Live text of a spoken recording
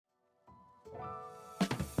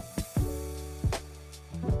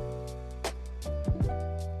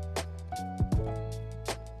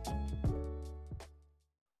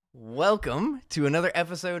Welcome to another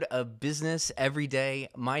episode of Business Every Day.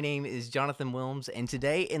 My name is Jonathan Wilms, and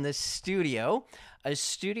today in the studio, a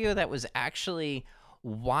studio that was actually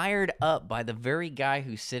wired up by the very guy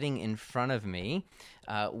who's sitting in front of me,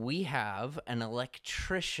 we have an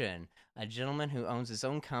electrician, a gentleman who owns his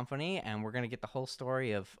own company, and we're going to get the whole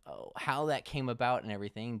story of how that came about and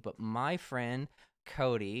everything. But my friend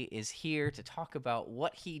Cody is here to talk about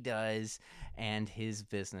what he does and his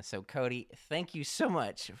business. So Cody, thank you so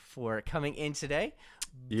much for coming in today,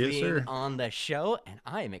 being on the show, and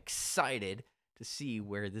I am excited to see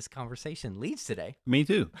where this conversation leads today. Me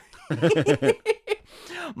too.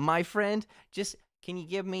 My friend, just can you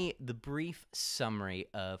give me the brief summary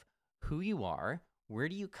of who you are, where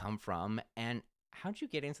do you come from, and how'd you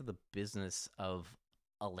get into the business of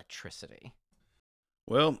electricity?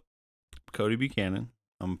 Well, Cody Buchanan.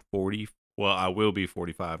 I'm 40. Well, I will be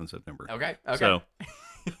 45 in September. Okay. So,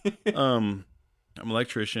 I'm an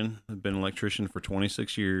electrician. I've been an electrician for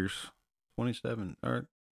 26 years. 27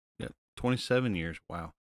 years.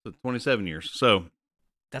 Wow. So 27 years. So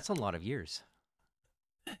that's a lot of years.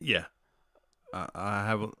 Yeah. I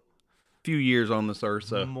have a few years on this earth.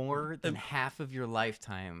 So more than half of your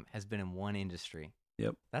lifetime has been in one industry.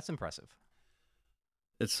 Yep. That's impressive.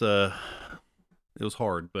 It's it was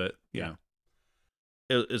hard, but you know,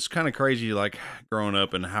 it's kind of crazy, like growing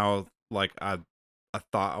up and how like I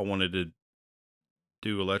thought I wanted to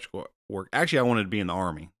do electrical work. Actually, I wanted to be in the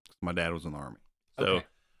Army. My dad was in the Army, so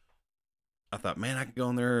I thought, man, I could go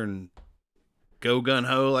in there and go gun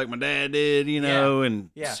ho like my dad did, you know, and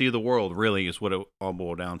see the world. Really, is what it all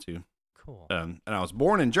boiled down to. Cool. And I was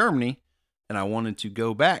born in Germany, and I wanted to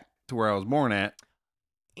go back to where I was born at.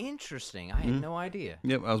 Interesting. I had no idea.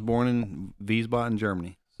 Yep, I was born in Wiesbaden, in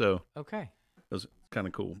Germany. So it was kind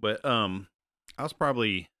of cool. But I was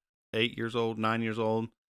probably 9 years old,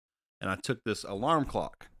 and I took this alarm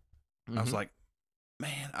clock. I was like,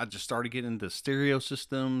 man, I just started getting into stereo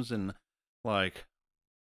systems and like,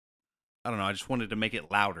 I don't know, I just wanted to make it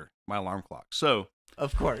louder, my alarm clock. So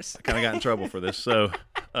of course, I kind of got in trouble for this. So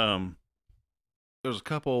there was a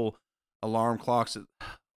couple alarm clocks that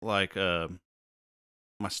like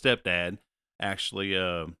my stepdad actually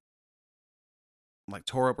like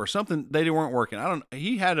tore up or something. They weren't working.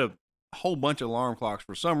 He had a whole bunch of alarm clocks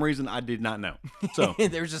for some reason I did not know. So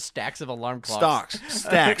there's just stacks of alarm clocks.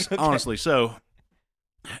 Stacks, honestly. So,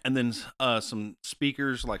 and then some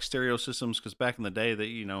speakers, like stereo systems, because back in the day, that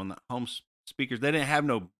in the home speakers, they didn't have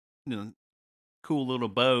no cool little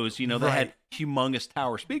bows. They had humongous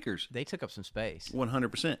tower speakers. They took up some space.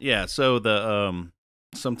 100%. Yeah. So the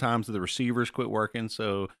sometimes the receivers quit working,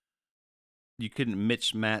 so you couldn't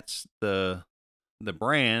match the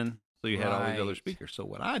brand, so you had all these other speakers. So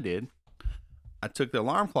what I did, I took the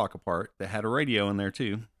alarm clock apart that had a radio in there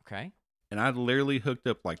too. Okay. And I literally hooked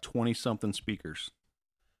up like 20 something speakers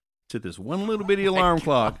to this one little bitty alarm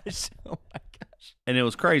clock. Oh my gosh. And it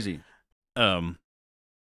was crazy. Hooked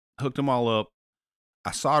them all up.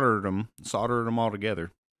 I soldered them all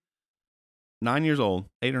together. 8 or 9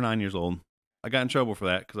 years old. I got in trouble for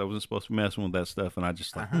that because I wasn't supposed to be messing with that stuff, and I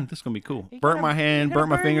just like, this is gonna be cool. Burnt my hand, burnt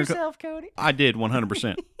my finger. Yourself, Cody. I did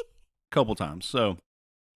 100%, couple times. So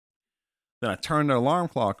then I turned the alarm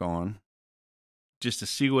clock on just to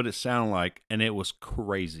see what it sounded like, and it was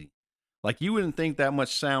crazy. Like you wouldn't think that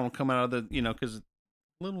much sound would come out of the, because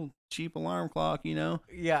little cheap alarm clock,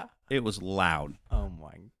 Yeah. It was loud. Oh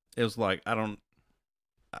my. It was like I don't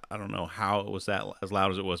know how it was that as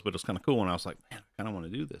loud as it was, but it was kind of cool, and I was like, man, I kind of want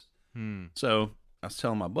to do this. So I was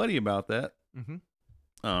telling my buddy about that.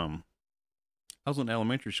 I was in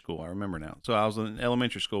elementary school. I remember now. So I was in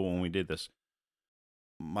elementary school when we did this.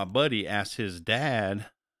 My buddy asked his dad,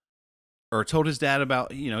 or told his dad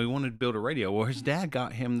about, he wanted to build a radio. Well, his dad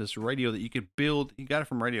got him this radio that you could build. He got it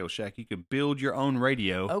from Radio Shack. You could build your own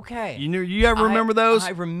radio. Okay. You ever remember those?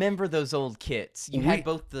 I remember those old kits. You had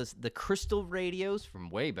both the crystal radios from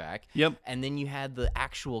way back. Yep. And then you had the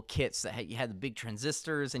actual kits that you had the big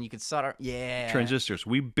transistors and you could solder. Yeah. Transistors.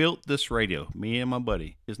 We built this radio, me and my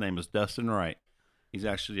buddy. His name is Dustin Wright. He's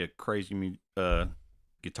actually a crazy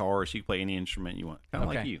guitarist. He can play any instrument you want. Kind of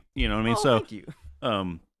like you. You know what I mean? Oh, thank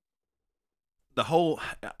you. The whole,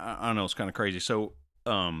 I don't know, it's kind of crazy. So,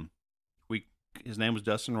 his name was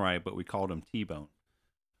Dustin Wright, but we called him T-Bone.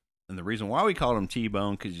 And the reason why we called him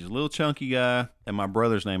T-Bone, because he's a little chunky guy, and my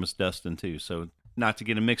brother's name is Dustin too. So, not to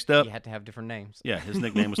get him mixed up. You had to have different names. Yeah, his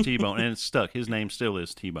nickname was T-Bone, and it's stuck. His name still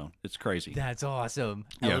is T-Bone. It's crazy. That's awesome.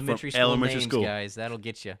 Yeah, elementary school, guys. That'll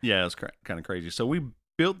get you. Yeah, it's kind of crazy. So, we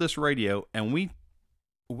built this radio, and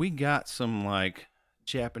we got some like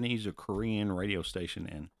Japanese or Korean radio station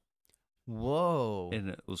in. Whoa. And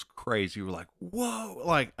it was crazy. We were like, whoa.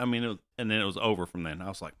 Like, I mean, and then it was over from then. I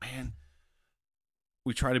was like, man,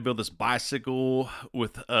 we tried to build this bicycle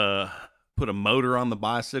with, put a motor on the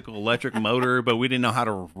bicycle, electric motor, but we didn't know how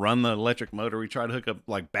to run the electric motor. We tried to hook up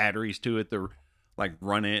like batteries to it to like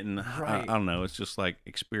run it. And I don't know. It's just like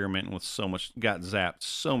experimenting with so much, got zapped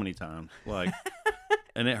so many times. Like,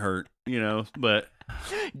 and it hurt, but.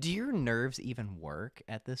 Do your nerves even work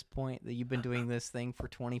at this point that you've been doing this thing for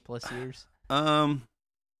 20 plus years?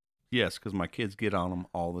 Yes, because my kids get on them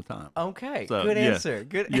all the time. Okay, so, good answer.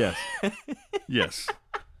 Good. Yes, yes,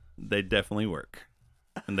 they definitely work,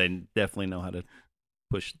 and they definitely know how to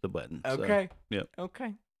push the button. Okay. So, yep.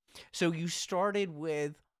 Okay. So you started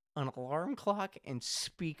with an alarm clock and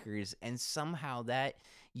speakers, and somehow that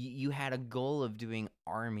you had a goal of doing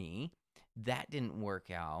Army. That didn't work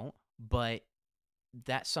out, but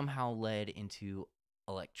that somehow led into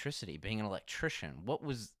electricity, being an electrician.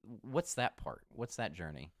 What's that part? What's that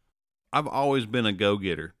journey? I've always been a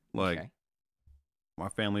go-getter. Like, my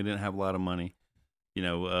family didn't have a lot of money.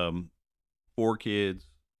 4 kids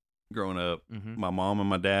growing up. Mm-hmm. My mom and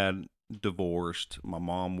my dad divorced. My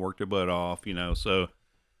mom worked her butt off, so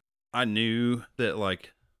I knew that,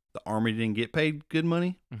 like, the Army didn't get paid good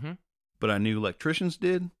money, but I knew electricians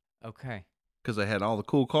did. Okay. Because they had all the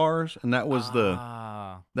cool cars, and that was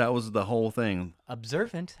the whole thing.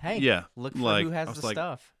 Observant. Hey, yeah, look for who has the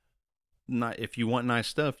stuff. Not if you want nice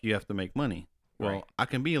stuff, you have to make money. Well, I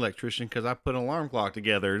can be an electrician because I put an alarm clock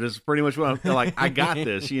together. This is pretty much what I'm like. I got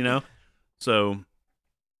this, So,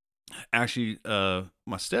 actually,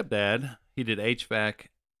 my stepdad, he did HVAC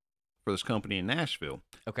for this company in Nashville.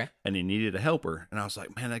 Okay. And he needed a helper, and I was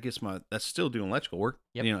like, man, that's still doing electrical work.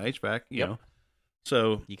 Yep. HVAC. You know.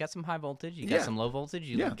 So you got some high voltage, you got some low voltage,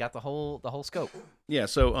 you got the whole scope. Yeah.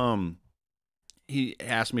 So he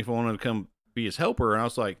asked me if I wanted to come be his helper, and I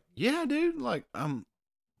was like, yeah, dude. Like, I'm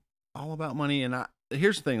all about money, and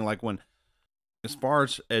here's the thing, like, as far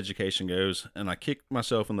as education goes, and I kicked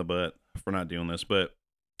myself in the butt for not doing this, but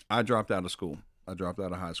I dropped out of school. I dropped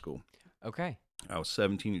out of high school. Okay. I was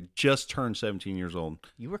 17, just turned 17 years old.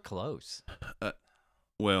 You were close.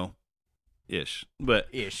 Well, ish, but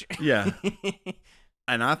ish. Yeah.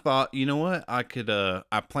 And I thought, you know what? I could,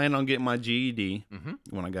 I planned on getting my GED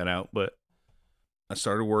when I got out, but I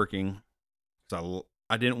started working. So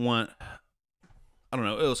I didn't want, I don't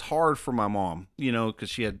know. It was hard for my mom, cause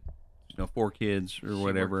she had, 4 kids or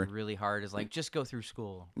whatever. Worked really hard is like, just go through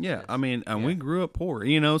school. Yeah. I mean, and we grew up poor,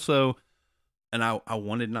 so, and I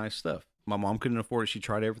wanted nice stuff. My mom couldn't afford it. She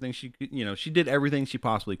tried everything she could, she did everything she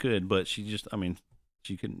possibly could, but she just,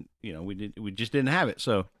 she couldn't, we just didn't have it.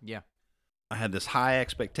 So yeah, I had this high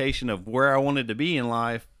expectation of where I wanted to be in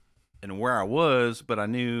life and where I was, but I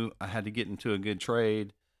knew I had to get into a good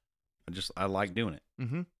trade. I like doing it.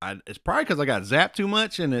 Mm-hmm. It's probably because I got zapped too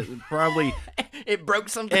much, and it probably it broke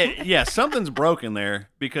something. Something's broken there,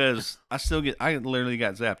 because I literally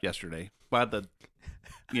got zapped yesterday by the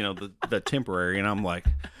temporary, and I'm like,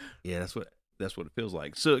 yeah, that's what it feels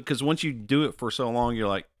like. So, because once you do it for so long, you're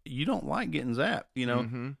like, you don't like getting zapped.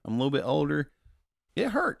 I'm a little bit older. It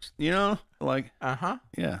hurts, like,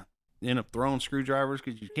 yeah. You end up throwing screwdrivers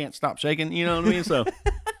because you can't stop shaking. You know what I mean? So,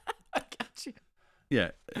 I got you.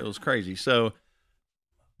 Yeah, it was crazy. So,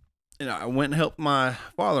 I went and helped my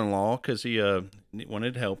father-in-law because he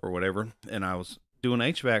wanted help or whatever, and I was doing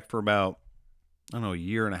HVAC for about, I don't know, a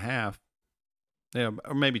year and a half,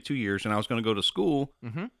 or maybe 2 years, and I was going to go to school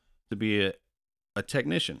to be a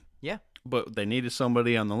technician. Yeah. But they needed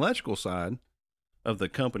somebody on the electrical side of the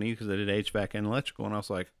company because they did HVAC and electrical, and I was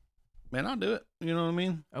like, man, I'll do it. You know what I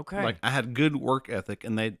mean? Okay. Like, I had good work ethic,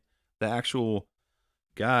 and the actual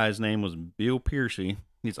guy's name was Bill Piercy.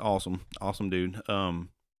 He's awesome dude.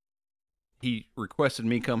 He requested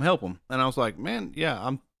me come help him, and I was like, man,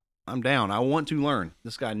 yeah, I'm down. I want to learn.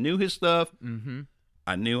 This guy knew his stuff. Mm-hmm.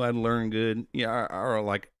 I knew I'd learn good. Yeah, or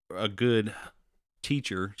like a good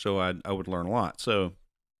teacher, so I would learn a lot. So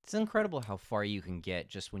it's incredible how far you can get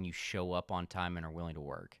just when you show up on time and are willing to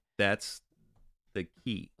work. That's the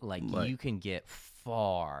key. Like you can get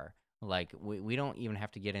far. Like, we don't even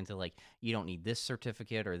have to get into, like, you don't need this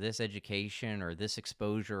certificate or this education or this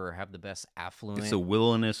exposure or have the best affluent. It's a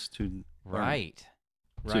willingness to learn, right.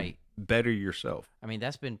 to better yourself. I mean,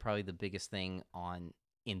 that's been probably the biggest thing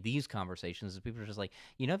in these conversations is people are just like,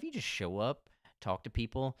 if you just show up, talk to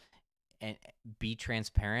people, and be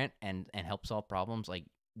transparent and help solve problems, like,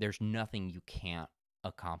 there's nothing you can't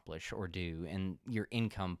accomplish or do, and your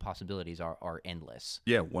income possibilities are endless.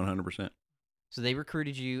 Yeah, 100%. So they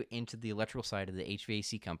recruited you into the electrical side of the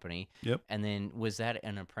HVAC company. Yep. And then was that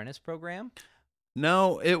an apprentice program?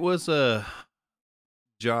 No, it was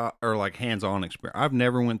job or like hands-on experience. I've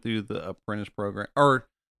never went through the apprentice program, or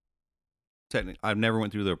technically, I've never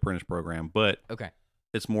went through the apprentice program, but Okay.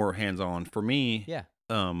 it's more hands-on for me. Yeah.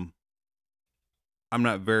 I'm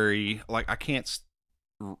not very like I can't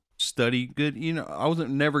study good. I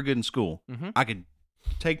wasn't never good in school. I could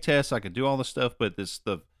take tests, I could do all this stuff, but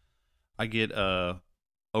I get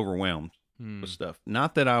overwhelmed with stuff.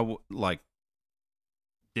 Not that I like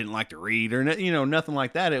didn't like to read or nothing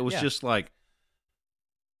like that. It was just like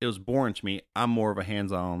it was boring to me. I'm more of a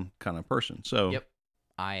hands-on kind of person. So yep,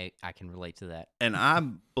 I can relate to that. And I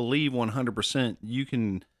believe 100% you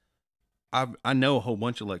can. I know a whole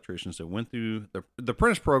bunch of electricians that went through the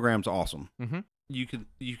apprentice program's awesome. You could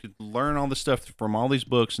learn all this stuff from all these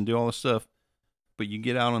books and do all this stuff, but you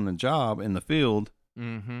get out on the job in the field,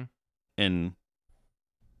 and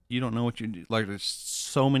you don't know what you do. Like there's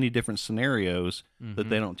so many different scenarios that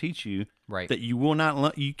they don't teach you, right? That you will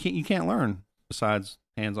not you can't learn besides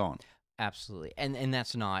hands on. Absolutely, and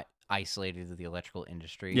that's not isolated to the electrical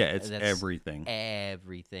industry. Yeah, it's everything.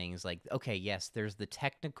 Everything's like, okay, yes, there's the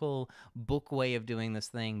technical book way of doing this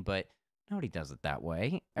thing, but nobody does it that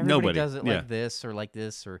way. Everybody does it like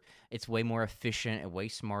this, or it's way more efficient and way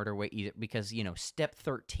smarter way, because step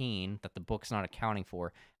 13 that the book's not accounting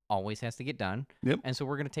for always has to get done. Yep. And so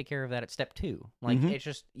we're going to take care of that at step 2. Like it's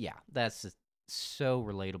just that's just so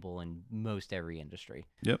relatable in most every industry.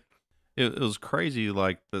 Yep. It was crazy.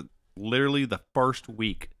 Like literally the first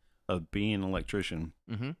week of being an electrician,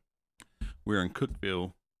 we were in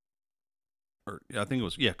Cookeville, or I think it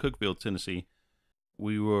was Cookeville, Tennessee.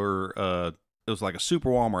 We were it was like a super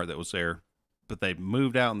Walmart that was there, but they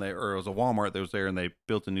moved out or it was a Walmart that was there, and they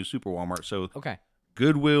built a new super Walmart. So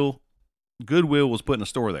Goodwill was putting a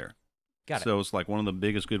store there. Got it. So it's like one of the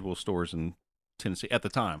biggest Goodwill stores in Tennessee at the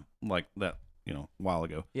time, like that, a while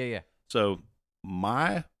ago. Yeah. So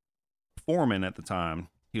my foreman at the time,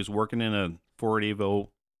 he was working in a 480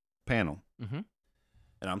 volt panel, and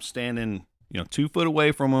I'm standing 2 foot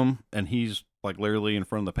away from him, and he's like literally in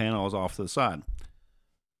front of the panel. I was off to the side.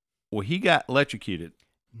 Well, he got electrocuted.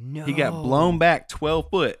 No, he got blown back 12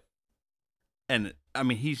 foot, and I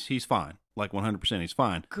mean he's fine, like 100%. He's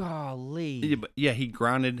fine. Golly, but he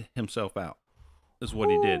grounded himself out. Is what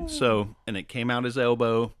he did. So, and it came out his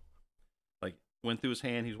elbow, like went through his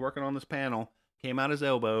hand. He's working on this panel, came out his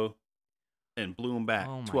elbow, and blew him back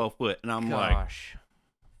 12 foot. And I'm like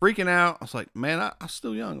freaking out. I was like, man, I'm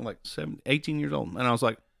still young, like 18 years old. And I was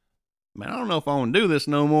like, man, I don't know if I want to do this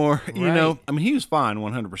no more. Right. I mean, he was fine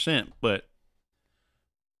 100%, but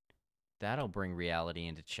that'll bring reality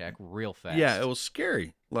into check real fast. Yeah, it was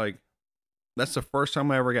scary. Like, that's the first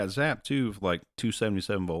time I ever got zapped too, like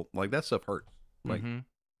 277 volt. Like, that stuff hurts. Like,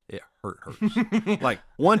 it hurts. Like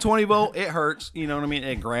 120 volt, it hurts. You know what I mean?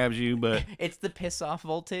 It grabs you, but it's the piss off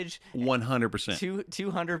voltage. 100%.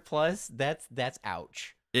 200 plus. That's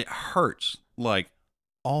ouch. It hurts like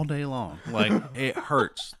all day long. Like, it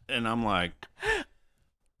hurts, and I'm like,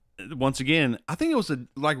 once again, I think it was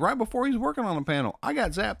like right before he was working on the panel, I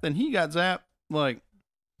got zapped, and he got zapped. Like,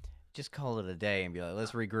 just call it a day and be like,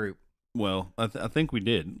 let's regroup. Well, I think we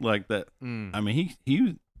did like that. I mean,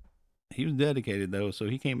 he was dedicated though, so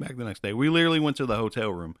he came back the next day. We literally went to the hotel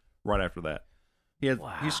room right after that.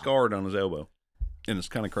 He's scarred on his elbow, and it's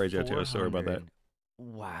kind of crazy. I tell you a story about that.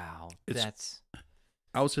 Wow,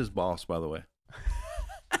 I was his boss, by the way.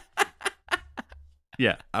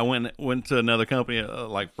 Yeah, I went to another company,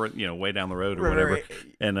 like way down the road or whatever,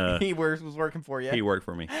 and he was working for you. He worked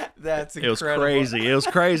for me. That's incredible. It was crazy. It was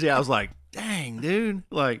crazy. I was like, dang, dude.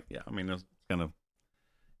 Like, yeah, I mean,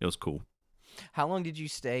 it was cool. How long did you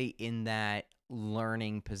stay in that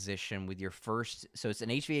learning position with your first? So it's an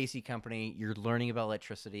HVAC company. You're learning about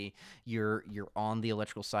electricity. You're on the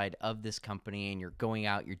electrical side of this company, and you're going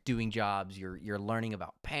out. You're doing jobs. You're learning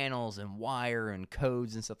about panels and wire and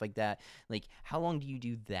codes and stuff like that. Like, how long do you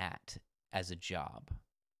do that as a job?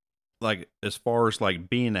 Like, as far as like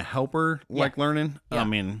being a helper, like learning. Yeah. I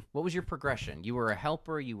mean, what was your progression? You were a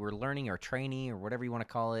helper. You were learning or trainee or whatever you want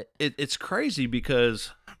to call it. It's crazy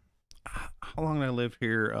because how long did I live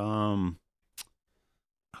here? I don't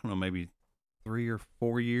know, maybe 3 or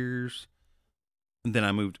 4 years. And then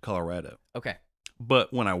I moved to Colorado. Okay.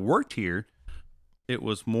 But when I worked here, it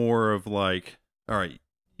was more of like, all right,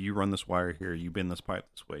 you run this wire here, you bend this pipe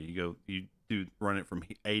this way, you run it from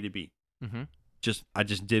A to B. I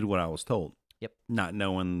just did what I was told. Yep. Not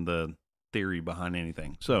knowing the theory behind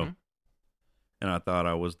anything. So, and I thought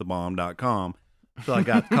I was the bomb.com. So I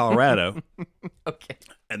got to Colorado. Okay.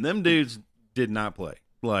 And them dudes did not play.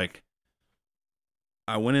 Like,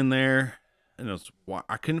 I went in there, and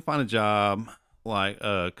I couldn't find a job, like,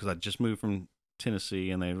 because I just moved from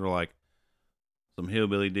Tennessee, and they were like, some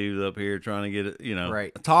hillbilly dudes up here trying to get it,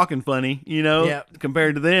 Right. talking funny, Yep.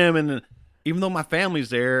 compared to them. And even though my family's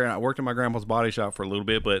there, and I worked in my grandpa's body shop for a little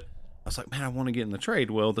bit, but I was like, man, I want to get in the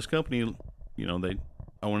trade. Well, this company,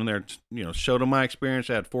 I went in there, showed them my experience.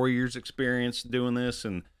 I had 4 years experience doing this,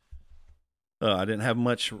 and I didn't have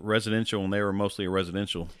much residential, and they were mostly a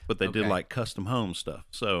residential, but they did like custom home stuff.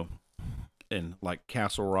 So, and like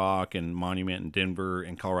Castle Rock and Monument in Denver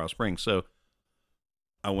and Colorado Springs. So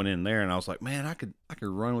I went in there and I was like, man, I could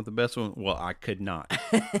run with the best one. Well, I could not.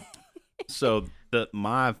 So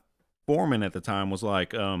my foreman at the time was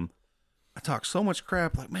like, I talked so much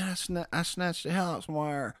crap, like, man, I snatched the hell out some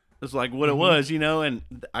wire. It's like what it was, and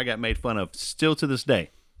I got made fun of still to this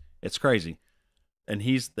day. It's crazy. And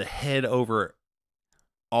he's the head over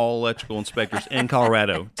all electrical inspectors in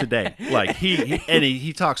Colorado today. Like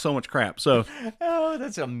he talks so much crap. So, oh,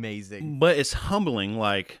 that's amazing. But it's humbling.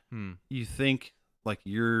 Like you think like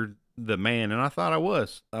you're the man, and I thought I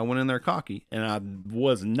was. I went in there cocky, and I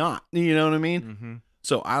was not. You know what I mean? Mm-hmm.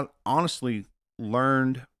 So I honestly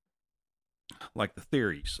learned like the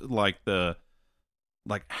theories, like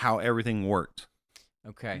how everything worked.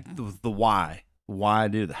 Okay. The why I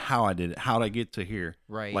did it, how I did it, how did I get to here?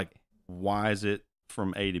 Right. Like, why is it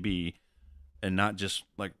from A to B, and not just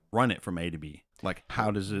like run it from A to B? Like,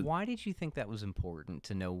 how does it? Why did you think that was important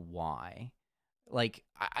to know why? Like,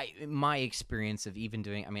 my experience of even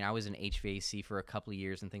doing, I was in HVAC for a couple of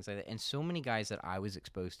years and things like that, and so many guys that I was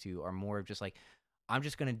exposed to are more of just like, I'm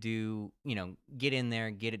just going to do, get in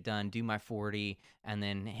there, get it done, do my 40, and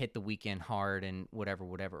then hit the weekend hard and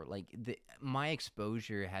whatever. Like, my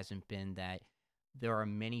exposure hasn't been that there are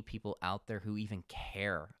many people out there who even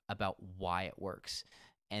care about why it works.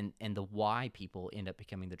 And the why people end up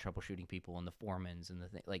becoming the troubleshooting people and the foremans and the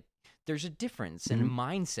thing. Like, there's a difference in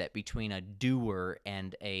mindset between a doer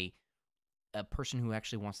and a person who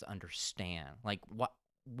actually wants to understand. Like,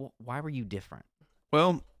 why were you different?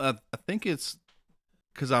 Well, I think it's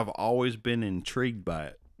because I've always been intrigued by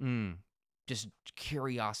it. Just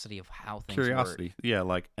curiosity of how things Curiosity, work. yeah.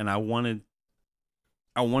 Like, and I wanted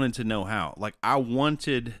to know how. Like,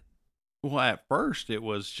 well, at first it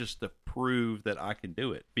was just to prove that I could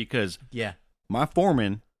do it, because my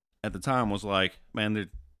foreman at the time was like, man,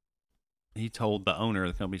 he told the owner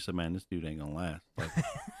of the company, he said, man, this dude ain't gonna last. Like,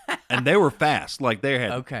 and they were fast. Like, they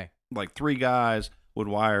had like 3 guys would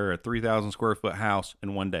wire a 3,000 square foot house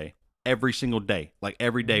in one day, every single day. Like,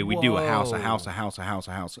 every day we do a house. So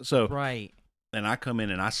and I come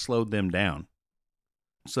in and I slowed them down.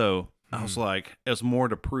 So I was like, it's more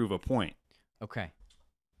to prove a point. Okay.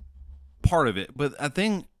 Part of it, but I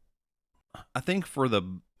think for that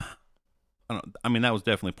was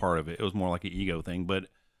definitely part of it. It was more like an ego thing, but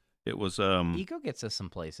it was ego gets us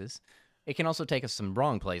some places. It can also take us some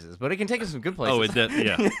wrong places, but it can take us some good places. Oh, it does.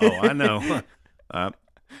 Yeah. Oh, I know.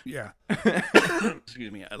 Yeah.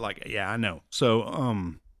 Excuse me. Like, yeah, I know.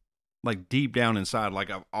 So, like, deep down inside,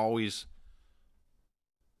 like, I've always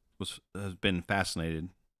has been fascinated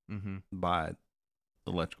by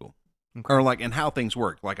electrical. Okay. Or like, and how things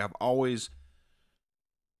work. Like, I've always,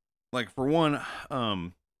 like, for one,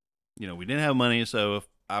 we didn't have money, so if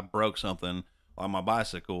I broke something on my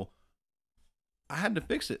bicycle, I had to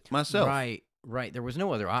fix it myself. Right. There was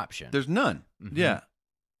no other option. There's none. Yeah.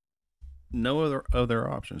 No other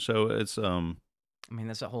option. So it's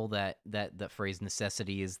that's a whole that phrase,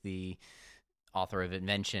 necessity is the author of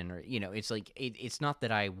invention, or it's like it's not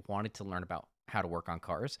that I wanted to learn about how to work on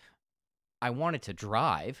cars. I wanted to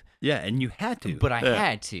drive. Yeah, and you had to. But I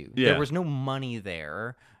had to. Yeah. There was no money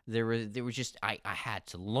there. There was just I had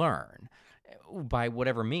to learn by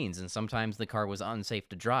whatever means, and sometimes the car was unsafe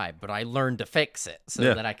to drive, but I learned to fix it so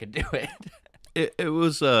that I could do it. It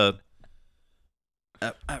was at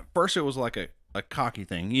first it was like a cocky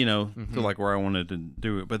thing, to like where I wanted to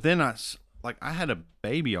do it. But then I had a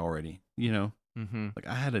baby already, Like,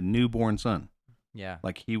 I had a newborn son. Yeah.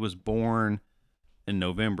 Like, he was born in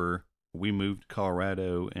November. We moved to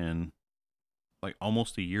Colorado and like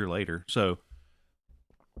almost a year later. So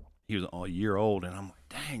he was a year old, and I'm like,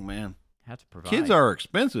 dang, man. Have to provide. Kids are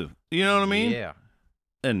expensive. You know what I mean? Yeah.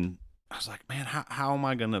 And I was like, man, how am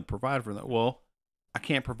I going to provide for them? Well, I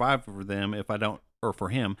can't provide for them for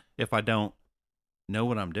him, if I don't know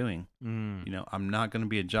what I'm doing. I'm not going to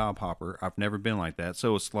be a job hopper. I've never been like that.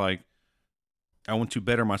 So it's like, I want to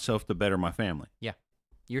better myself to better my family. Yeah.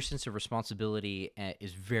 Your sense of responsibility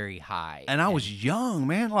is very high. And I was young,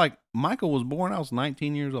 man. Like, Michael was born, I was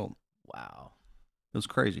 19 years old. Wow. It was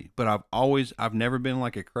crazy. But I've never been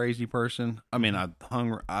like a crazy person. I mean, I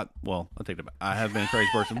take it back. I have been a crazy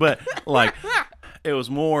person, but like, it was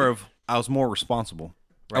more of, I was more responsible.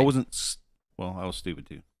 Right. I was stupid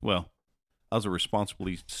too. Well, was a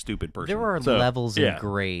responsibly stupid person. There are So, levels yeah. and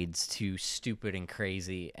grades to stupid and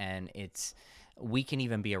crazy, and we can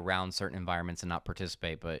even be around certain environments and not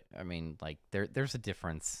participate. But I mean, like there's a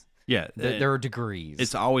difference. Yeah, There are degrees.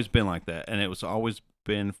 It's always been like that, and it was always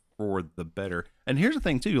been for the better. And here's the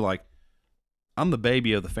thing too, like I'm the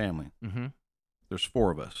baby of the family. Mm-hmm. There's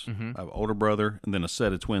 4 of us. Mm-hmm. I have an older brother and then a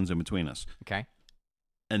set of twins in between us. Okay.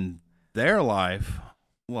 And their life,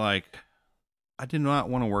 like, I did not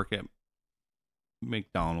want to work at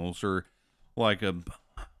McDonald's or like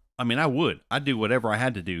I mean, I would. I'd do whatever I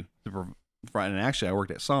had to do to provide. And actually, I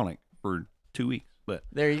worked at Sonic for 2 weeks. But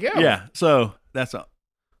there you go. Yeah. So that's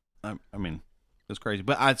I mean, it's crazy.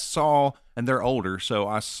 But I saw, and they're older, so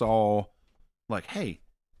I saw, like, hey,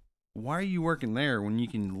 why are you working there when you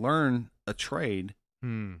can learn a trade?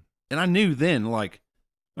 And I knew then, like,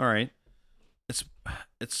 all right,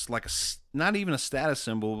 it's like not even a status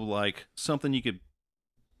symbol, like something you could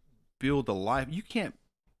build a life. You can't.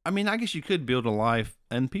 I mean, I guess you could build a life,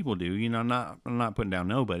 and people do. You know, I'm not putting down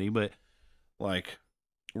nobody, but like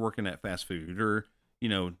working at fast food or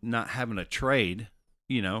not having a trade,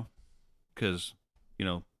 because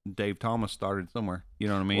Dave Thomas started somewhere. You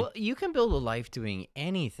know what I mean? Well, you can build a life doing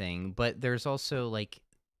anything, but there's also like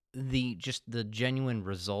the genuine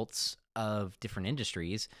results of different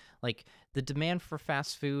industries. Like the demand for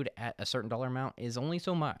fast food at a certain dollar amount is only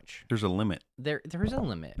so much. There's a limit. There is a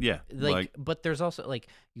limit. Yeah. But there's also like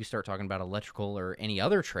you start talking about electrical or any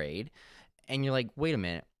other trade, and you're like, wait a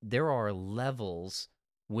minute, there are levels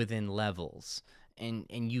within levels. And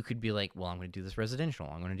you could be like, well, I'm going to do this residential.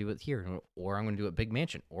 I'm going to do it here, or I'm going to do it big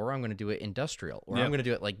mansion, or I'm going to do it industrial, or I'm going to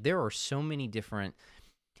do it like there are so many different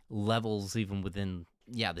levels even within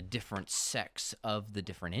the different sects of the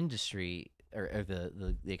different industry or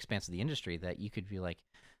the expanse of the industry that you could be like,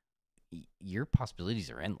 your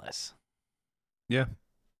possibilities are endless. Yeah,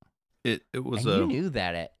 it was. And you knew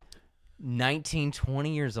that at 19,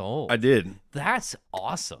 20 years old. I did. That's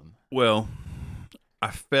awesome. Well,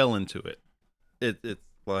 I fell into it. It's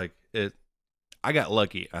like it. I got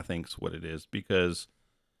lucky, I think is what it is, because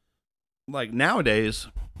like nowadays,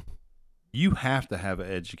 you have to have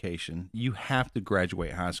an education. You have to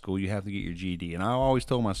graduate high school. You have to get your GED. And I always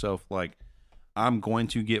told myself, like, I'm going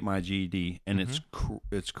to get my GED. And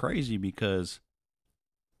it's crazy because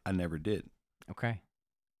I never did. Okay.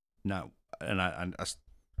 I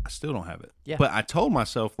still don't have it. Yeah. But I told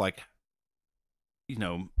myself, like,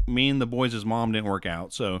 me and the boys' mom didn't work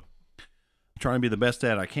out, so I'm trying to be the best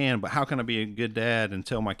dad I can. But how can I be a good dad and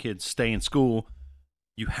tell my kids stay in school?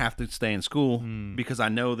 You have to stay in school because I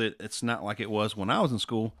know that it's not like it was when I was in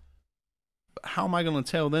school. But how am I going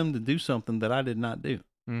to tell them to do something that I did not do?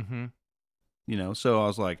 Mm-hmm. So I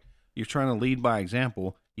was like, you're trying to lead by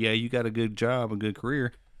example. Yeah, you got a good job, a good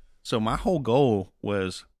career. So my whole goal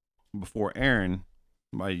was before Aaron,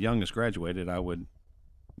 my youngest, graduated, I would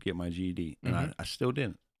get my GED. And I still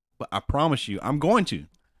didn't. But I promise you, I'm going to.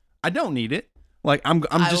 I don't need it. Like, I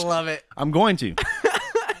love it. I'm going to.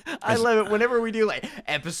 I love it. Whenever we do like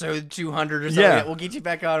episode 200 or something, we'll get you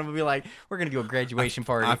back on and we'll be like, we're going to do a graduation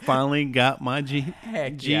party. I finally got my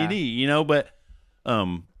GED, but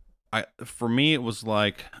for me, it was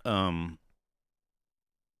like, I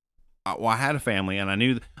had a family and I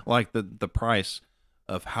knew like the price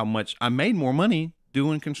of how much I made more money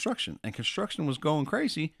doing construction, and construction was going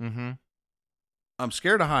crazy. Mm-hmm. I'm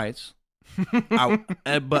scared of heights.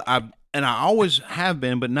 But I always have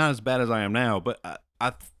been, but not as bad as I am now. But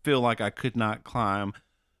I feel like I could not climb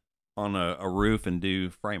on a roof and do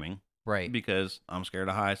framing, right? Because I'm scared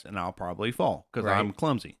of heights and I'll probably fall because I'm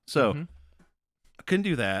clumsy. So I couldn't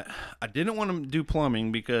do that. I didn't want to do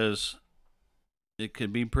plumbing because it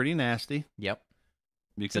could be pretty nasty. Yep.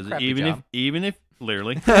 Because even if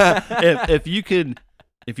literally, if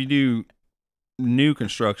you do new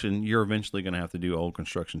construction, you're eventually going to have to do old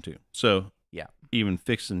construction too. So even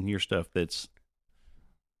fixing your stuff it's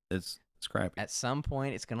crappy. At some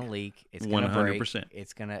point, it's going to leak. It's going to break. 100%.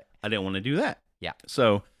 It's going to. I didn't want to do that. Yeah.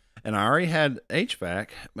 So, and I already had HVAC,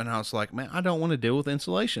 and I was like, man, I don't want to deal with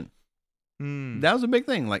insulation. That was a big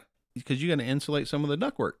thing, like because you got to insulate some of the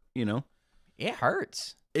ductwork. It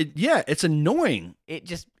hurts. It's annoying.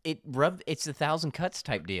 It's 1,000 cuts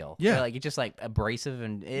type deal. Yeah. Like it's just like abrasive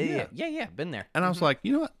and been there. And I was like,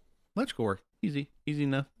 you know what? Electrical work, easy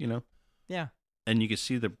enough. Yeah. And you can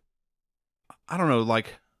see I don't know,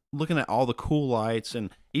 like looking at all the cool lights, and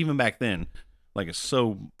even back then, like it's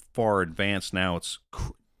so far advanced now. It's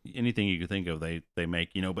anything you could think of, they make.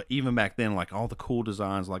 But even back then, like all the cool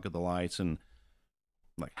designs, like of the lights and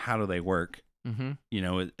like how do they work? Mm-hmm.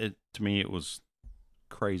 It to me it was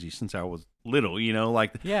crazy since I was little,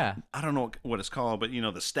 like I don't know what it's called, but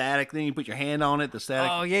the static thing, you put your hand on it, the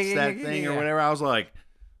static thing or whatever. I was like,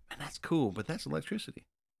 man, that's cool, but that's electricity.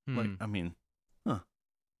 Like, I mean,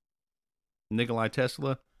 Nikolai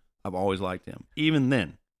Tesla, I've always liked him. Even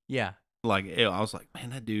then. Yeah. Like, I was like, man,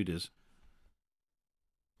 that dude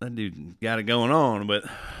got it going on, but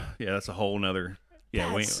yeah, that's a whole nother.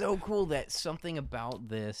 Yeah, that's so cool that something about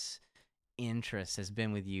this interest has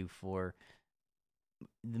been with you for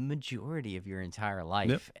the majority of your entire life.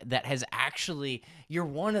 Yep. That has actually, you're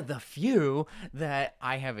one of the few that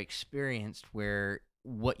I have experienced where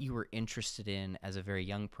what you were interested in as a very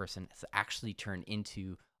young person has actually turned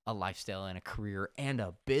into a lifestyle and a career and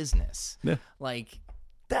a business. Yeah. Like,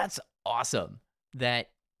 that's awesome that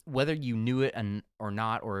whether you knew it or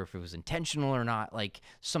not, or if it was intentional or not, like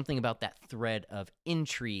something about that thread of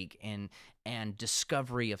intrigue and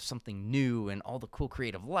discovery of something new and all the cool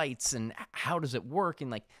creative lights and how does it work, and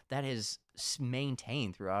like that is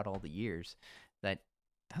maintained throughout all the years.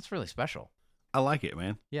 That's really special. I like it,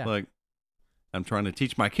 man. Yeah. Like, I'm trying to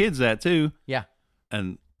teach my kids that too. Yeah.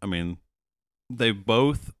 And I mean, they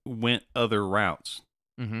both went other routes,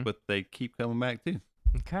 but they keep coming back too.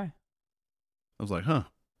 Okay. I was like, huh,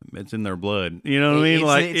 it's in their blood. You know what I mean?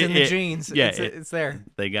 Like, it's in the genes. Yeah. It's there.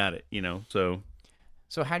 They got it, So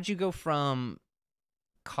how'd you go from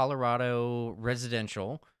Colorado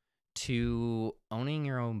residential to owning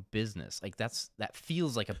your own business? Like, that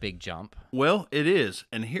feels like a big jump. Well, it is.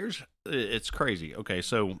 And it's crazy. Okay.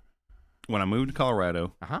 So when I moved to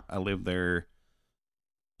Colorado, I lived there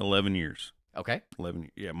 11 years. Okay.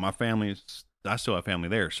 11. Yeah. My I still have family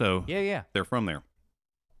there. So yeah. They're from there.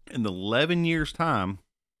 In the 11 years time,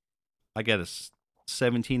 I got a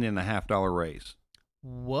 $17.50 raise.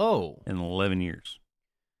 Whoa. In 11 years.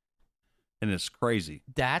 And it's crazy.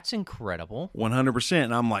 That's incredible. 100%.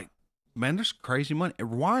 And I'm like, man, there's crazy money.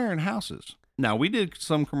 Wiring houses. Now, we did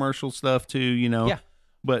some commercial stuff too, Yeah.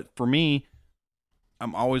 But for me,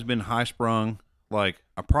 I've always been high sprung. Like,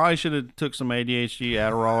 I probably should have took some ADHD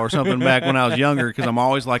Adderall or something back when I was younger, because I'm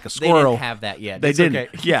always like a squirrel. They didn't have that yet. They didn't.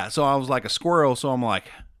 Okay. Yeah, so I was like a squirrel. So I'm like,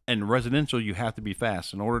 in residential, you have to be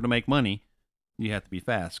fast. In order to make money, you have to be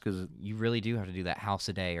fast, because you really do have to do that house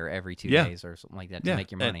a day or every 2 days or something like that to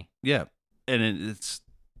make your money. And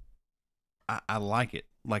I like it.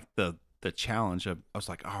 Like the challenge of, I was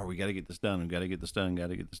like, oh, we got to get this done. We got to get this done. Got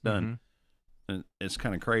to get this done. And it's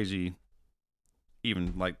kind of crazy.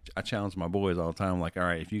 Even like, I challenge my boys all the time. Like, all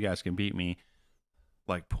right, if you guys can beat me,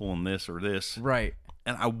 like pulling this or this, right?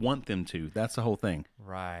 And I want them to. That's the whole thing,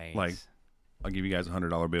 right? Like, I'll give you guys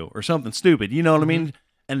 $100 bill or something stupid. You know what I mean?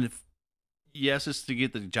 And yes, it's to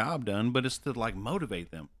get the job done, but it's to like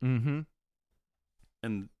motivate them.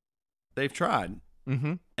 And they've tried.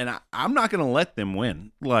 And I'm not going to let them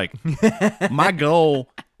win. Like, my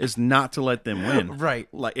goal is not to let them win. Right.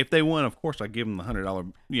 Like, if they win, of course, I give them the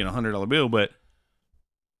 $100 bill, but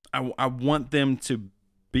I want them to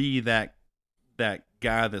be that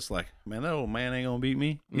guy that's like, man, that old man ain't gonna beat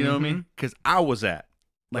me. You know what I mean? Because I was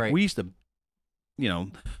we used to,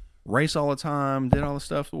 race all the time, did all the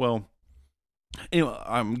stuff. Well, anyway,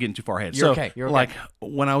 I'm getting too far ahead. You're okay. Like,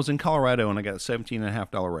 when I was in Colorado and I got a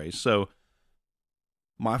 $17.50 raise, so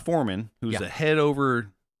my foreman, who's the head over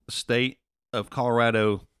the state of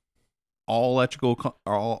Colorado, all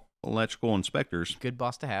electrical inspectors, good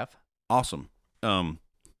boss to have. Awesome.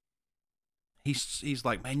 He's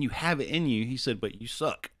like, man, you have it in you. He said, but you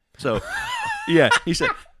suck. So, yeah, he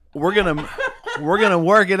said, we're gonna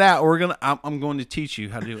work it out. I'm going to teach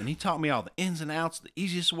you how to do it. And he taught me all the ins and outs, the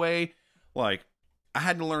easiest way. Like, I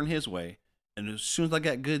had to learn his way, and as soon as I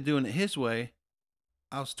got good doing it his way,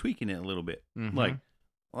 I was tweaking it a little bit.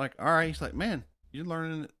 Like, all right. He's like, man, you're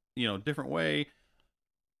learning it, a different way,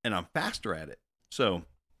 and I'm faster at it. So,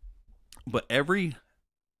 but every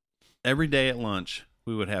day at lunch,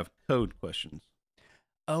 we would have code questions.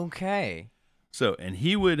 Okay. So, and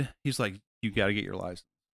he's like, you got to get your license.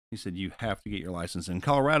 He said, you have to get your license. In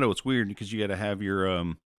Colorado, it's weird because you got to have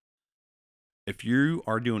your, if you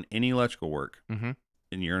are doing any electrical work and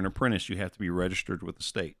you're an apprentice, you have to be registered with the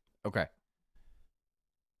state. Okay.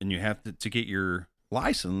 And you have to get your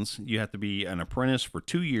license, you have to be an apprentice for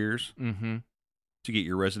 2 years to get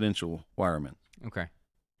your residential wireman. Okay.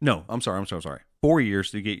 No, I'm sorry. 4 years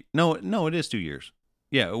to get, no, it is 2 years.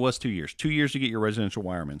 Yeah, it was 2 years. 2 years to get your residential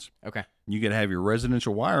wiremans. Okay. You got to have your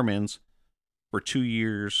residential wiremans for 2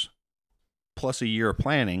 years plus a year of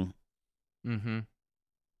planning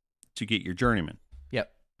to get your journeyman.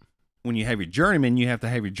 Yep. When you have your journeyman, you have to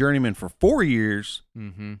have your journeyman for 4 years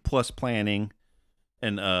plus planning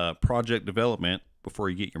and project development before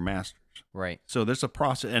you get your masters. Right. So there's a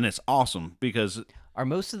process, and it's awesome because Are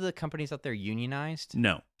most of the companies out there unionized?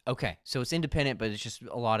 no. Okay, so it's independent, but it's just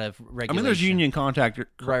a lot of regulation. I mean, there's union contractors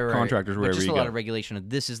but wherever just you a lot go. of regulation of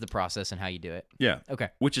this is the process and how you do it. Yeah. Okay.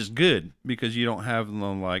 Which is good because you don't have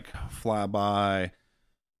them like fly by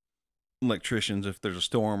electricians. If there's a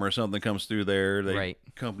storm or something comes through there,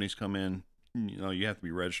 companies come in, you have to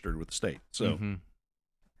be registered with the state. So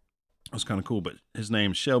that's kind of cool. But his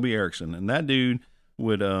name's Shelby Erickson, and that dude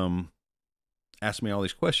would ask me all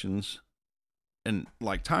these questions and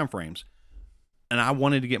like time frames. And I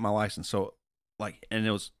wanted to get my license. So and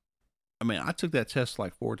it was, I took that test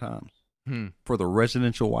like 4 times for the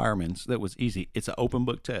residential wiremans. That was easy. It's an open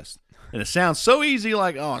book test. And it sounds so easy,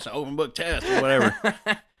 like, oh, it's an open book test or whatever.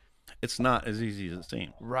 It's not as easy as it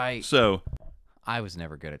seems. Right. So I was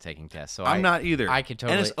never good at taking tests. So I'm not either. I could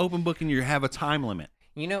totally. And it's open book and you have a time limit.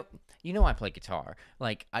 You know, I play guitar.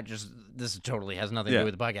 Like, this totally has nothing to do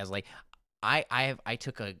with the podcast. Like, I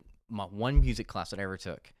took my one music class that I ever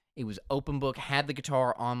took. It was open book, had the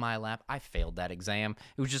guitar on my lap. I failed that exam.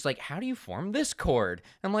 It was just like, how do you form this chord?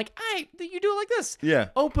 I'm like, you do it like this. Yeah.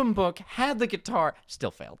 Open book, had the guitar,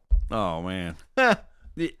 still failed. Oh, man.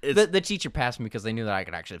 The teacher passed me because they knew that I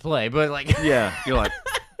could actually play, but like... Yeah, you're like,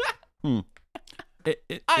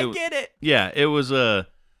 I get it. Yeah, it was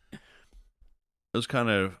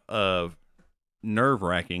kind of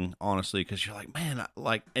nerve-wracking, honestly, because you're like, man,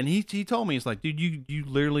 and he told me, he's like, dude, you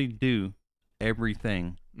literally do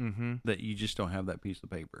everything that you just don't have that piece of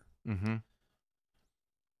paper.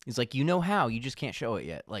 He's like, you know how, you just can't show it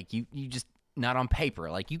yet. Like, you just, not on paper.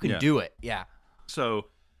 Like, you can do it. Yeah. So,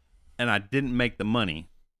 and I didn't make the money.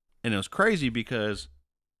 And it was crazy because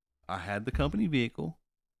I had the company vehicle.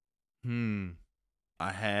 I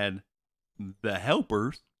had the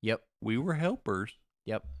helpers. Yep. We were helpers.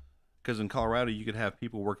 Yep. Because in Colorado, you could have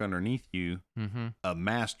people work underneath you, a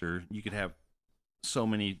master. You could have so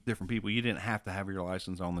many different people. You didn't have to have your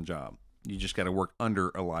license on the job. You just got to work under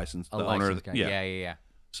a license. Yeah.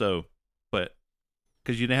 So, but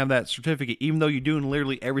because you didn't have that certificate, even though you're doing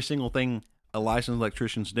literally every single thing a licensed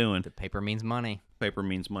electrician's doing. The paper means money. Paper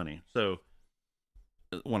means money. So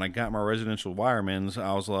when I got my residential wireman's,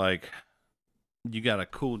 I was like, you got a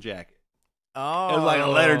cool jacket. Oh. It was like a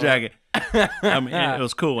leather jacket. It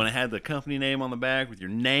was cool. And it had the company name on the back with your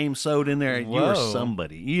name sewed in there. Whoa. You were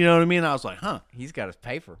somebody. You know what I mean? I was like, huh. He's got his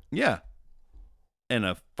paper. Yeah. And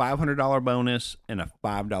a $500 bonus and a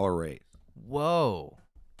 $5 raise. Whoa.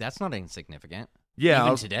 That's not insignificant. Yeah.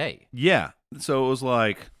 Even today. Yeah. So it was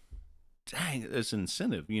like, dang, it's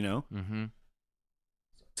incentive,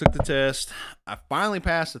 Took the test. I finally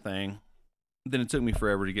passed the thing. Then it took me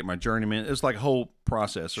forever to get my journeyman. It was like a whole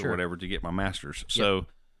process or whatever to get my master's. So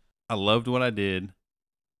I loved what I did.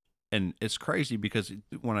 And it's crazy because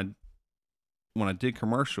when I did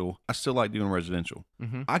commercial, I still like doing residential.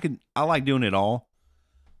 I like doing it all.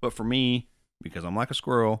 But for me, because I'm like a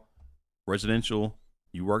squirrel, residential,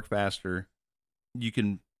 you work faster, you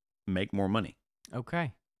can make more money.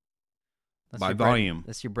 Okay. By volume.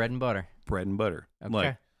 That's your bread and butter. Bread and butter.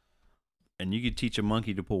 Okay. And you could teach a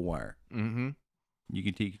monkey to pull wire. You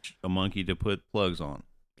can teach a monkey to put plugs on.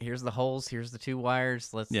 Here's the holes. Here's the 2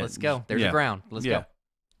 wires. Let's go. There's a ground. Let's go.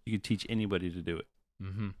 You can teach anybody to do it.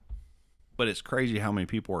 But it's crazy how many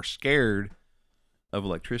people are scared of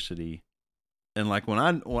electricity. And like when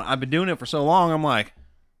I've been doing it for so long, I'm like,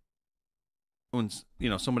 when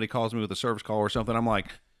somebody calls me with a service call or something, I'm like,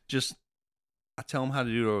 I tell them how to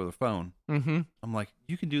do it over the phone. I'm like,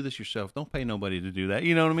 you can do this yourself. Don't pay nobody to do that.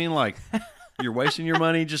 You know what I mean? Like, you're wasting your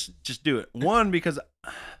money. Just do it. One, because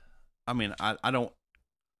I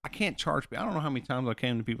can't charge people. I don't know how many times I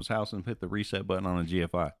came to people's house and hit the reset button on a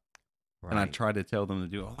GFI. And I tried to tell them to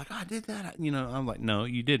do it. I'm like, I did that. I'm like, no,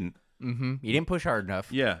 you didn't. You didn't push hard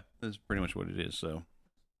enough. Yeah, that's pretty much what it is. So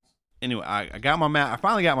anyway, I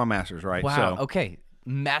finally got my master's, right? Wow. So, okay.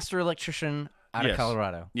 Master electrician out of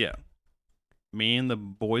Colorado. Yeah. Me and the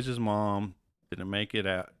boys' mom didn't make it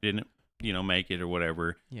out, didn't make it or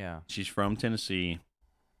whatever. Yeah. She's from Tennessee.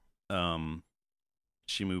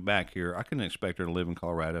 She moved back here. I couldn't expect her to live in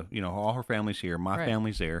Colorado. All her family's here. My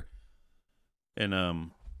family's there. And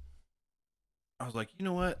I was like, you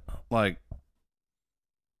know what? Like,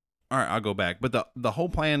 all right, I'll go back. But the whole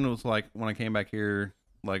plan was like, when I came back here,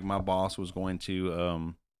 like my boss was going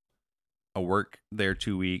to work there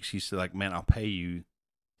 2 weeks. He said, like, man, I'll pay you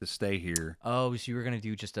to stay here. Oh, so you were going to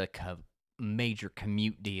do just a major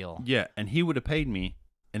commute deal. Yeah, and he would have paid me,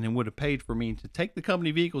 and then would have paid for me to take the company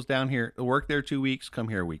vehicles down here, work there 2 weeks, come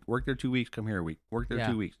here a week, work there 2 weeks, come here a week, work there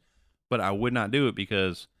 2 weeks. But I would not do it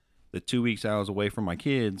because the 2 weeks I was away from my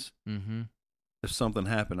kids, if something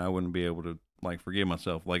happened, I wouldn't be able to like forgive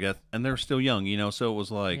myself. Like, and they're still young, you know. So it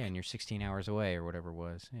was like, yeah, and you're 16 hours away or whatever it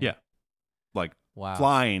was. yeah, like wow,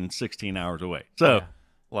 flying 16 hours away. So yeah.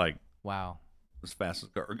 like, wow, as fast as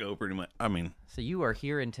car go, pretty much. I mean, so you are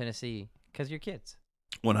here in Tennessee because you're kids.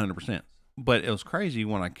 100%. But it was crazy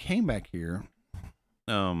when I came back here.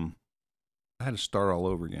 I had to start all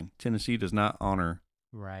over again. Tennessee does not honor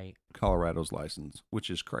right Colorado's license, which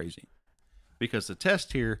is crazy because the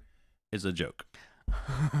test here is a joke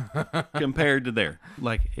compared to there.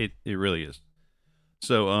 Like it really is.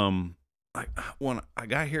 So when I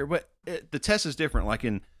got here, but the test is different. Like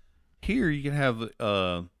in here, you can have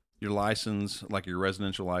your license, like your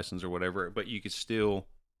residential license or whatever, but you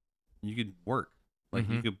could work. Like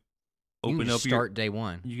you could open up start day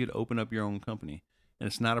one. You could open up your own company, and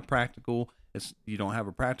it's not a practical. You don't have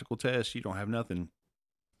a practical test. You don't have nothing,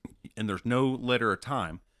 and there's no letter of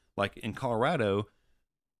time. Like in Colorado,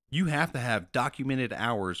 you have to have documented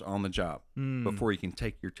hours on the job before you can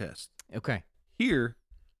take your test. Okay. Here,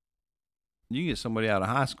 you get somebody out of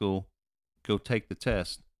high school, go take the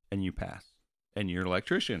test, and you pass, and you're an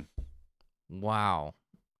electrician. Wow.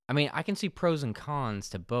 I mean, I can see pros and cons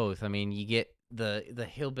to both. I mean, you get the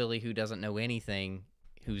hillbilly who doesn't know anything,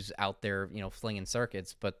 who's out there, flinging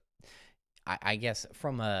circuits. But I guess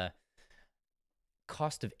from a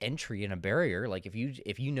cost of entry and a barrier, like if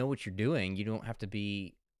you know what you're doing, you don't have to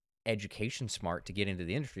be education smart to get into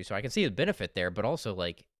the industry. So I can see the benefit there, but also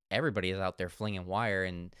like everybody is out there flinging wire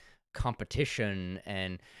and competition.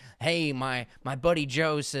 And hey, my buddy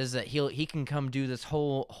Joe says that he can come do this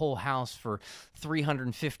whole house for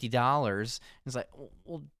 $350. It's like,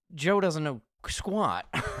 well, Joe doesn't know squat.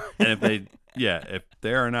 And if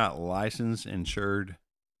they are not licensed, insured,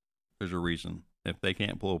 there's a reason. If they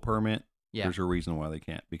can't pull a permit, there's a reason why they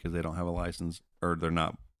can't, because they don't have a license or they're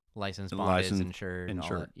not licensed, bonded, insured.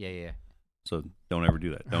 All that. Yeah. So don't ever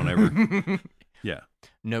do that. Don't ever. Yeah.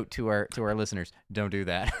 Note to our listeners: don't do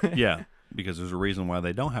that. Yeah, because there's a reason why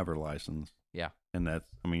they don't have their license. Yeah, and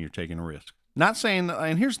you're taking a risk. Not saying,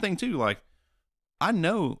 and here's the thing too. Like, I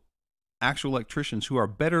know actual electricians who are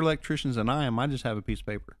better electricians than I am. I just have a piece of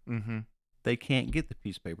paper. Mm-hmm. They can't get the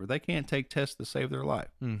piece of paper. They can't take tests to save their life.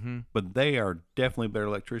 Mm-hmm. But they are definitely better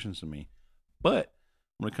electricians than me. But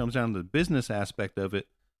when it comes down to the business aspect of it,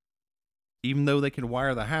 even though they can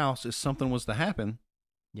wire the house, if something was to happen,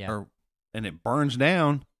 and it burns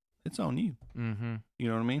down, it's on you. Mm-hmm. You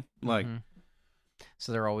know what I mean? Like,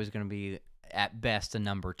 so they're always going to be at best a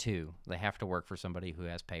number two. They have to work for somebody who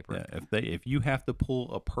has paper. Yeah, if you have to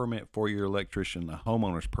pull a permit for your electrician, a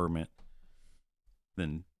homeowner's permit,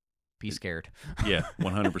 then be scared. Yeah,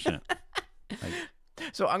 100%.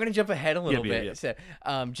 So I'm going to jump ahead a little bit. Yeah. So,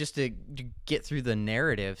 just to get through the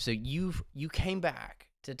narrative. So you came back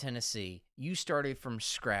to Tennessee. You started from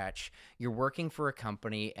scratch. You're working for a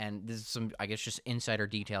company, and this is some, I guess, just insider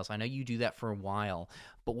details. I know you do that for a while,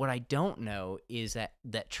 but what I don't know is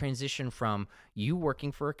that transition from you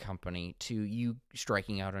working for a company to you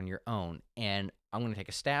striking out on your own. And I'm going to take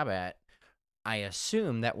a stab at, I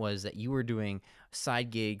assume that you were doing side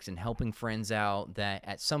gigs and helping friends out, that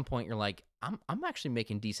at some point you're like, I'm actually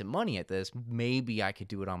making decent money at this. Maybe I could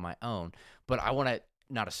do it on my own. But I want to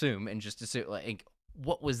not assume and just assume, like,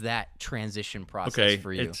 what was that transition process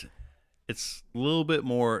for you? It's a little bit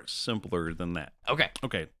more simpler than that.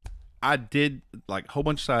 Okay. I did like a whole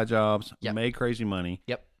bunch of side jobs, made crazy money.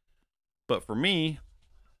 Yep. But for me,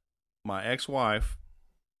 my ex-wife,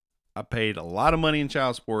 I paid a lot of money in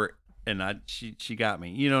child support, and she got me.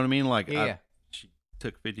 You know what I mean? Like, she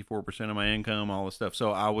took 54% of my income, all this stuff.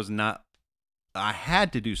 So I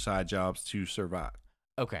had to do side jobs to survive.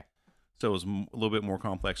 Okay. So it was a little bit more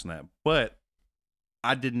complex than that. But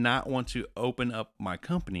I did not want to open up my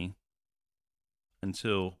company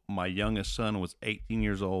until my youngest son was 18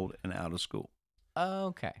 years old and out of school.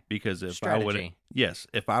 Okay. Because if Strategy.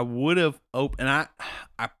 I would have opened, and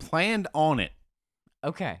I planned on it.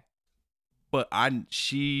 Okay. But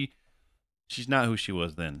she's not who she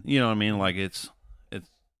was then. You know what I mean? Like it's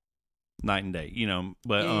night and day, you know,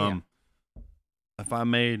 but if I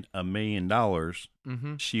made $1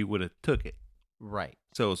 million, she would have took it. Right.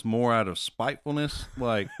 So it's more out of spitefulness,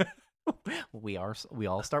 like we all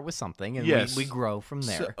start with something, and we grow from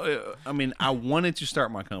there. So, I mean, I wanted to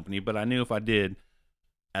start my company, but I knew if I did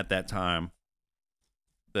at that time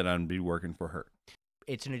that I'd be working for her.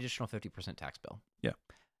 It's an additional 50% tax bill. Yeah.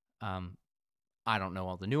 I don't know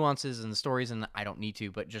all the nuances and the stories, and I don't need to,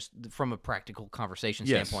 but just from a practical conversation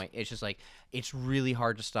standpoint, it's just like, it's really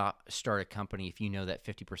hard to start a company if you know that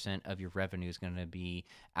 50% of your revenue is going to be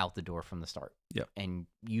out the door from the start. Yeah. And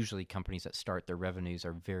usually companies that start, their revenues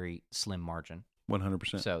are very slim margin.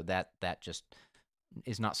 100%. So that just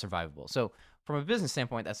is not survivable. So from a business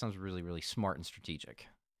standpoint, that sounds really, really smart and strategic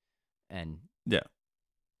and Yeah.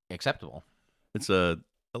 acceptable. It's a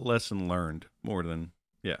lesson learned more than,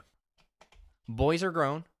 yeah. Boys are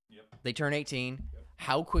grown. Yep. They turn 18. Yep.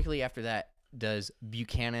 How quickly after that does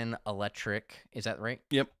Buchanan Electric, is that right?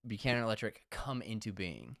 Yep. Buchanan Electric come into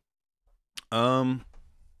being?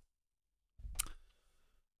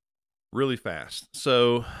 Really fast.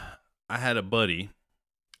 So I had a buddy.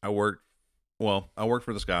 I worked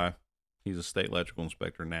for this guy. He's a state electrical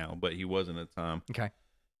inspector now, but he wasn't at the time. Okay.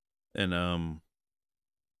 And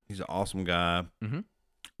he's an awesome guy. Mm-hmm.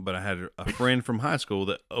 But I had a friend from high school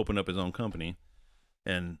that opened up his own company,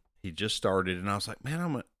 and he just started. And I was like,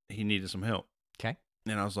 man, he needed some help. Okay.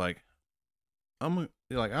 And I was like, I'll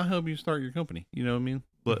help you start your company. You know what I mean?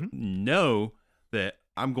 But know that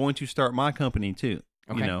I'm going to start my company too.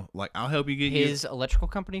 Okay. You know, like I'll help you get his electrical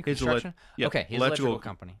company, construction. Okay, his electrical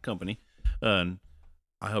company. And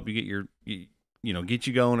I help you get get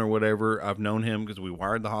you going or whatever. I've known him because we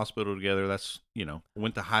wired the hospital together. That's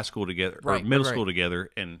went to high school together or middle school together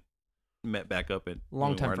and met back up at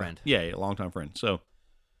longtime friend. Yeah, longtime friend. So,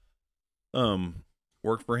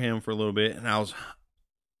 worked for him for a little bit, and I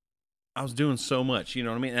was doing so much, you know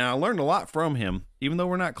what I mean? And I learned a lot from him, even though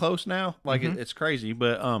we're not close now. Like it's crazy,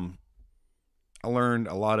 but I learned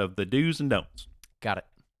a lot of the do's and don'ts. Got it.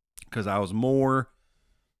 Because I was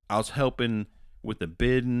helping with the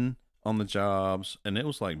bidding on the jobs, and it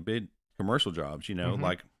was like commercial jobs,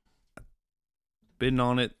 like bidding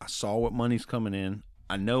on it. I saw what money's coming in.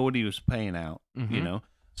 I know what he was paying out,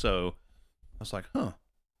 So I was like, huh.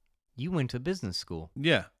 You went to business school.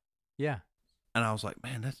 Yeah. Yeah. And I was like,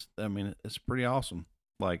 man, it's pretty awesome.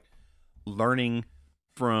 Like learning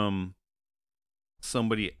from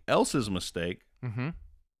somebody else's mistake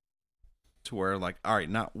to where like, all right,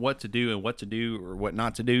 not what to do and what to do or what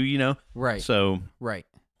not to do, Right. So right.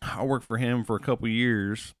 I worked for him for a couple of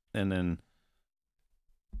years, and then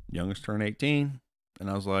youngest turned 18, and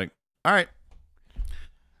I was like, all right,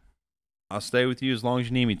 I'll stay with you as long as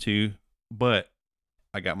you need me to, but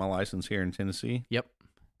I got my license here in Tennessee. Yep.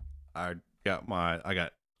 I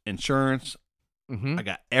got insurance. I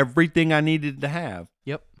got everything I needed to have.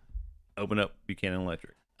 Yep. Open up Buchanan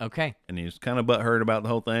Electric. Okay. And he was kind of butthurt about the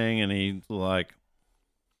whole thing, and he's like,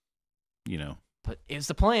 But it was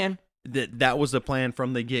the plan. That was the plan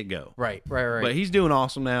from the get-go. Right. But he's doing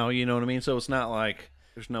awesome now, you know what I mean? So it's not like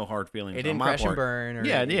there's no hard feelings it didn't on my crash part. And burn. Or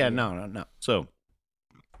Yeah, no. So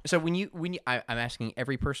when you I'm asking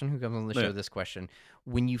every person who comes on the show this question.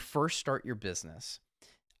 When you first start your business,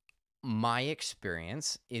 my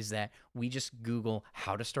experience is that we just Google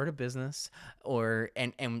how to start a business,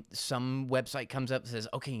 and some website comes up and says,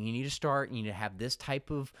 okay, you need to start, you need to have this type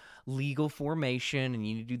of legal formation, and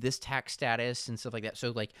you need to do this tax status and stuff like that. So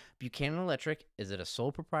like Buchanan Electric, is it a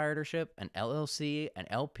sole proprietorship, an LLC, an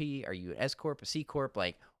LP? Are you an S Corp, a C Corp?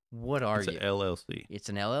 Like what are you? It's an LLC. It's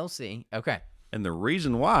an LLC. Okay. And the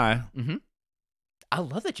reason why I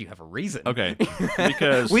love that you have a reason. Okay,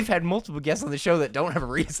 because we've had multiple guests on the show that don't have a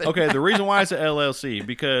reason. Okay, the reason why it's an LLC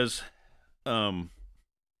because I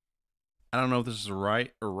don't know if this is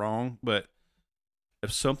right or wrong, but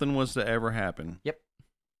if something was to ever happen,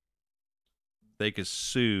 they could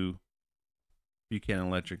sue Buchanan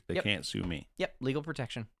Electric. They can't sue me. Yep, legal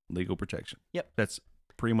protection. Legal protection. Yep, that's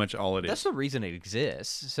pretty much all it is. That's the reason it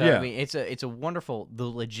exists. So I mean, it's a wonderful. The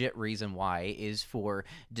legit reason why is for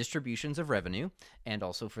distributions of revenue and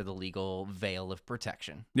also for the legal veil of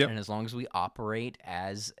protection. Yep. And as long as we operate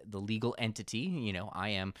as the legal entity, I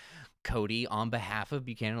am Cody on behalf of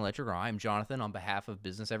Buchanan Electric, or I'm Jonathan on behalf of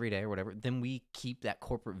Business Every Day or whatever. Then we keep that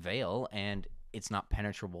corporate veil, and it's not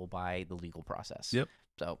penetrable by the legal process. Yep.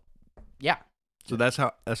 So, yeah. So that's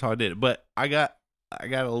how I did it. But I got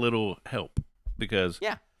a little help. Because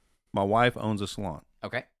my wife owns a salon.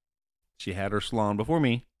 Okay. She had her salon before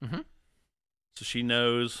me. So she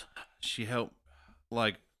knows, she helped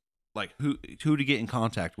like who to get in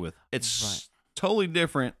contact with. It's totally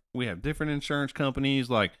different. We have different insurance companies.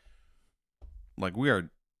 Like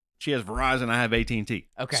she has Verizon, I have AT&T.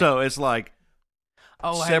 Okay. So it's like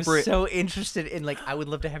separate. I'm so interested in I would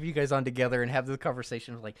love to have you guys on together and have the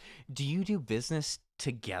conversation of do you do business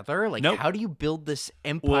together? Nope. How do you build this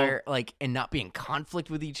empire and not be in conflict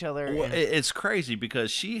with each other? Well, it's crazy because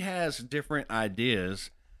she has different ideas,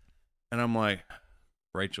 and I'm like,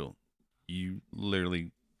 Rachel, you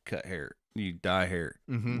literally cut hair, you dye hair,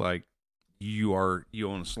 like you own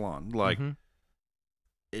a salon, like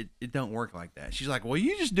it don't work like that. She's like, well,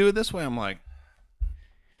 you just do it this way. I'm like,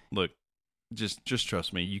 look, just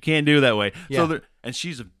trust me, you can't do it that way. And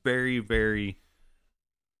she's a very, very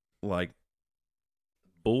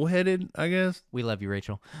bullheaded, I guess. We love you,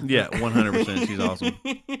 Rachel. Yeah, 100%. She's awesome.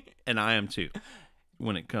 And I am too.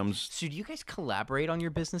 When it comes. So do you guys collaborate on your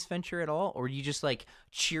business venture at all? Or do you just like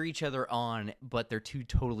cheer each other on, but they're two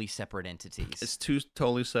totally separate entities? It's two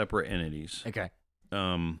totally separate entities. Okay.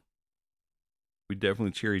 We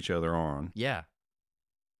definitely cheer each other on. Yeah.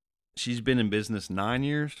 She's been in business 9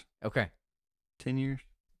 years. Okay. 10 years.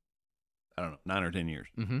 I don't know, 9 or 10 years.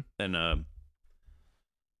 Mm-hmm. And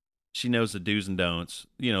she knows the do's and don'ts.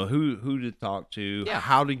 You know, who to talk to,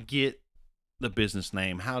 how to get the business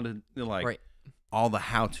name, how to right. all the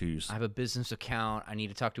how-tos. I have a business account. I need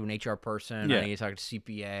to talk to an HR person. I need to talk to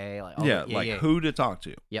CPA. Like, who to talk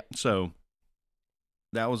to. Yep. So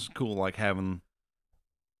that was cool, like having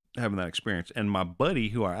that experience. And my buddy,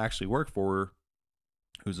 who I actually work for,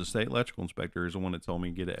 who's a state electrical inspector, is the one that told me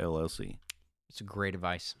to get an LLC. It's a great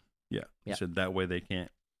advice. Yeah. He said that way they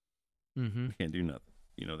can't do nothing.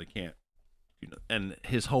 You know, they can't do nothing. And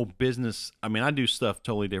his whole business, I mean, I do stuff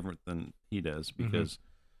totally different than he does because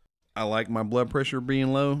I like my blood pressure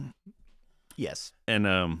being low. Yes. And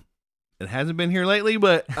it hasn't been here lately,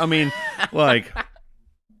 but I mean, like,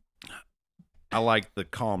 I like the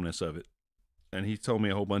calmness of it. And he told me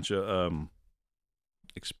a whole bunch of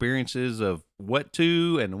experiences of what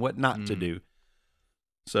to and what not to do.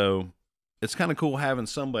 So it's kind of cool having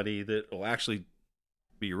somebody that will actually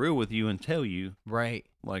be real with you and tell you, right,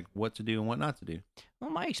 like what to do and what not to do.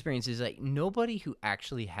 Well, my experience is like nobody who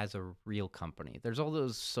actually has a real company. There's all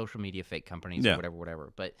those social media fake companies or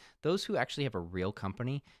whatever. But those who actually have a real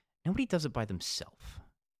company, nobody does it by themselves.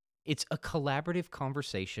 It's a collaborative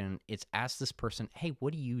conversation. It's ask this person, hey,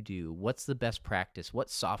 what do you do? What's the best practice?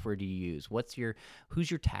 What software do you use?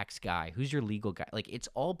 Who's your tax guy? Who's your legal guy? Like, it's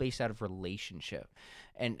all based out of relationship.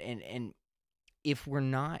 And if we're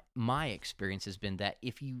not, my experience has been that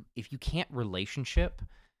if you can't relationship,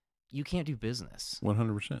 you can't do business.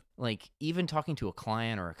 100%. Like, even talking to a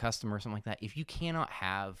client or a customer or something like that, if you cannot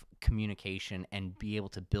have communication and be able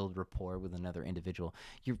to build rapport with another individual,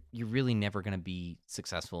 you're really never going to be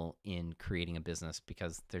successful in creating a business,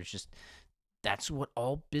 because that's what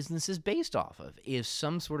all business is based off of, is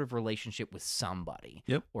some sort of relationship with somebody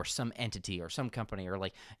or some entity or some company, or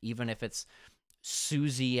like, even if it's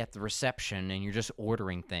Susie at the reception and you're just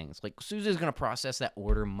ordering things, like Susie's going to process that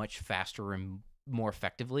order much faster and more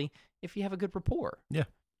effectively if you have a good rapport. Yeah.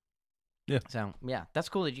 So yeah, that's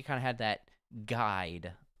cool that you kind of had that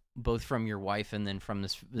guide, both from your wife and then from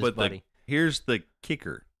this buddy. Here's the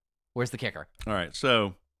kicker. Where's the kicker? All right,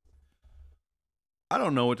 so I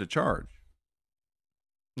don't know what to charge.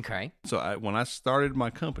 Okay. So when I started my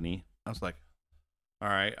company, I was like, all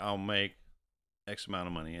right, I'll make X amount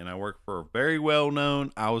of money. And I worked for a very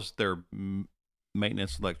well-known, I was their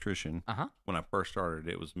maintenance electrician. When I first started,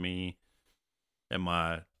 it was me and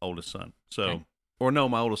my oldest son. So, or no,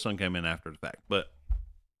 my oldest son came in after the fact, but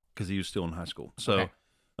because he was still in high school. So,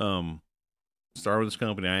 started with this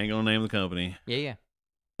company. I ain't gonna name the company.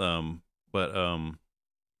 But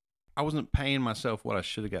I wasn't paying myself what I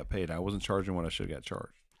should have got paid. I wasn't charging what I should have got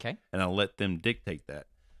charged. Okay. And I let them dictate that.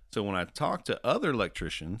 So when I talk to other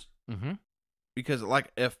electricians, because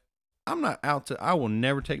like if I'm not out to, I will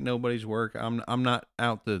never take nobody's work. I'm not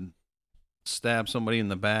out to stab somebody in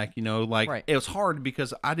the back, you know, like it was hard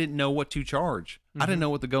because I didn't know what to charge. I didn't know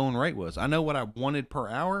what the going rate was. I know what I wanted per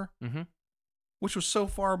hour, which was so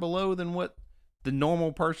far below than what the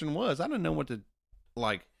normal person was. I didn't know what to,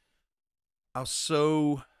 like, it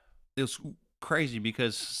was crazy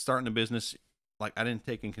because starting a business, like I didn't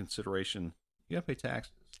take in consideration, you gotta pay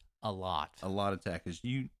taxes. A lot of taxes.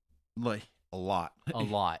 A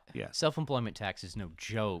lot. Yeah. Self-employment tax is no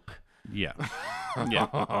joke. Yeah.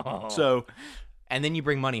 So, and then you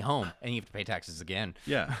bring money home and you have to pay taxes again.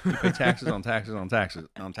 Yeah. You pay taxes on taxes on taxes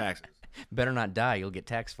on taxes. Better not die. You'll get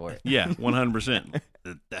taxed for it. Yeah. 100%.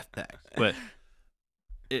 The death tax. But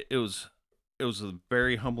it was a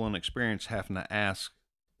very humbling experience having to ask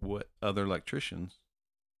what other electricians.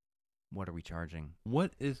 What are we charging?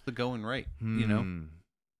 What is the going rate? You know?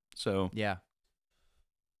 So. Yeah.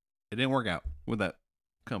 It didn't work out with that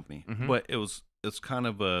company, but it's kind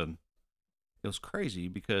of it was crazy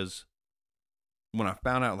because when I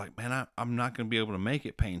found out, like, man, I'm not going to be able to make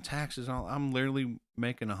it paying taxes. I'm literally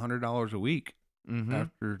making $100 a week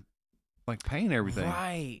after like paying everything.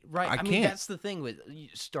 Right. I mean, that's the thing with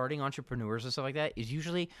starting entrepreneurs and stuff like that, is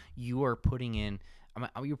usually you are putting in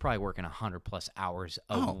you're probably working 100+ hours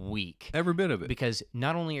a week. Every bit of it. Because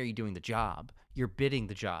not only are you doing the job, you're bidding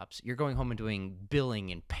the jobs. You're going home and doing billing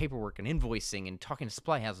and paperwork and invoicing and talking to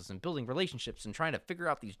supply houses and building relationships and trying to figure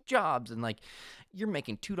out these jobs. And like, you're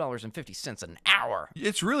making $2.50 an hour.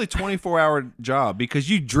 It's really 24-hour job because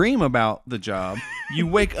you dream about the job. You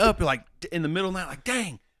wake up, you're like in the middle of the night, like,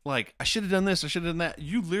 dang, like I should have done this, I should have done that.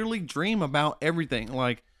 You literally dream about everything.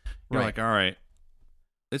 Like, you're like, all right,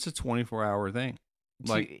 it's a 24-hour thing.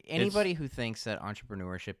 Like, to anybody who thinks that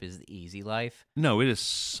entrepreneurship is the easy life, no, it is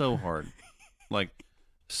so hard. Like,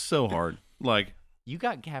 so hard. Like, you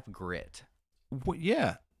got to have grit.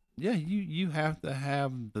 Yeah. You have to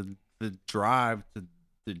have the drive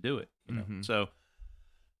to do it. You know? So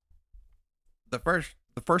the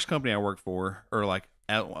first company I worked for, or like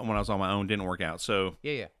when I was on my own, didn't work out. So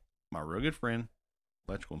Yeah. my real good friend,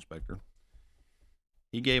 electrical inspector,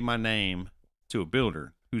 he gave my name to a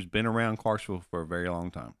builder who's been around Clarksville for a very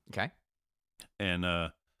long time. Okay. And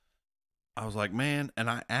I was like, man, and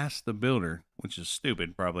I asked the builder, which is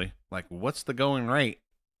stupid probably, like, what's the going rate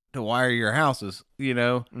to wire your houses, you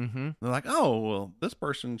know? They're like, oh, well, this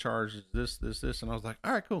person charges this. And I was like,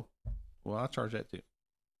 all right, cool. Well, I'll charge that too.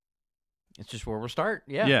 It's just where we'll start.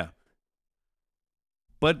 Yeah. Yeah.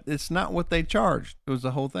 But it's not what they charged. It was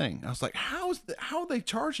the whole thing. I was like, how are they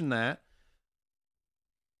charging that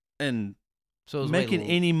and so making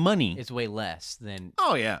any money? It's way less than.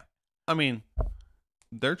 Oh, yeah. I mean,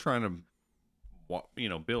 they're trying to,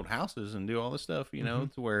 build houses and do all this stuff, to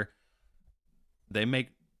where they make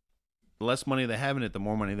less money they have in it, the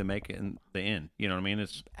more money they make in the end. You know what I mean?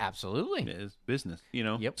 It's absolutely, it's business,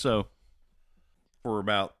 Yep. So for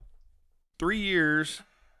about 3 years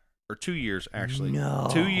or 2 years, actually,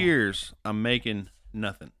 2 years, I'm making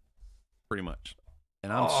nothing pretty much.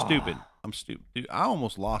 And I'm stupid. Dude, I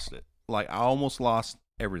almost lost it. Like, I almost lost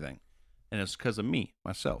everything. And it's because of me,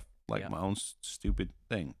 myself, like my own stupid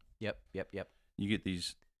thing. Yep. You get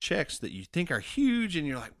these checks that you think are huge, and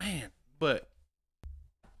you're like, man, but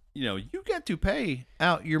you got to pay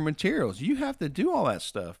out your materials. You have to do all that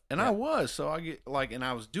stuff. And I was, so I get like, and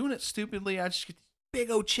I was doing it stupidly. I just get these big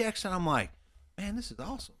old checks, and I'm like, man, this is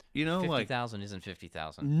awesome. 50,000 isn't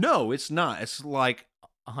 50,000. No, it's not. It's like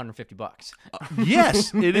 $150.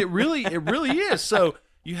 Yes, it really is. So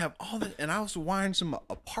you have all that, and I was wiring some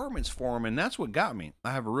apartments for him, and that's what got me.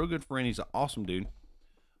 I have a real good friend. He's an awesome dude.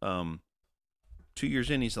 2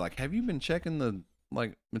 years in, he's like, have you been checking the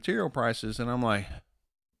material prices? And I'm like,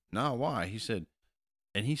 no, why? He said,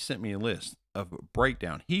 and he sent me a list of a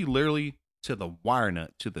breakdown. He literally, to the wire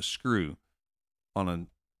nut, to the screw on a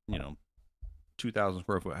 2,000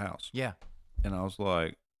 square foot house. Yeah. And I was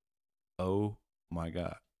like, oh my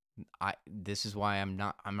God. This is why I'm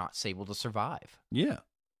not able to survive. Yeah.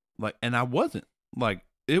 Like, and I wasn't. Like,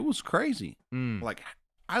 it was crazy. Like,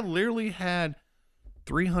 I literally had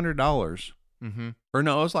 $300. Or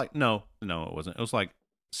no, it was like, no, it wasn't. It was like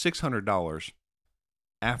 $600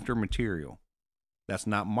 after material. That's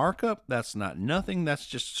not markup. That's not nothing. That's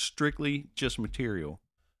just strictly just material.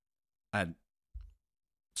 I had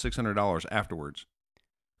 $600 afterwards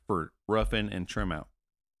for rough in and trim out.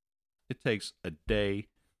 It takes a day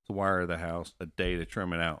to wire the house, a day to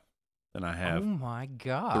trim it out. And I have, oh my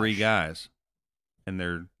gosh, 3 guys, and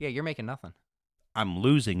you're making nothing. I'm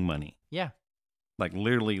losing money. Yeah. Like,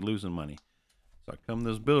 literally losing money. So I come to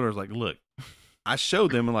those builders, like, look, I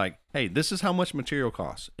showed them, like, hey, this is how much material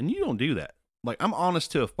costs. And you don't do that. Like, I'm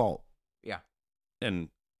honest to a fault. Yeah. And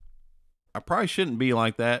I probably shouldn't be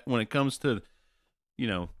like that when it comes to,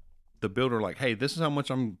 the builder, like, hey, this is how much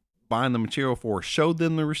I'm buying the material for. Show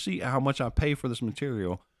them the receipt, how much I pay for this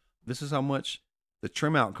material. This is how much the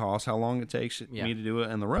trim out costs, how long it takes me to do it,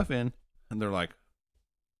 and the rough end. And they're like,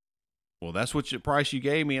 well, that's what price you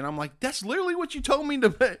gave me. And I'm like, that's literally what you told me to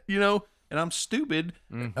pay, and I'm stupid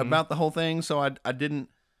about the whole thing. So I didn't.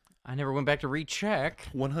 I never went back to recheck.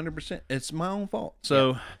 100%. It's my own fault.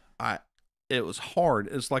 So it was hard.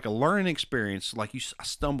 It's like a learning experience. Like I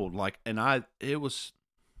stumbled,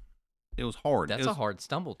 it was hard. That's a hard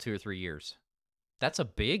stumble, 2 or 3 years. That's a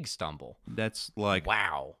big stumble. That's like,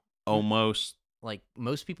 wow. Almost. Like,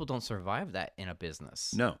 most people don't survive that in a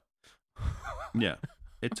business. No. Yeah.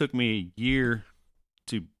 It took me a year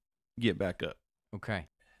to get back up. Okay.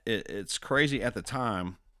 It's crazy at the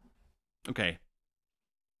time. Okay.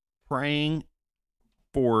 Praying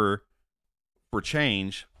for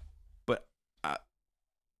change, but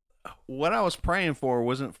what I was praying for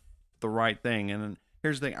wasn't the right thing. And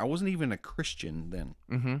here's the thing. I wasn't even a Christian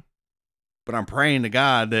then. But I'm praying to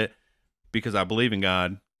God that, because I believe in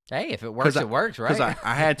God. Hey, if it works, it works, right? Because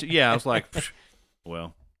I had to. Yeah, I was like,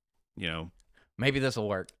 well, maybe this will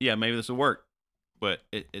work. Yeah, maybe this will work. But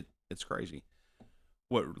it's crazy.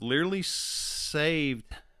 What literally saved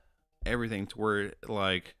everything to where,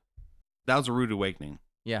 like, that was a rude awakening.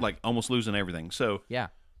 Yeah. Like, almost losing everything. So, yeah.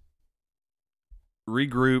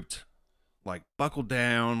 Regrouped, like, buckled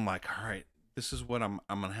down, like, all right, this is what I'm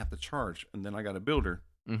going to have to charge. And then I got a builder.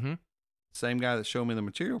 Mm-hmm. Same guy that showed me the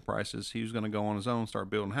material prices, he was going to go on his own and start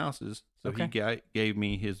building houses. So he gave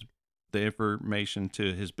me the information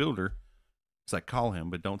to his builder. It's like, call him,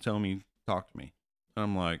 but don't tell him you talk to me. And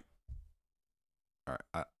I'm like, all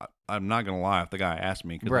right, I'm not going to lie if the guy asked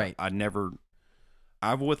me. Because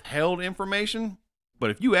I've withheld information,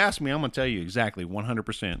 but if you ask me, I'm going to tell you exactly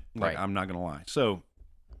 100%. Like, I'm not going to lie. So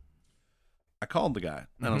I called the guy,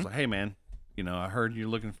 and I was like, hey, man, I heard you're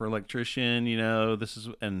looking for an electrician,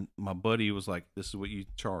 and my buddy was like, this is what you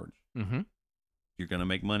charge. Mm-hmm. You're going to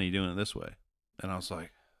make money doing it this way. And I was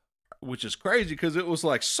like, which is crazy because it was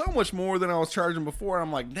like so much more than I was charging before.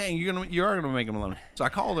 I'm like, dang, you are going to make money. So I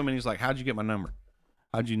called him and he's like, how'd you get my number?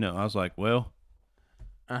 How'd you know? I was like, well,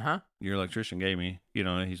 your electrician gave me,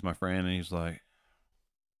 he's my friend. And he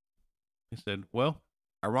said, well,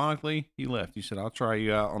 ironically, he left. He said, I'll try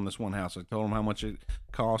you out on this one house. I told him how much it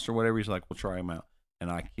cost or whatever. He's like, we'll try him out. And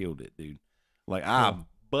I killed it, dude. Like, I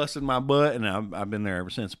busted my butt, and I've been there ever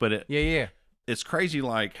since. But it's crazy.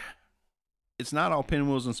 Like, it's not all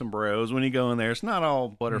pinwheels and sombreros when you go in there. It's not all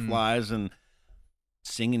butterflies and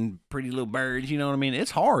singing pretty little birds. You know what I mean?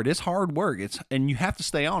 It's hard. It's hard work. And you have to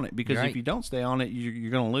stay on it because if you don't stay on it,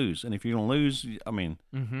 you're going to lose. And if you're going to lose, I mean,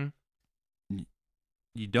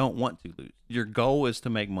 you don't want to lose. Your goal is to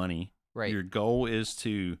make money. Right. Your goal is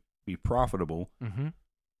to be profitable. Mm-hmm.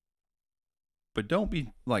 But don't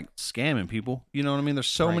be like scamming people. You know what I mean? There's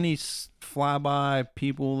so many flyby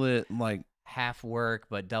people that like half work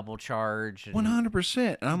but double charge.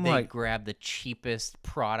 100%. And I'm like, grab the cheapest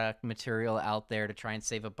product material out there to try and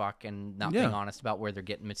save a buck and not being honest about where they're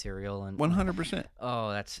getting material. And 100%. Oh,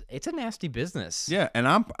 it's a nasty business. Yeah, and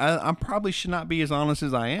I'm probably should not be as honest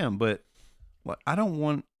as I am, but like I don't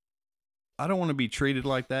want to be treated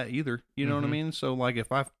like that either. You know what I mean? So like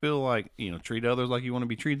if I feel like, treat others like you want to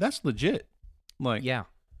be treated, that's legit. Like, yeah.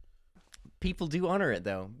 People do honor it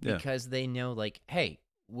though, because they know like, hey,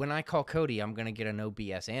 when I call Cody, I'm going to get a no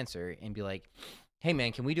BS answer and be like, hey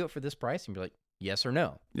man, can we do it for this price? And be like, yes or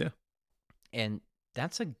no. Yeah. And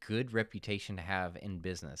that's a good reputation to have in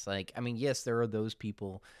business. Like, I mean, yes, there are those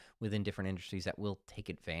people within different industries that will take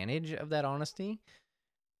advantage of that honesty.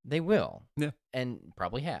 They will. Yeah. And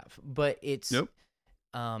probably have. But it's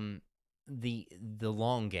the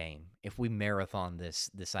long game. If we marathon this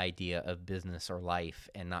idea of business or life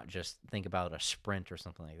and not just think about a sprint or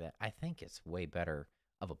something like that, I think it's way better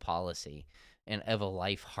of a policy and of a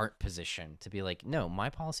life heart position to be like, no, my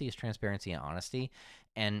policy is transparency and honesty.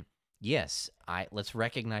 And yes, let's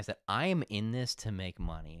recognize that I am in this to make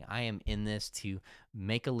money. I am in this to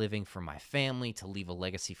make a living for my family, to leave a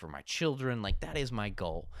legacy for my children. Like, that is my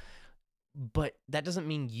goal. But that doesn't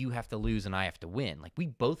mean you have to lose and I have to win. Like, we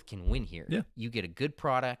both can win here. Yeah. You get a good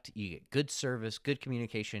product, you get good service, good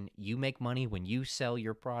communication. You make money when you sell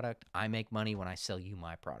your product. I make money when I sell you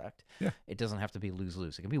my product. Yeah. It doesn't have to be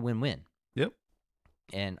lose-lose. It can be win-win. Yep.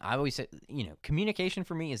 And I always say, communication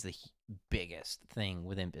for me is the biggest thing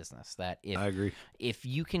within business. That I agree. If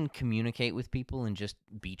you can communicate with people and just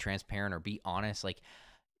be transparent or be honest, like,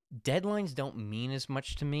 deadlines don't mean as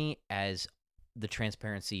much to me as the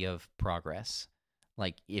transparency of progress.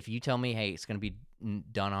 Like, if you tell me, hey, it's going to be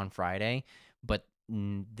done on Friday, but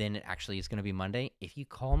then it actually is going to be Monday, if you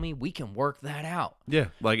call me, we can work that out. Yeah,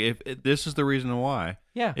 like if this is the reason why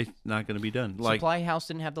it's not going to be done. Like, Supply House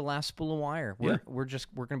didn't have the last spool of wire. We're going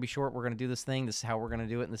to be short. We're going to do this thing. This is how we're going to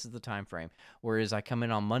do it, and this is the time frame. Whereas I come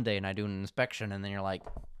in on Monday and I do an inspection, and then you're like,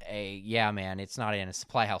 hey, yeah, man, it's not in. It's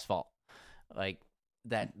Supply House fault. Like,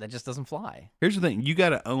 that just doesn't fly. Here's the thing. You got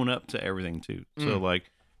to own up to everything, too. So, like,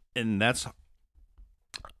 and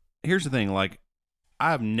here's the thing. Like,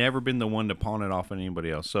 I've never been the one to pawn it off on anybody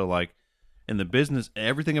else. So, like, in the business,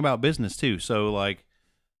 everything about business, too. So, like,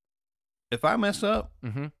 if I mess up,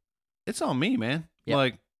 it's on me, man. Yep.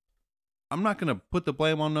 Like, I'm not going to put the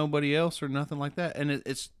blame on nobody else or nothing like that. And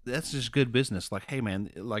that's just good business. Like, hey, man,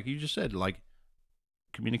 like you just said, like,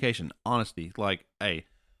 communication, honesty. Like, hey,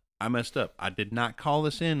 I messed up. I did not call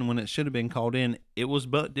this in when it should have been called in. It was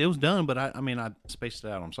done, but I spaced it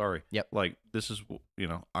out. I'm sorry. Yep. Like, this is,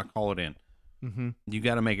 I call it in. You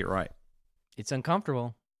got to make it right. It's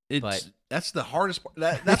uncomfortable. That's the hardest part.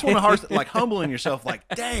 That's one of the hardest, like, humbling yourself. Like,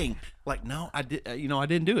 dang, like, no, I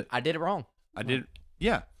didn't do it. I did it wrong. I did.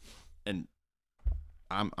 Yeah. And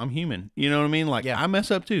I'm human. You know what I mean? Like, I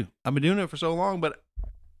mess up too. I've been doing it for so long, but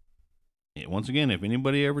once again, if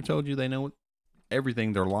anybody ever told you they know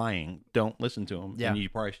everything, they're lying. Don't listen to them. Yeah. And you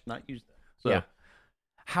probably should not use that. So, Yeah.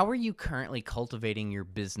 How are you currently cultivating your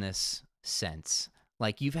business sense?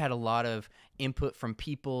 Like, you've had a lot of input from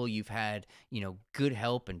people. You've had, good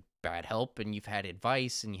help and bad help, and you've had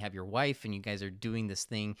advice, and you have your wife, and you guys are doing this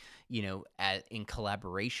thing, in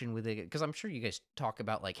collaboration with it. Because I'm sure you guys talk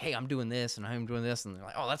about, like, hey, I'm doing this, and I'm doing this, and they're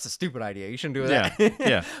like, oh, that's a stupid idea. You shouldn't do that.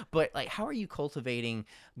 Yeah. But, like, how are you cultivating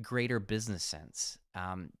greater business sense?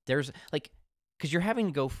 There's, like, because you're having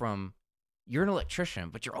to go from, you're an electrician,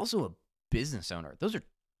 but you're also a business owner. Those are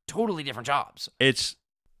totally different jobs. It's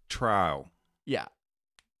trial. Yeah.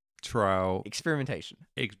 Trial. Experimentation.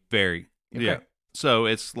 It's very. Okay. Yeah. So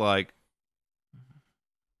it's like,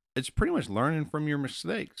 it's pretty much learning from your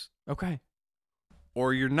mistakes. Okay.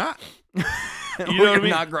 Or you're not. You know or what I you're mean?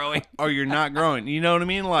 not growing. Or you're not growing. You know what I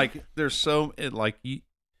mean? Like, there's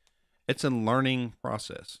it's a learning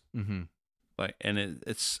process. Mm-hmm. Like, and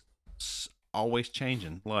it's always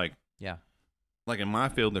changing. Like, yeah. Like in my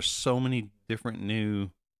field, there's so many different new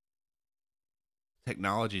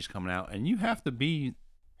technologies coming out, and you have to be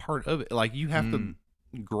part of it. Like, you have to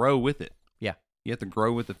grow with it. Yeah. You have to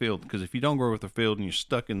grow with the field, because if you don't grow with the field and you're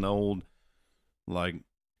stuck in the old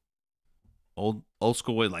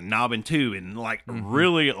school way, like knob and tube and like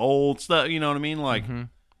really old stuff, you know what I mean? Like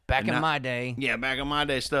back in my day. Yeah, back in my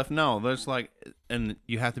day stuff. No, there's like, and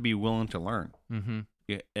you have to be willing to learn. Mm-hmm.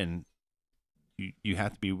 Yeah, and you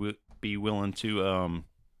have to be willing to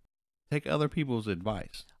take other people's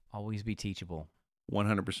advice. Always be teachable.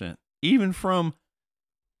 100%. Even from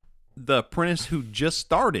the apprentice who just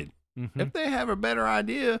started. If they have a better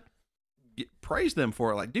idea, praise them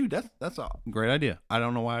for it. Like, dude, that's a great idea. I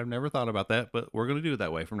don't know why I've never thought about that, but we're gonna do it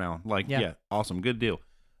that way from now on. Like, yeah, awesome, good deal.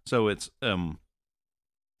 So it's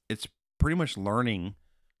pretty much learning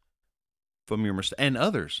from your mistakes and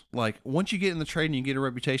others. Like, once you get in the trade and you get a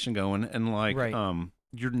reputation going, and like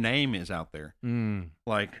your name is out there.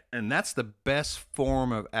 Like, and that's the best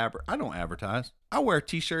form of I don't advertise. I wear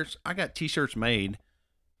t-shirts. I got t-shirts made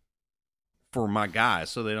for my guys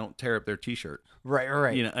so they don't tear up their t-shirt. Right.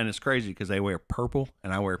 And it's crazy because they wear purple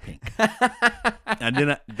and I wear pink.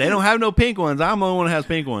 And they don't have no pink ones. I'm the only one that has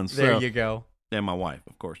pink ones. There you go. And my wife,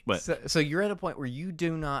 of course. But so you're at a point where you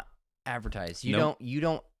do not advertise. You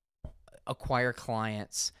don't acquire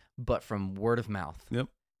clients, but from word of mouth. Yep.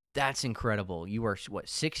 That's incredible. You are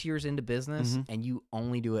 6 years into business and you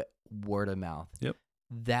only do it word of mouth. Yep.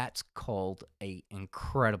 That's called a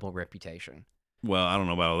incredible reputation. Well, I don't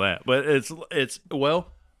know about all that, but it's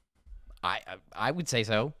I would say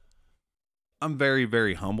so. I'm very,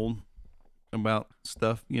 very humbled about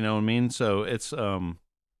stuff, you know what I mean? So it's but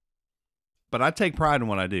I take pride in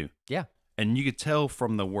what I do. Yeah. And you could tell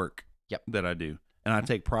from the work that I do. And I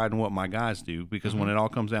take pride in what my guys do, because when it all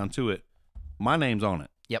comes down to it, my name's on it.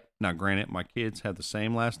 Yep. Now, granted, my kids have the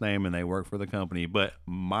same last name and they work for the company, but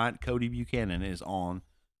my Cody Buchanan is on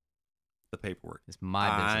the paperwork. It's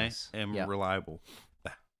my business. I am reliable.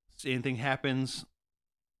 Anything happens,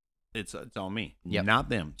 it's on me, not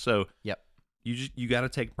them. So you got to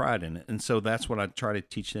take pride in it, and so that's what I try to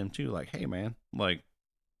teach them too. Like, hey man, like,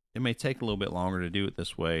 it may take a little bit longer to do it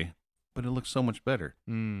this way, but it looks so much better.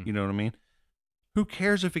 You know what I mean? Who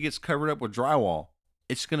cares if it gets covered up with drywall?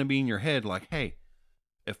 It's going to be in your head like, hey,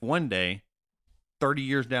 if one day, 30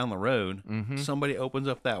 years down the road, somebody opens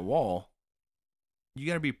up that wall, you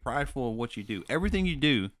got to be prideful of what you do. Everything you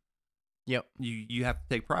do, you have to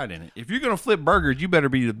take pride in it. If you're going to flip burgers, you better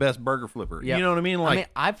be the best burger flipper. You know what I mean? Like,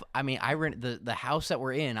 I rent the house that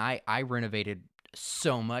we're in. I renovated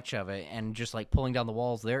so much of it, and just like pulling down the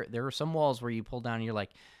walls. There are some walls where you pull down and you're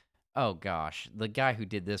like, oh gosh, the guy who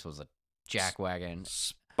did this was a jackwagon.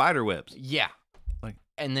 Spider webs. Yeah. Like,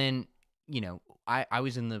 and then I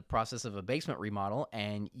was in the process of a basement remodel,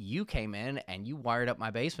 and you came in and you wired up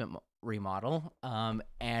my basement remodel,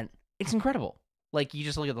 and it's incredible. Like, you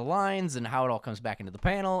just look at the lines and how it all comes back into the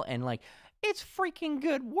panel, and like, it's freaking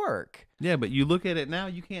good work. Yeah, but you look at it now,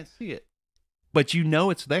 you can't see it, but you know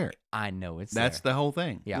it's there. I know it's That's there. The whole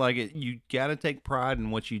thing. Yeah, like, you got to take pride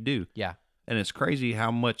in what you do. Yeah, and it's crazy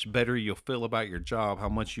how much better you'll feel about your job, how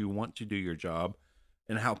much you want to do your job,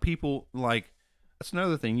 and how people like. That's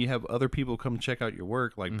another thing. You have other people come check out your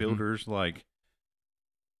work, like builders, like,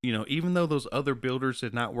 even though those other builders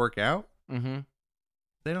did not work out, they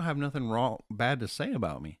don't have nothing bad to say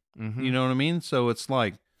about me. You know what I mean? So it's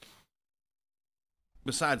like,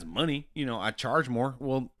 besides money, I charge more.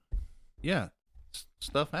 Well, yeah,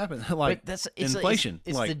 stuff happens. Like, it's inflation.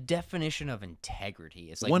 It's like, the definition of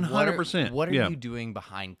integrity. It's like 100%. What are you doing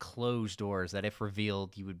behind closed doors that, if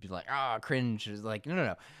revealed, you would be like, cringe? It's like,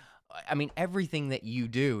 no. I mean, everything that you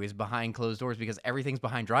do is behind closed doors because everything's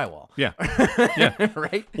behind drywall. Yeah. Yeah.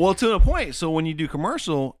 Right? Well, to the point. So when you do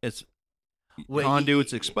commercial, it's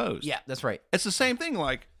conduit's exposed. Yeah, that's right. It's the same thing.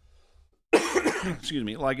 Like, excuse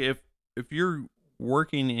me. Like if you're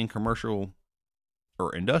working in commercial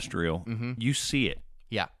or industrial, you see it.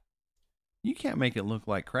 Yeah. You can't make it look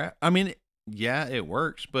like crap. I mean, yeah, it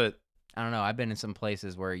works, but I don't know. I've been in some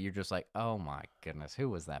places where you're just like, oh my goodness, who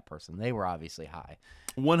was that person? They were obviously high.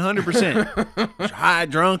 100% high,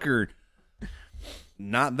 drunk, or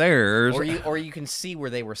not there. Or you can see where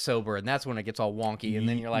they were sober, and that's when it gets all wonky, and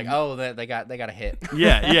then you're like, oh, they got a hit.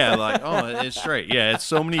 Yeah, like, oh, it's straight. Yeah, it's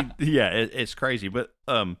so many. Yeah, it's crazy. But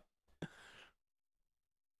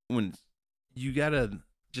when you gotta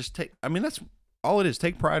just take, I mean, that's all it is.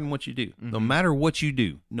 Take pride in what you do, no matter what you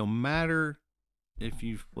do, no matter if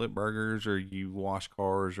you flip burgers or you wash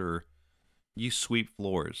cars or you sweep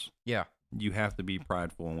floors. Yeah, you have to be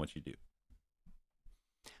prideful in what you do.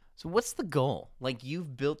 So what's the goal? Like,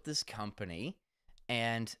 you've built this company,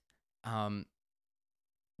 and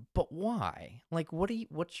but why? Like,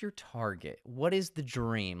 what's your target? What is the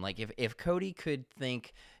dream? Like, if Cody could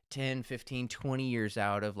think 10, 15, 20 years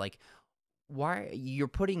out of, like, why you're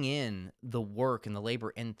putting in the work and the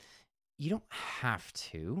labor, and you don't have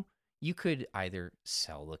to. You could either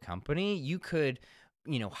sell the company, you could,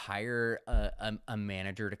 hire a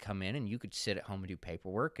manager to come in, and you could sit at home and do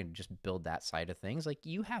paperwork and just build that side of things. Like,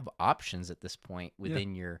 you have options at this point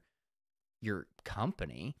within your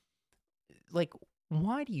company. Like,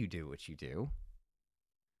 why do you do what you do?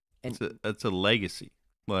 And it's a legacy.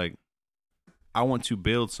 Like, I want to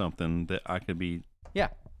build something that I could be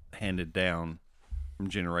handed down from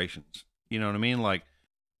generations. You know what I mean? Like,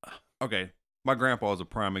 okay, my grandpa is a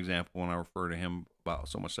prime example when I refer to him about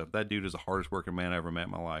so much stuff. That dude is the hardest working man I ever met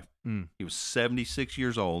in my life. He was 76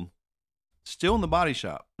 years old, still in the body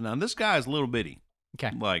shop. Now, this guy is little bitty.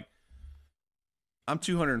 Okay. Like, I'm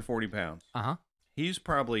 240 pounds. He's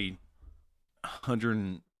probably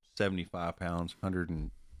 175 pounds,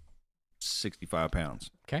 165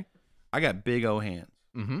 pounds. Okay. I got big old hands.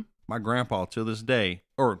 My grandpa, till this day,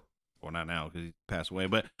 well, not now because he passed away,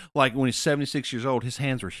 but like when he's 76 years old, his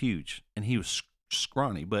hands were huge and he was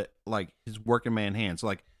scrawny, but like his working man hands.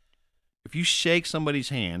 Like, if you shake somebody's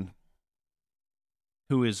hand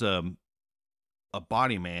who is a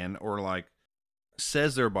body man, or like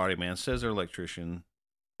says they're a body man, says they're an electrician,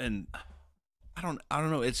 and I don't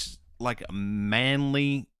know, it's like a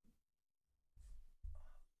manly,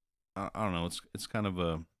 I don't know, it's kind of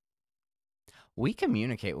a, we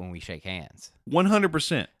communicate when we shake hands.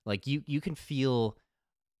 100%. Like, you can feel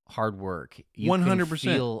hard work. You 100%. can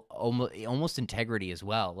feel almost integrity as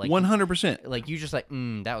well. Like, 100%. Like, you just like,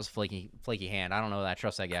 that was flaky hand. I don't know that I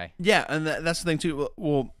trust that guy. Yeah, and that's the thing too.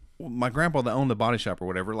 Well, my grandpa that owned the body shop or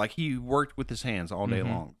whatever, like, he worked with his hands all day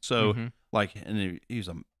long. So like, and he's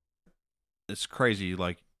it's crazy.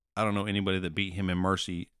 Like, I don't know anybody that beat him in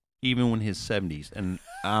mercy, even when his 70s. And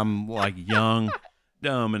I'm like young,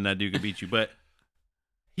 dumb, and that dude could beat you. But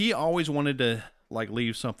he always wanted to like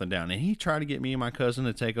leave something down, and he tried to get me and my cousin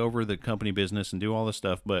to take over the company business and do all this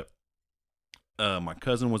stuff. But my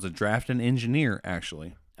cousin was a drafting engineer,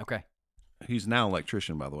 actually. Okay. He's now an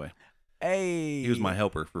electrician, by the way. Hey. He was my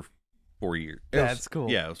helper for 4 years. That's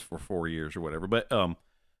cool. Yeah, it was for 4 years or whatever. But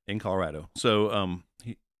in Colorado. So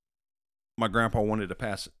my grandpa wanted to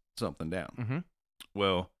pass something down.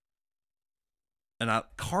 Well, and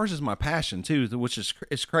cars is my passion too, which is,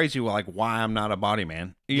 it's crazy. Like, why I'm not a body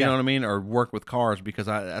man, you know what I mean, or work with cars, because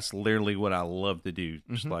that's literally what I love to do.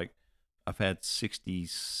 Just like, I've had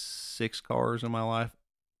 66 cars in my life,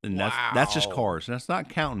 and that's just cars. That's not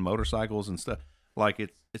counting motorcycles and stuff. Like,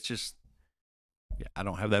 it's just, I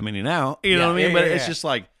don't have that many now, you know what I mean? But it's just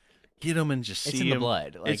like, get them and just see them. It's in the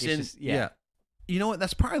blood. Like, it's just, You know what?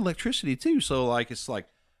 That's probably electricity too. So like, it's like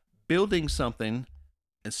building something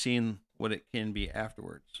and seeing what it can be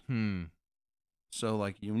afterwards. So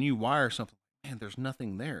like, when you wire something, man, there's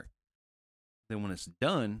nothing there. Then when it's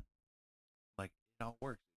done, like, it all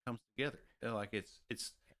works. It comes together. Like, it's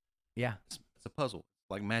a puzzle,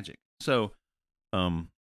 like magic. So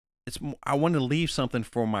I want to leave something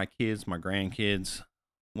for my kids, my grandkids,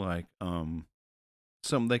 like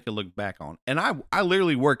something they could look back on. And I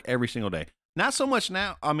literally work every single day. Not so much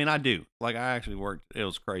now. I mean, I do. Like, I actually worked. It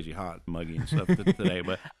was crazy hot, muggy and stuff today.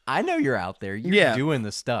 But I know you're out there. You're doing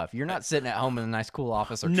the stuff. You're not sitting at home in a nice, cool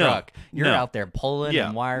office or truck. You're out there pulling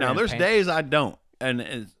and wiring. Now, there's and days I don't. And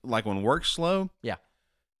it's like, when work's slow. Yeah.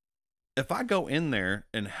 If I go in there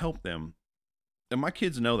and help them, and my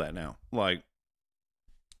kids know that now. Like,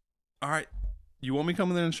 all right, you want me to come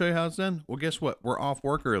in there and show you how it's done? Well, guess what? We're off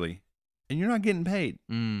work early, and you're not getting paid.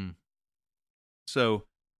 So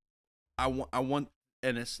I want,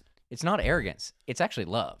 and it's not arrogance. It's actually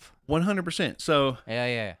love. 100%. So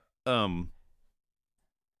Yeah. and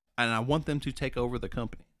I want them to take over the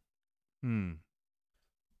company.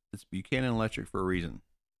 It's Buchanan Electric for a reason.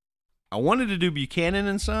 I wanted to do Buchanan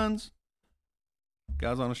and Sons,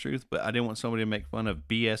 God's honest truth, but I didn't want somebody to make fun of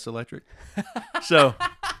BS Electric. So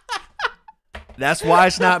that's why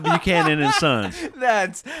it's not Buchanan and Sons.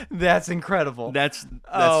 That's incredible. That's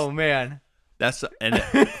oh man. And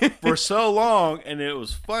for so long, and it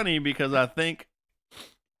was funny because I think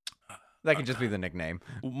that could just be the nickname.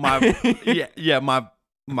 My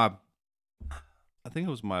I think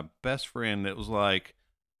it was my best friend that was like,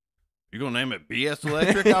 "You're gonna name it BS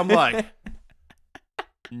Electric?" I'm like,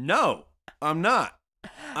 "No, I'm not."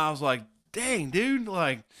 I was like, "Dang, dude!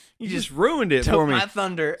 Like, you just ruined it for me." My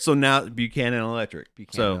thunder. So now Buchanan Electric.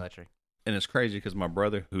 Buchanan Electric. And it's crazy because my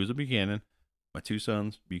brother, who's a Buchanan, my two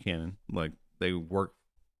sons, Buchanan, like they work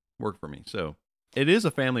for me. So it is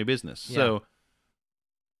a family business. Yeah. So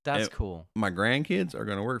that's cool. My grandkids are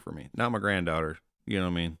gonna work for me, not my granddaughter. You know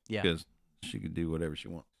what I mean? Yeah. Because she could do whatever she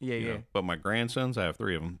wants. Yeah, yeah. Know? But my grandsons, I have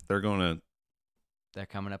 3 of them. They're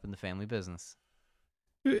coming up in the family business.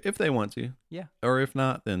 If they want to. Yeah. Or if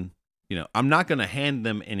not, then, I'm not going to hand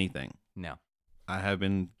them anything. No. I have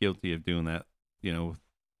been guilty of doing that, to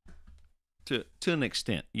an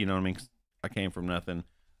extent. You know what I mean? I came from nothing.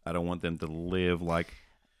 I don't want them to live like...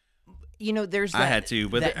 there's that, I had to,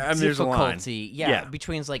 but there's a line. Yeah,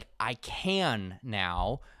 between it's like, I can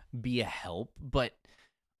now be a help, but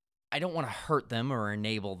I don't want to hurt them or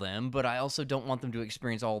enable them, but I also don't want them to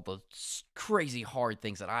experience all the crazy hard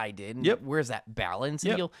things that I did. And where's that balance?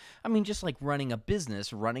 Yep. And just like running a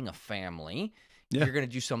business, running a family, you're going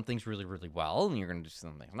to do some things really, really well, and you're going to do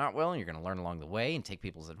some things not well, and you're going to learn along the way and take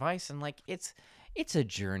people's advice. And like, it's a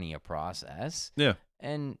journey, a process. Yeah.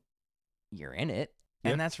 And you're in it.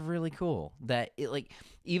 And that's really cool that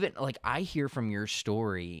even I hear from your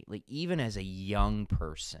story, like even as a young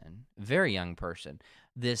person, very young person,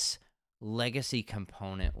 this legacy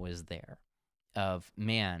component was there of,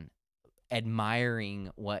 man, admiring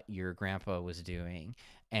what your grandpa was doing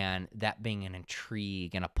and that being an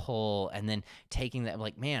intrigue and a pull, and then taking that,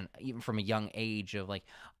 like, man, even from a young age of like,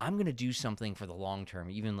 I'm going to do something for the long term,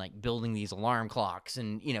 even like building these alarm clocks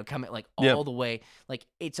and, coming like all the way, like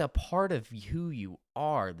it's a part of who you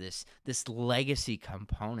are, this legacy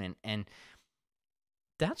component. And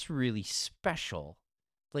that's really special.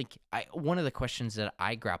 Like one of the questions that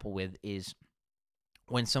I grapple with is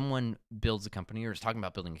when someone builds a company or is talking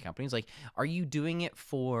about building a company, it's like, are you doing it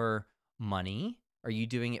for money? Are you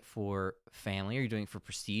doing it for family? Are you doing it for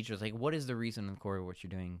prestige? Or it's like, what is the reason in the core of what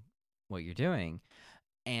you're doing?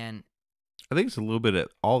 And I think it's a little bit of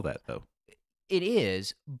all that, though. It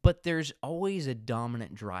is, but there's always a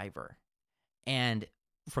dominant driver. And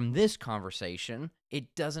from this conversation,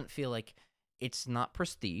 it doesn't feel like it's not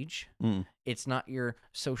prestige. It's not your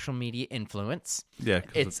social media influence. Yeah,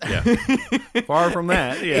 it's far from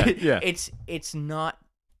that. Yeah, It's not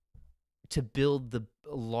to build the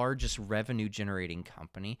largest revenue generating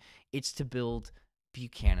company. It's to build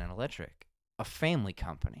Buchanan Electric, a family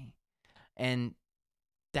company, and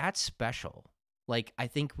that's special. Like, I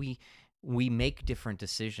think we make different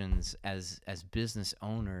decisions as business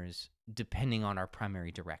owners depending on our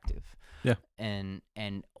primary directive. Yeah, and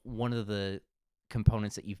one of the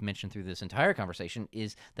components that you've mentioned through this entire conversation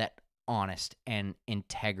is that honest and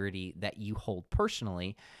integrity that you hold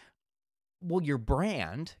personally. Well, your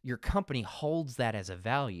brand, your company holds that as a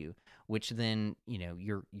value, which then,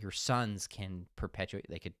 your sons can perpetuate.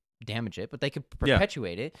 They could damage it, but they could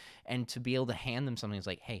perpetuate it. And to be able to hand them something that's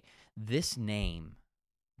like, hey, this name,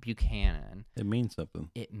 Buchanan, it means something.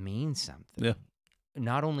 It means something. Yeah.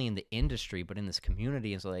 Not only in the industry, but in this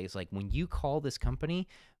community. And so it's like when you call this company,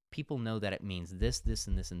 people know that it means this, this,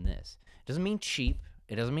 and this, and this. It doesn't mean cheap.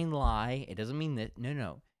 It doesn't mean lie. It doesn't mean that.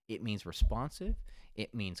 No. It means responsive.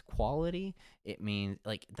 It means quality. It means,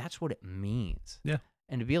 like, that's what it means. Yeah.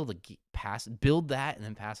 And to be able to build that and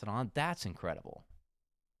then pass it on, that's incredible.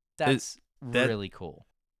 That's really cool.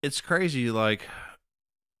 It's crazy. Like,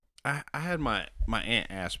 I had my aunt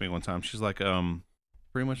ask me one time. She's like,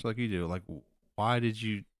 pretty much like you do. Like, why did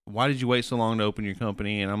you wait so long to open your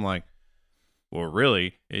company? And I'm like, well,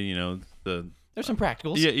 really, there's some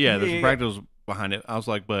practicals. Yeah, there's some practicals behind it. I was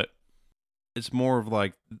like, but it's more of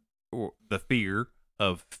like the fear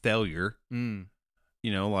of failure.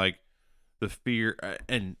 Like the fear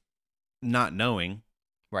and not knowing,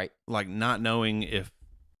 right? Like not knowing if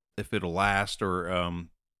it'll last, or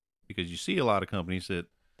because you see a lot of companies that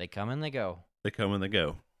they come and they go.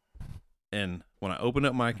 And when I opened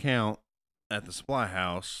up my account at the supply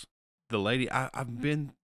house, the lady, I've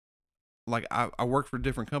been, like, I worked for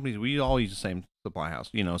different companies. We all use the same supply house,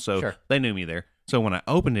 you know, so Sure. they knew me there. So when I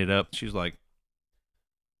opened it up, she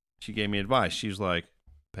gave me advice. She was like,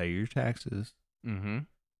 pay your taxes,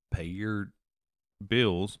 pay your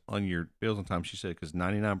bills on time. She said, because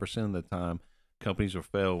 99% of the time, companies will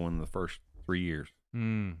fail in the first 3 years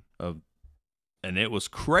and it was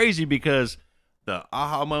crazy because the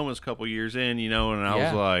aha moment was a couple years in, you know, and I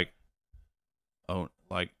was like, oh,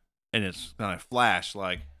 like, and it's kind of flashed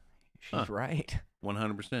like, she's right.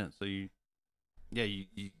 100%. So you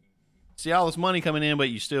see all this money coming in, but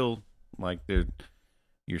you still like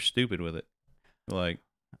you're stupid with it. Like,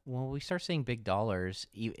 well, we start seeing big dollars,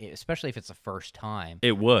 especially if it's the first time.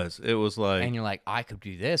 It was like, and you're like, I could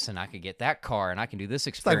do this, and I could get that car, and I can do this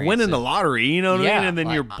it's experience. like winning the lottery, you know what I mean? And then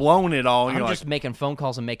like, you're blowing it all. And I'm you're just like, making phone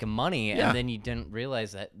calls and making money, and then you didn't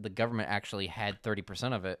realize that the government actually had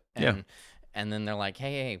 30% of it. And then they're like,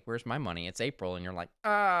 hey, where's my money? It's April. And you're like,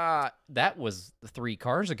 that was 3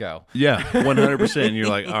 cars ago. Yeah, 100%. And you're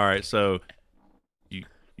like, all right, so you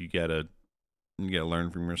gotta learn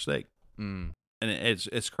from your mistake. And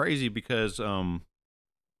it's crazy because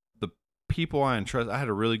the people I entrust, I had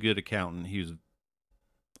a really good accountant. He was an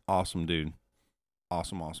awesome dude.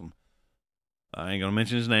 Awesome. I ain't gonna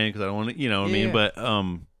mention his name because I don't want to, you know what I mean? But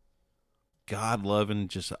God loving,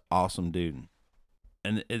 just an awesome dude.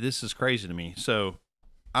 And this is crazy to me. So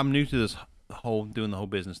I'm new to this doing the whole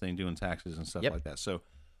business thing, doing taxes and stuff like that. So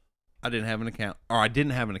I didn't have an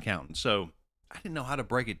accountant. So I didn't know how to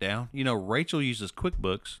break it down. You know, Rachel uses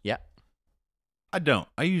QuickBooks. Yeah. I don't.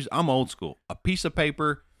 I'm old school. A piece of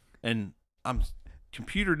paper, and I'm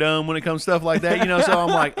computer dumb when it comes to stuff like that, you know. So I'm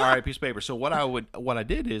like, all right, piece of paper. So what I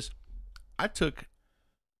did is I took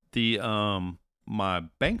the my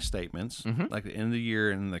bank statements, like the end of the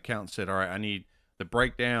year, and the accountant said, all right, I need the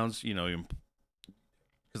breakdowns, you know,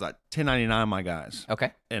 because I 1099 my guys.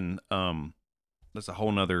 Okay. And that's a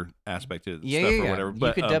whole nother aspect to stuff or whatever.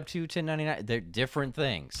 But you could W-2 1099. They're different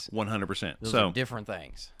things. 100%. Those are different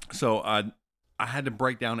things. So I had to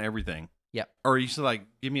break down everything. Yep. Or you said, like,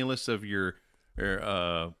 give me a list of your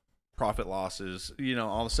profit losses, you know,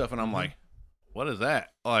 all the stuff, and I'm like, what is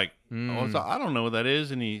that? Like, I don't know what that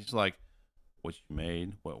is. And he's like, what you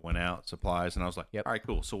made, what went out, supplies, and I was like, all right,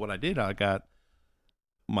 cool. So what I did, I got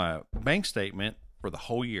my bank statement for the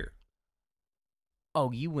whole year.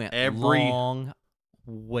 Oh, you went long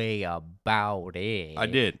way about it. I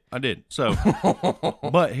did. So,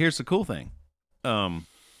 but here's the cool thing. For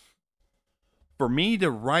me to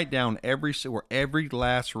write down where every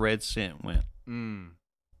last red cent went,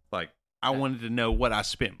 like, I wanted to know what I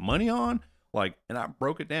spent money on, like, and I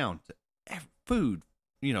broke it down to food,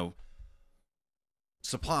 you know,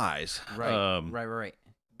 supplies, right,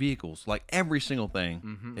 vehicles, like every single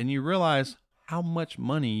thing, and you realize how much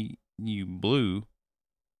money you blew,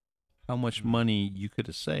 how much money you could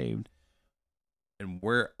have saved, and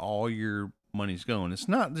where all your money's going. It's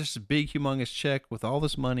not just a big, humongous check with all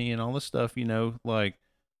this money and all this stuff, you know, like,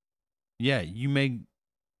 yeah, you may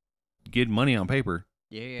get money on paper.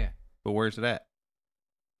 Yeah. But where's it at?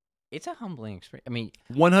 It's a humbling experience. I mean,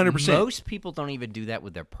 100%. Most people don't even do that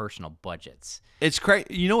with their personal budgets. It's crazy.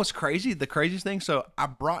 You know what's crazy? The craziest thing? So I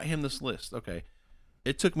brought him this list. Okay.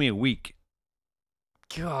 It took me a week.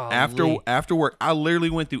 Golly. After work, I literally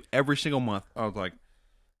went through every single month. I was like,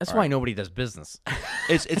 that's why nobody does business.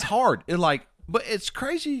 It's hard. But it's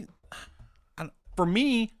crazy. For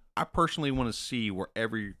me, I personally want to see where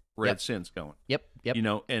every red cent's going. Yep. You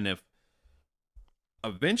know, and if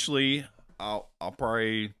eventually I'll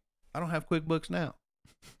probably, I don't have QuickBooks now.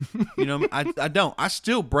 You know, I don't. I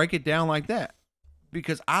still break it down like that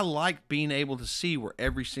because I like being able to see where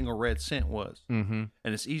every single red cent was. And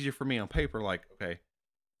it's easier for me on paper. Like, okay,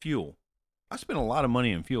 fuel. I spent a lot of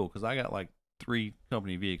money in fuel because I got like 3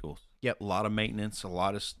 company vehicles. Yep. A lot of maintenance, a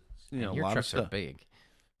lot of, you know, your a lot trucks of stuff. are big.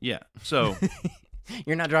 Yeah. So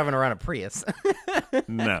you're not driving around a Prius.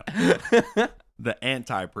 No. The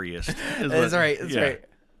anti-Prius. That's right. That's right.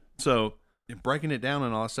 So breaking it down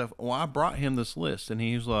and all that stuff. Well, I brought him this list, and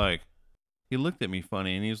he was like, he looked at me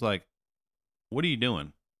funny, and he was like, "What are you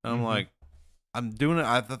doing?" And I'm like, "I'm doing it.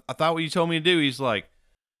 I thought what you told me to do." He's like,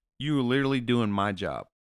 "You were literally doing my job."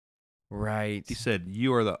 Right. He said,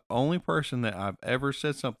 "You are the only person that I've ever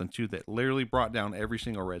said something to that literally brought down every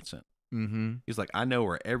single red cent." He's like, "I know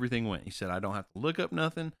where everything went." He said, "I don't have to look up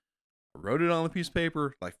nothing. I wrote it on a piece of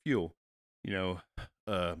paper, like fuel, you know,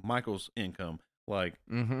 Michael's income, like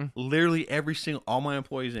literally all my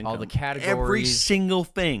employees' income, all the categories, every single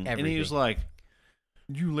thing." Everything. And he was like,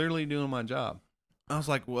 "You literally doing my job." I was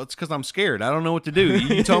like, "Well, it's because I'm scared. I don't know what to do.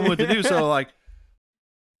 You told me what to do." So like,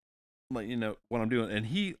 like, what I'm doing. And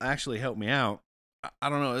he actually helped me out. I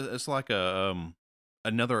don't know. It's like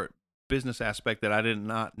another business aspect that I did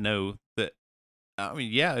not know that. I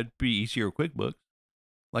mean, yeah, it'd be easier with QuickBooks,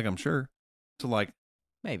 like I'm sure. So like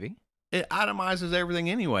Maybe it itemizes everything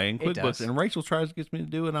anyway in QuickBooks, and Rachel tries to get me to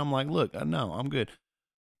do it. And I'm like, look, no, I'm good.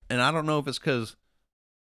 And I don't know if it's because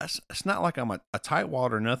it's not like I'm a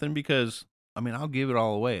tightwad or nothing, because I mean, I'll give it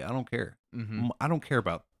all away. I don't care. I don't care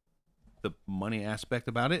about the money aspect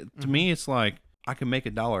about it. To me, it's like I can make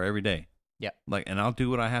 $1 every day. Yeah. Like, and I'll do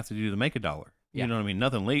what I have to do to make $1. Yeah. You know what I mean?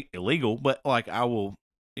 Nothing illegal, but like I will,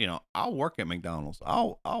 I'll work at McDonald's.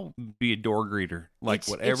 I'll be a door greeter, like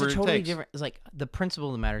whatever it's a totally it takes. different. It's like the principle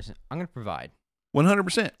of the matter is, I'm going to provide.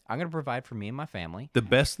 100%. I'm going to provide for me and my family The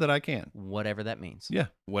best that I can. whatever that means. Yeah.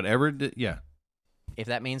 Whatever. Yeah. If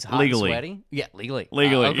that means hot Legally. and sweaty, yeah, legally,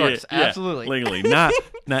 Legally, of course, yeah, absolutely, legally, not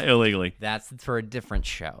illegally. That's for a different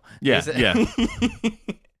show. Yeah, yeah.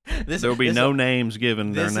 There will be no names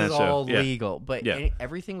given during that show. This is all legal, but Yeah.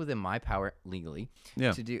 everything within my power legally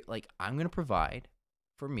to do. Like, I'm going to provide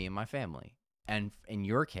for me and my family, and in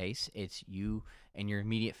your case, it's you and your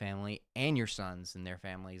immediate family and your sons and their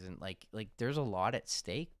families, and like there's a lot at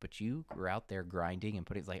stake. But you were out there grinding and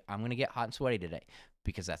putting like, I'm going to get hot and sweaty today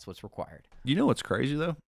because that's what's required. You know what's crazy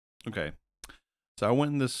though? Okay, so I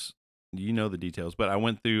went in this. You know the details, but I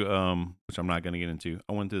went through which I'm not going to get into.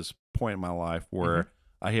 I went to this point in my life where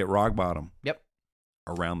I hit rock bottom. Yep.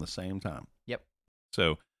 Around the same time. Yep.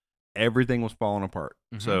 So everything was falling apart.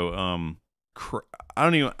 So I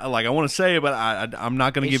don't even like. I want to say it, but I'm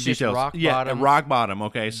not going to give details. Rock bottom. Rock bottom.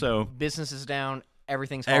 Okay, so business is down.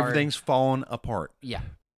 Everything's hard. Everything's falling apart. Yeah.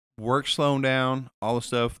 Work slowing down. All the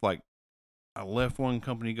stuff. Like I left one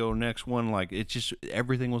company, go next one. Like it just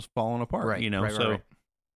everything was falling apart. Right. Right.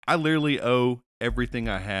 I literally owe everything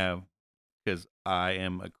I have because I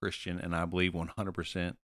am a Christian and I believe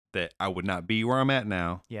 100% that I would not be where I'm at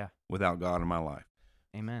now. Yeah. Without God in my life.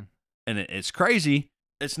 Amen. And it's crazy.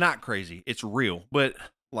 It's not crazy. It's real. But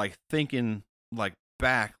like thinking like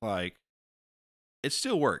back, like it's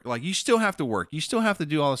still work. Like you still have to work. You still have to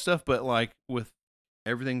do all the stuff. But like with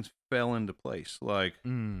everything's fell into place. Like,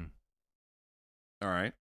 all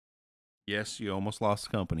right. Yes, you almost lost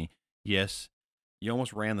the company. Yes, you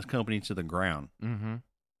almost ran this company to the ground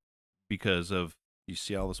because of you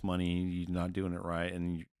see all this money, you're not doing it right,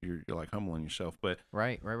 and you're like humbling yourself. But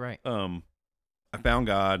right. I found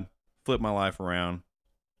God, flipped my life around,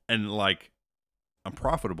 and like I'm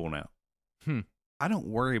profitable now. I don't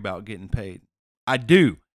worry about getting paid. I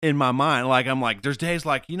do in my mind. Like I'm like, there's days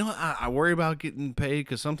like I worry about getting paid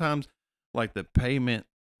because sometimes like the payment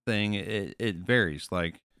thing it varies.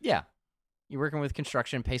 Like yeah. You're working with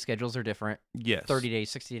construction, pay schedules are different. Yes. 30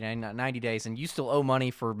 days, 60 days, 90 days, and you still owe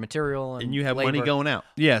money for material and you have labor. money going out.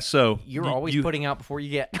 Yeah, so you're always putting out before you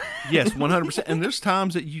get. Yes, 100%. And there's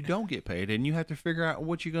times that you don't get paid and you have to figure out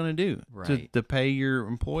what you're going to do to pay your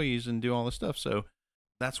employees and do all this stuff. So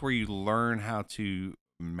that's where you learn how to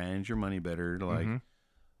manage your money better, to like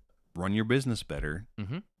run your business better.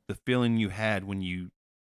 The feeling you had when you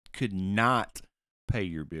could not pay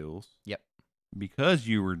your bills. Yep. Because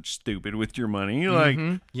you were stupid with your money, like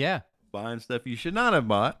buying stuff you should not have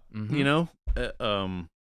bought. It's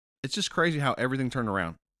just crazy how everything turned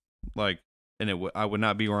around. Like, and I would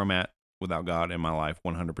not be where I'm at without God in my life,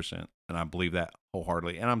 100%, and I believe that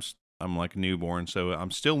wholeheartedly. And I'm like a newborn, so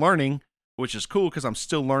I'm still learning, which is cool because I'm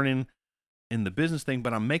still learning in the business thing,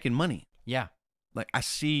 but I'm making money. Yeah, like I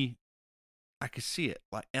could see it,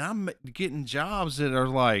 like, and I'm getting jobs that are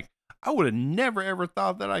like. I would have never ever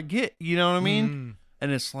thought that I'd get, you know what I mean?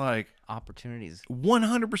 And it's like opportunities,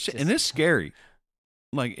 100%, and it's scary.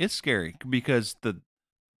 Like it's scary because the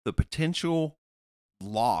potential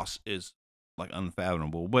loss is like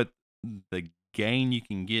unfathomable, but the gain you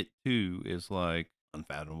can get to is like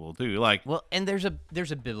unfathomable too. Like and there's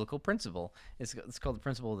a biblical principle. It's called the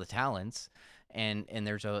principle of the talents, and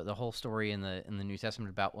there's the whole story in the New Testament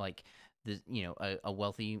about like. A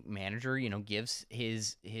wealthy manager, gives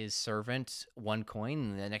his servant 1 coin,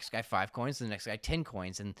 and the next guy 5 coins, and the next guy 10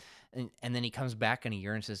 coins, and then he comes back in a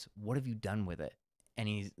year and says, "What have you done with it?" And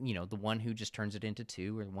he's, the one who just turns it into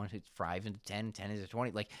 2, or the one who's 5 into 10, 10 into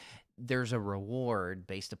 20. Like, there's a reward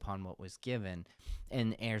based upon what was given,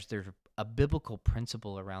 and there's a biblical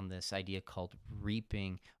principle around this idea called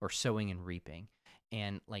reaping or sowing and reaping,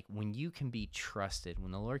 and like when you can be trusted,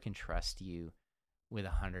 when the Lord can trust you with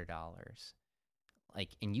 $100,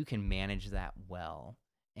 like, and you can manage that well,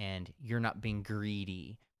 and you're not being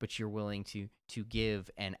greedy, but you're willing to give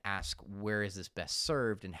and ask, where is this best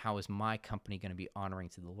served, and how is my company going to be honoring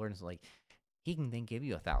to the Lord? And so, like, he can then give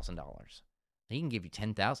you $1,000, he can give you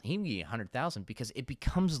 10,000. He can give you 100,000 because it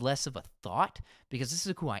becomes less of a thought because this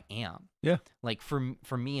is who I am. Yeah. Like for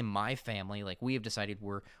me and my family, like we have decided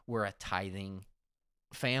we're a tithing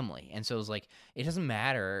family. And so it's like, it doesn't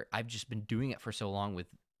matter. I've just been doing it for so long with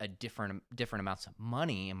a different amounts of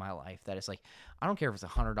money in my life that it's like, I don't care if it's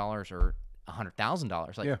 $100 or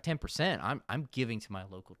 $100,000, like 10%, I'm giving to my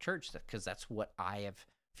local church because that's what I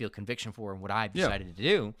feel conviction for and what I've decided to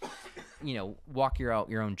do. You know, walk your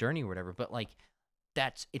own journey or whatever. But like,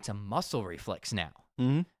 it's a muscle reflex now.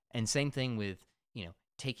 Mm-hmm. And same thing with, you know,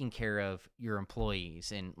 taking care of your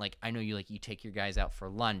employees. And like, I know you take your guys out for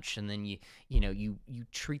lunch and then you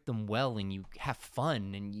treat them well and you have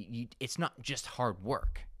fun and you it's not just hard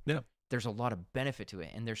work. Yeah. There's a lot of benefit to it.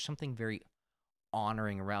 And there's something very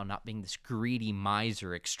honoring around not being this greedy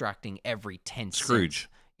miser extracting every 10 Scrooge.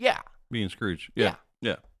 cents. Yeah. Being Scrooge. Yeah.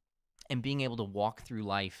 And being able to walk through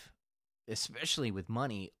life, especially with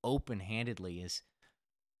money, open-handedly is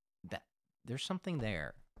that there's something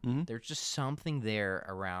there. Mm-hmm. There's just something there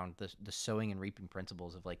around the sowing and reaping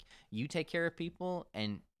principles of like, you take care of people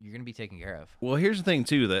and you're going to be taken care of. Well, here's the thing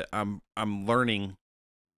too that I'm learning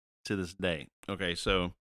to this day. Okay,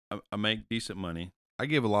 so I make decent money. I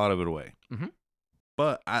give a lot of it away. Mm-hmm.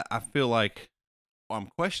 But I feel like I'm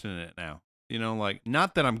questioning it now. You know, like,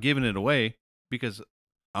 not that I'm giving it away because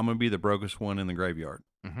I'm going to be the brokest one in the graveyard.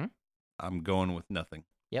 Mm-hmm. I'm going with nothing.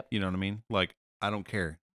 Yep. You know what I mean? Like, I don't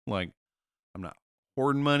care. Like, I'm not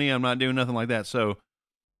hoarding money. I'm not doing nothing like that. So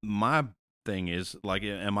my thing is, like,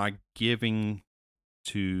 am I giving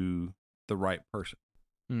to the right person?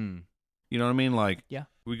 Mm. You know what I mean? Like, yeah,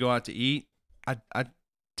 we go out to eat. I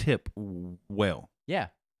tip well. Yeah.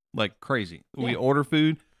 Like crazy. Yeah. We order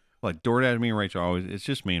food. Like DoorDash, me and Rachel always. It's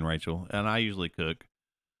just me and Rachel, and I usually cook.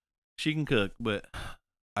 She can cook, but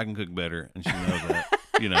I can cook better, and she knows that.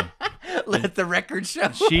 You know, let the record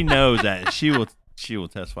show. She knows that. She will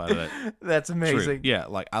testify to that. That's amazing. True. Yeah,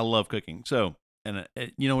 like I love cooking. So, and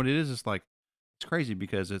you know what it is? It's like it's crazy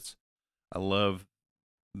because I love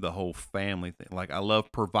the whole family thing. Like I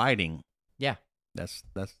love providing. Yeah, that's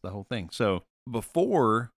the whole thing. So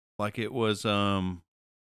before, like it was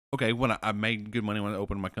okay, when I made good money when I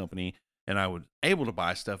opened my company and I was able to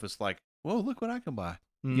buy stuff, it's like, whoa, look what I can buy.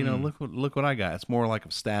 Mm. You know, look what I got. It's more like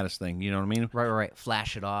a status thing. You know what I mean? Right.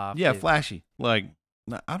 Flash it off. Yeah, flashy. Like,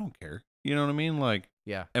 I don't care. You know what I mean? Like,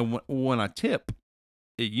 yeah. And when I tip,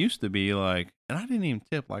 it used to be like, and I didn't even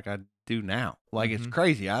tip like I do now. Like, it's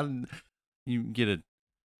crazy. You get a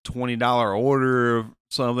 $20 order of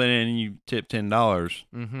something and you tip $10.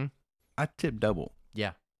 Mm-hmm. I tip double.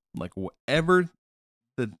 Yeah. Like whatever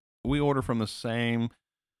we order from the same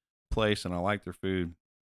place and I like their food.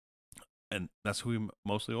 And that's who we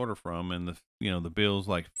mostly order from. And the bill's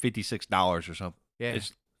like $56 or something. Yeah.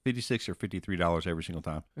 It's $56 or $53 every single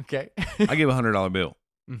time. Okay. I give $100 bill.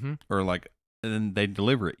 Mm-hmm. Or like, and then they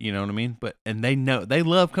deliver it, you know what I mean? And they know, they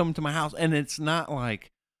love coming to my house. And it's not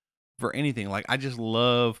like for anything. Like, I just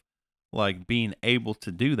love like being able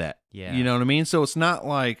to do that. Yeah. You know what I mean? So it's not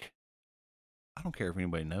like, I don't care if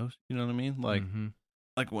anybody knows, you know what I mean? Like,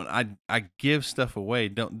 like when I give stuff away,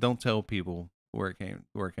 don't tell people where it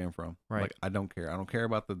came from. Right. Like, I don't care. I don't care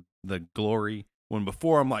about the glory. When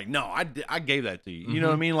before I'm like, no, I gave that to you. You know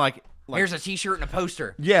what I mean? Like here's a T-shirt and a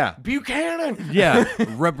poster. Yeah. Buchanan. Yeah.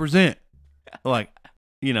 Represent. Like,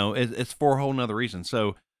 you know, it's for a whole nother reason.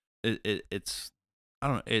 So it's I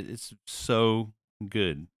don't know. It's so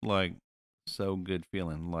good. Like, so good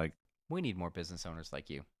feeling. Like, we need more business owners like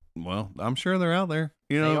you. Well, I'm sure they're out there.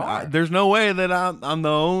 You They know, are. There's no way that I'm the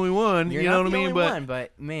only one. You're you know not what I the mean? only one,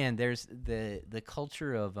 but man, there's the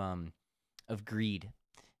culture of greed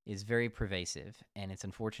is very pervasive, and it's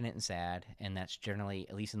unfortunate and sad. And that's generally,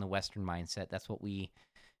 at least in the Western mindset, that's what we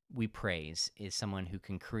praise is someone who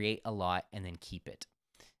can create a lot and then keep it.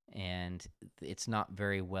 And it's not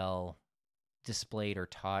very well displayed or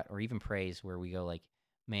taught or even praised where we go like,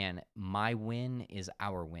 man, my win is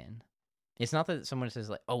our win. It's not that someone says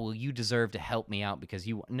like, oh, well, you deserve to help me out because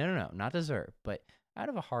you... No, not deserve, but out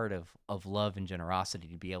of a heart of love and generosity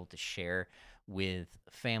to be able to share with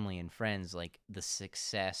family and friends, like the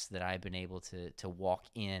success that I've been able to walk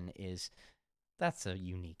in that's a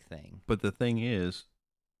unique thing. But the thing is,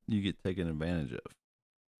 you get taken advantage of.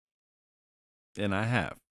 And I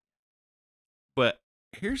have. But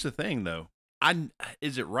here's the thing, though.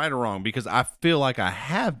 Is it right or wrong? Because I feel like I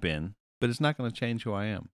have been, but it's not going to change who I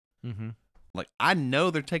am. Mm-hmm. Like, I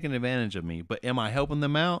know they're taking advantage of me, but am I helping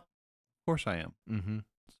them out? Of course I am. Mm-hmm.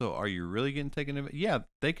 So are you really getting taken advantage? Yeah,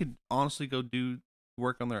 they could honestly go do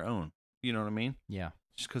work on their own. You know what I mean? Yeah.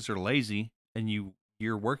 Just because they're lazy and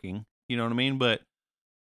you're working. You know what I mean? But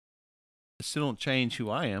it still don't change who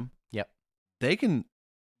I am. Yep. they can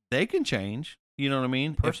change. You know what I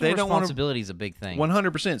mean? Personal if they don't want responsibility is a big thing.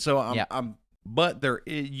 100%. So Yeah. but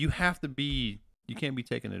you have to be. You can't be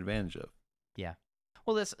taken advantage of. Yeah.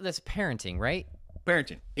 Well, that's parenting, right?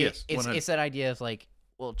 Parenting. Yes. It's that idea of like,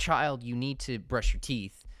 well, child, you need to brush your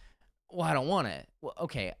teeth. Well, I don't want it. Well,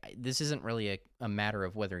 okay, this isn't really a matter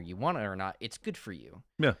of whether you want it or not. It's good for you.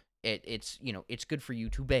 Yeah. It's it's good for you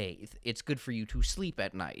to bathe. It's good for you to sleep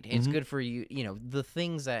at night. It's good for you, the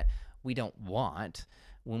things that we don't want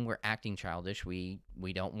when we're acting childish. We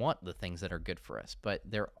don't want the things that are good for us. But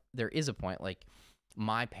there is a point, like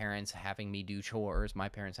my parents having me do chores, my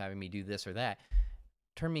parents having me do this or that,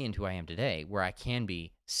 turn me into who I am today, where I can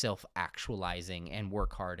be self-actualizing and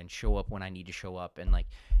work hard and show up when I need to show up. And like,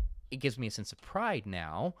 it gives me a sense of pride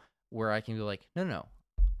now where I can be like, no,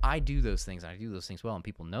 I do those things. And I do those things well. And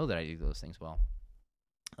people know that I do those things well.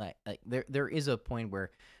 Like there is a point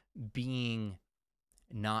where being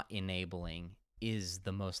not enabling is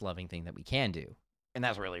the most loving thing that we can do. And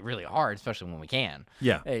that's really, really hard, especially when we can.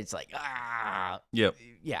 Yeah. It's like, Yep.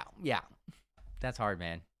 Yeah. That's hard,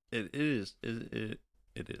 man. It is. It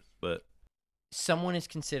is. But someone is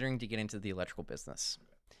considering to get into the electrical business.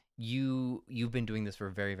 You've been doing this for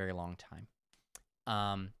a very, very long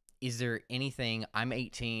time. Is there anything? I'm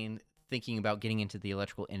 18, thinking about getting into the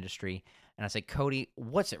electrical industry, and I say, Cody,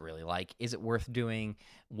 what's it really like? Is it worth doing?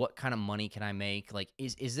 What kind of money can I make? Like,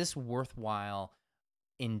 is this worthwhile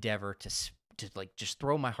endeavor to like just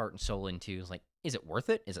throw my heart and soul into? Like, is it worth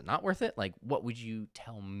it? Is it not worth it? Like, what would you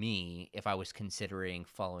tell me if I was considering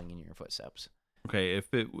following in your footsteps? Okay, if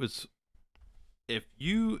it's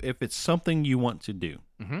something you want to do,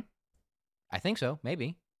 I think so.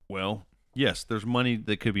 Maybe. well, yes, there's money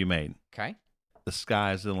that could be made. Okay. The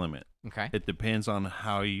sky's the limit. Okay. It depends on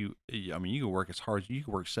how you. I mean, you could work as hard as you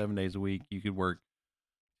could work 7 days a week. You could work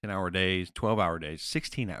 10-hour days, 12-hour days,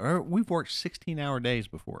 16-hour. We've worked 16-hour days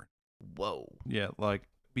before. Whoa. Yeah, like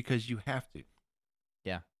because you have to.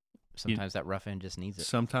 Yeah. Sometimes that rough end just needs it.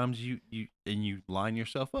 Sometimes you line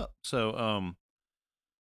yourself up. So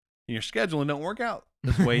your scheduling don't work out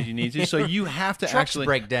as way as you need to. So you have to Trucks actually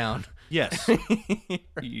break down. Yes.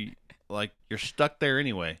 You're stuck there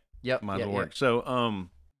anyway. Yep. Might as well work. So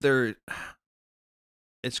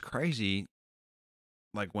it's crazy.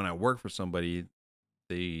 Like when I work for somebody,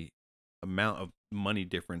 the amount of money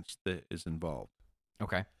difference that is involved.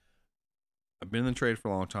 Okay. I've been in the trade for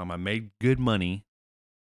a long time. I made good money.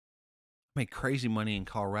 I made crazy money in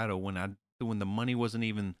Colorado when the money wasn't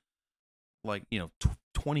even like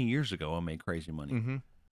 20 years ago. I made crazy money. Mm-hmm.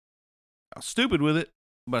 I was stupid with it,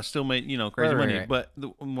 but I still made crazy money. Right. But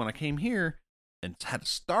when I came here and had to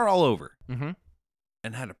start all over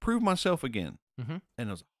and had to prove myself again, and it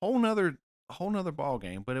was a whole nother ball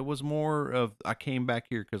game. But it was more of I came back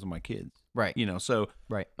here because of my kids, right? So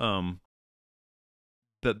right.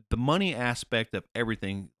 The money aspect of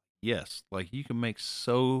everything, yes, like you can make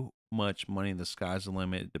so much money. The sky's the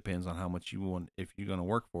limit. It depends on how much you want if you're going to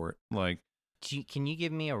work for it. Like, can you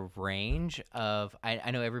give me a range of?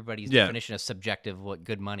 I know everybody's definition of subjective what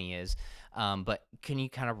good money is, but can you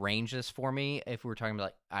kind of range this for me? If we're talking about,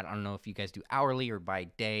 like, I don't know if you guys do hourly or by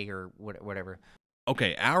day or whatever.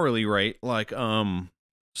 Okay, hourly rate, like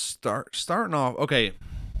starting off. Okay,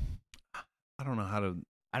 I don't know how to.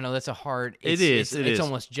 I know that's a hard. It's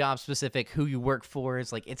almost job specific. Who you work for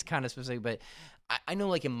is like it's kind of specific, but I know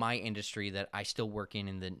like in my industry that I still work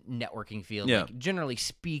in the networking field. Yeah. Like generally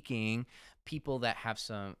speaking, people that have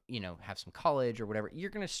some college or whatever, you're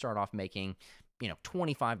going to start off making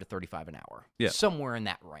 25 to 35 an hour. Yeah. Somewhere in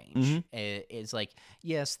that range. It's like,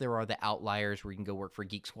 yes, there are the outliers where you can go work for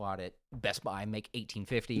Geek Squad at Best Buy and make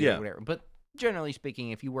 $18.50 or whatever, but generally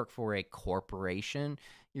speaking, if you work for a corporation,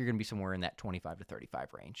 you're going to be somewhere in that 25 to 35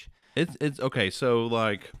 range. It's okay. So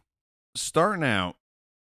like starting out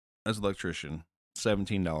as an electrician,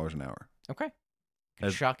 $17 an hour. Okay.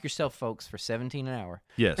 Shock yourself, folks, for $17 an hour.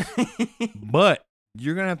 Yes. But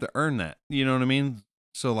you're going to have to earn that. You know what I mean?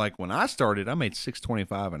 So like when I started, I made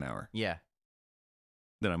 $6.25 an hour. Yeah.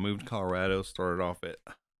 Then I moved to Colorado, started off at,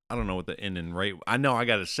 I don't know what the ending rate. I know I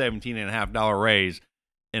got a $17.50 raise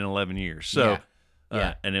in 11 years. So,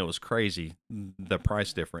 yeah. And it was crazy. The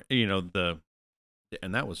price difference, and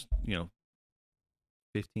that was,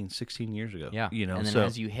 15, 16 years ago. Yeah. And then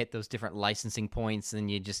as you hit those different licensing points, then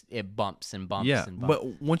it bumps and bumps and bumps.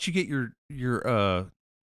 But once you get your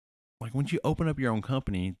like once you open up your own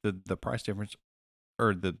company, the price difference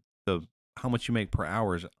or the how much you make per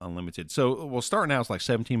hour is unlimited. So well, starting out it's like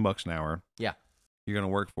 $17 an hour. Yeah. You're gonna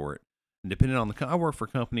work for it. And depending on I work for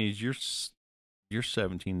companies, you're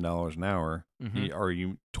 $17 an hour. Are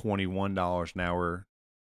you $21 an hour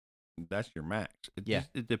that's your max. Yeah.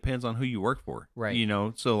 It depends on who you work for. Right. You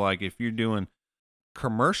know, so like if you're doing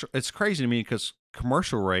commercial, it's crazy to me because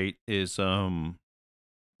commercial rate is you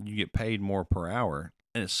get paid more per hour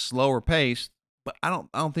and it's slower paced, but I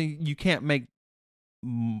don't think you can't make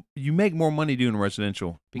you make more money doing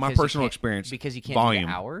residential. Because My personal experience, because you can't volume. do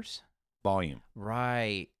the hours. Volume.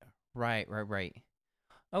 Right.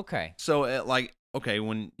 Okay. So like, okay,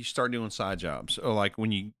 when you start doing side jobs, or like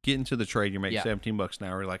when you get into the trade, you're making $17 an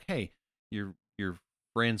hour. Like, hey, your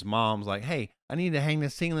friend's mom's like, hey, I need to hang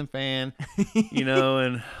this ceiling fan, you know,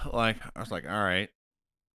 and like I was like, all right,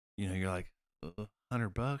 you know, you're like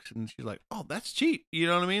 $100, and she's like, oh, that's cheap, you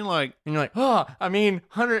know what I mean? Like, and you're like, oh, I mean,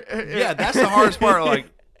 100. Yeah, that's the hardest part, like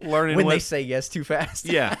learning when they say yes too fast.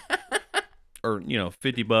 Yeah. Or, you know,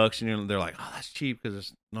 $50, and they're like, oh, that's cheap because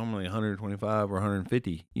it's normally 125 or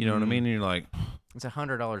 150. You know what I mean? And you're like, it's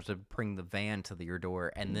 $100 to bring the van to your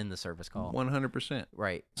door and then the service call. 100%.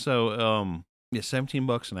 Right. So, yeah,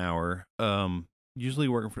 $17 an hour. Usually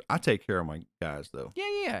working for, I take care of my guys though.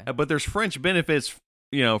 Yeah. But there's fringe benefits.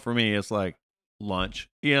 You know, for me, it's like lunch.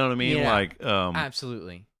 You know what I mean? Yeah, like,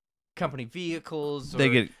 absolutely. Company vehicles. They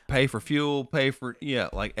get pay for fuel, pay for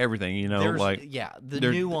like everything. You know, like the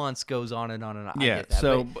nuance goes on and on and on. Yeah. I get that.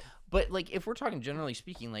 So, but like if we're talking generally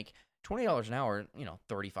speaking, like $20 an hour, you know,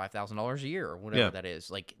 $35,000 a year or whatever that is.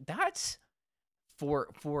 Like that's for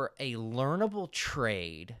a learnable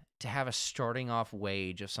trade to have a starting off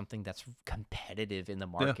wage of something that's competitive in the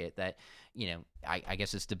market that, you know, I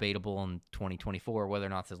guess it's debatable in 2024 whether or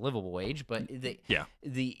not it's a livable wage, but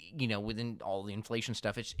the you know, within all the inflation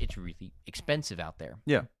stuff, it's really expensive out there.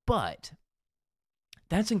 Yeah. But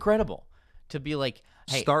that's incredible to be like,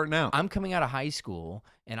 hey, starting out, I'm coming out of high school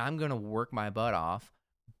and I'm going to work my butt off,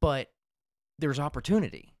 but there's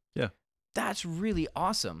opportunity. Yeah. That's really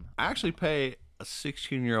awesome. I actually pay a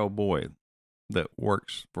 16-year-old boy that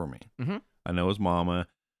works for me. Mm-hmm. I know his mama.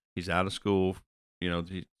 He's out of school. You know,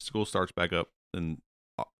 school starts back up in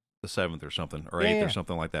the 7th or something, or 8th or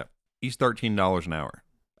something like that. He's $13 an hour.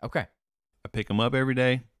 Okay. I pick him up every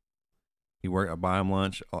day. I buy him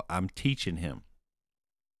lunch. I'm teaching him.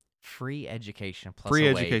 Free education plus free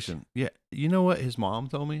a education. Wage. Yeah. You know what his mom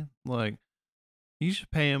told me? Like, you should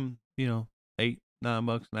pay him, you know, $8-9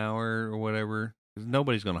 an hour or whatever, because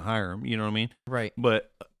nobody's going to hire him. You know what I mean? Right.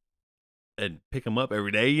 But and pick him up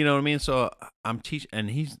every day. You know what I mean? So I'm teaching, and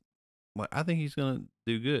he's like, I think he's going to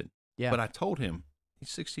do good. Yeah. But I told him, he's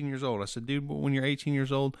 16 years old. I said, dude, when you're 18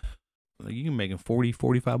 years old, you can make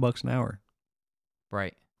 $40-45 an hour.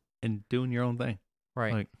 Right. And doing your own thing.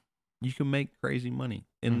 Right. Like, you can make crazy money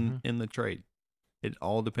in the trade. It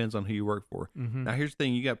all depends on who you work for. Mm-hmm. Now, here's the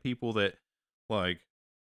thing. You got people that, like,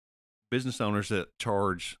 business owners that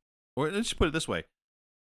charge, or let's just put it this way.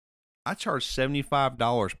 I charge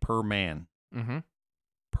 $75 per man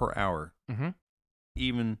per hour. Mm-hmm.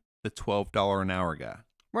 Even the $12 an hour guy.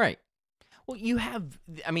 Right. Well, you have,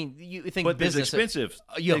 I mean, you think but business. There's expensive.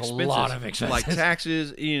 You have a lot of expenses. Like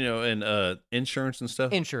taxes, you know, and insurance and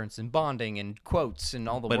stuff. Insurance and bonding and quotes and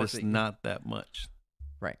all the but work. But it's not that much.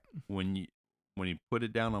 Right. When you put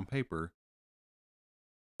it down on paper,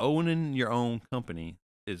 owning your own company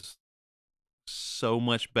is so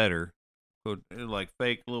much better. Like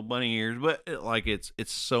fake little bunny ears, but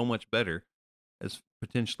it's so much better as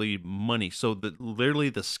potentially money. So literally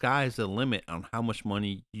the sky's the limit on how much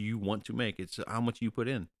money you want to make. It's how much you put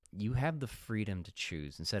in. You have the freedom to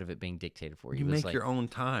choose instead of it being dictated for you. You make your own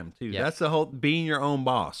time too. Yep. That's the whole being your own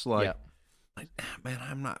boss. Like, man,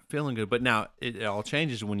 I'm not feeling good. But now it all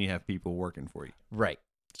changes when you have people working for you. Right.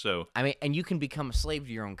 So I mean, and you can become a slave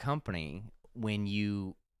to your own company when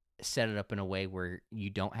you set it up in a way where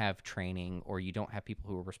you don't have training or you don't have people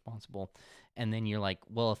who are responsible, and then you're like,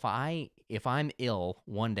 well, if I'm ill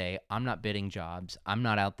one day, I'm not bidding jobs, I'm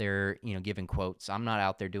not out there, you know, giving quotes, I'm not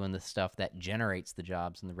out there doing the stuff that generates the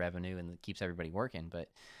jobs and the revenue and that keeps everybody working. But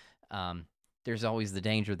there's always the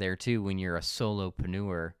danger there too when you're a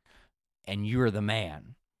solopreneur and you're the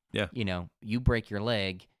man. Yeah, you know, you break your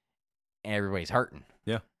leg and everybody's hurting.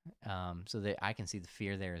 Yeah. So that I can see the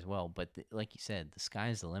fear there as well. But like you said, the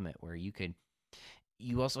sky's the limit where you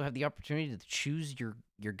also have the opportunity to choose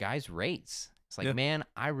your guys' rates. It's like, man,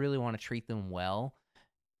 I really want to treat them well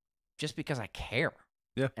just because I care.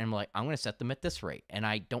 Yeah. And I'm like, I'm going to set them at this rate. And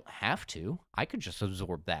I don't have to. I could just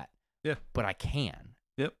absorb that. Yeah. But I can.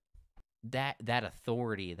 Yep. That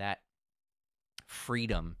authority, that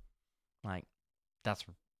freedom, like,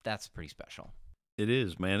 that's pretty special. It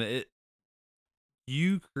is, man.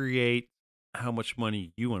 You create how much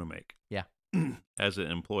money you want to make. Yeah. As an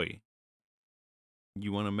employee.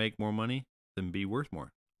 You want to make more money, then be worth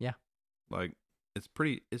more. Yeah. Like, it's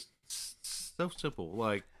so simple.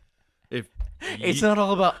 Like, If It's not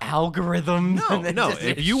all about algorithms. No.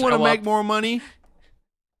 If you want to make more money,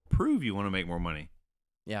 prove you want to make more money.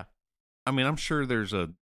 Yeah. I mean, I'm sure there's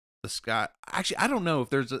the sky. Actually, I don't know if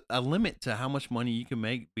there's a limit to how much money you can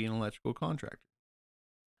make being an electrical contractor.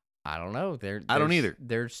 I don't know. I don't either.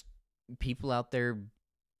 There's people out there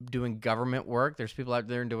doing government work. There's people out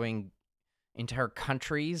there doing entire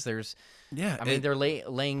countries. There's, I mean, they're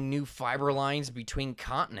laying new fiber lines between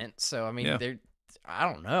continents. So, I mean, I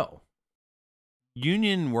don't know.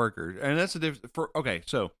 Union workers, and that's the difference. Okay,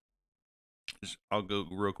 so I'll go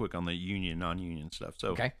real quick on the union, non-union stuff. So,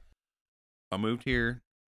 okay. I moved here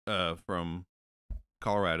from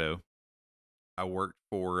Colorado. I worked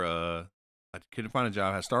for, I couldn't find a job.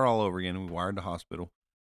 I had to start all over again. We wired the hospital.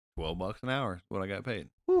 $12 an hour is what I got paid.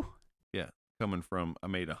 Whew. Yeah. Coming from, I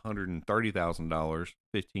made $130,000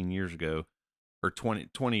 15 years ago, or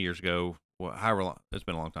 20 years ago. Well, however long, it's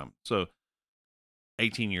been a long time. So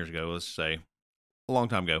 18 years ago, let's say, a long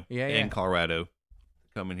time ago, in Colorado,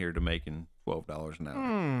 coming here to making $12 an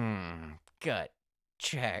hour. Gut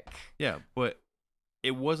check. Yeah, but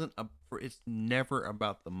it wasn't it's never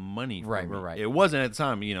about the money. Right. It wasn't at the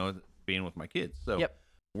time, being with my kids. So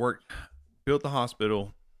built the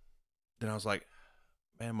hospital. Then I was like,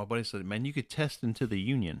 man, my buddy said, man, you could test into the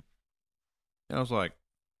union. And I was like,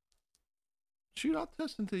 shoot, I'll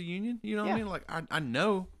test into the union. You know what I mean? Like, I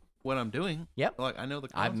know what I'm doing. Yep. Like, I know the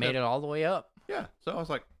concept. I've made it all the way up. Yeah. So I was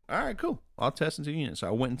like, all right, cool. I'll test into the union. So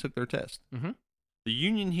I went and took their test. Mm-hmm. The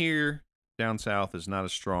union here down south is not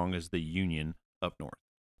as strong as the union up north.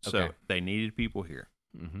 So they needed people here.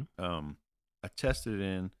 Mm-hmm. I tested it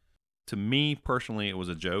in. To me personally, it was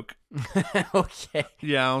a joke. Okay.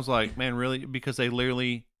 Yeah, I was like, man, really? Because they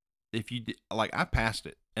literally, I passed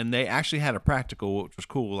it, and they actually had a practical, which was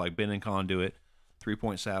cool, like bending conduit,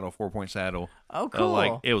 3-point saddle, 4-point saddle. Oh,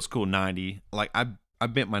 cool. It was cool. 90. Like I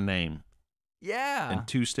bent my name. Yeah. And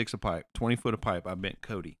 2 sticks of pipe, 20 foot of pipe. I bent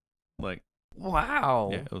Cody. Like, wow.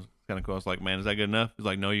 Yeah, it was kind of cool. I was like, man, is that good enough? He's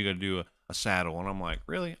like, no, you got to do a saddle. And I'm like,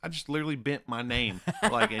 really? I just literally bent my name.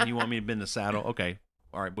 And you want me to bend the saddle? Okay.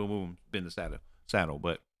 All right, boom, boom, bend the saddle.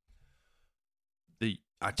 But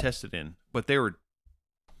I tested in, but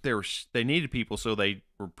they needed people, so they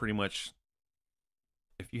were pretty much,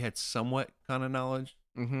 if you had somewhat kind of knowledge,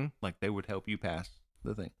 like they would help you pass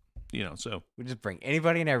the thing, So we just bring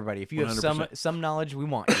anybody and everybody. If you 100%. have some knowledge, we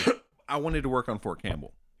want you. I wanted to work on Fort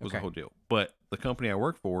Campbell. Was the whole deal. But the company I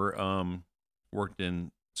worked for, worked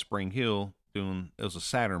in Spring Hill it was a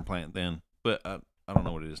Saturn plant then, but I don't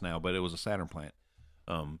know what it is now, but it was a Saturn plant.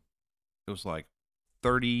 It was like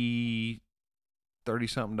 $30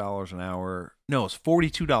 something an hour. No, it's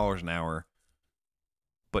 $42 an hour,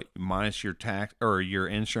 but minus your tax or your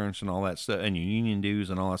insurance and all that stuff and your union dues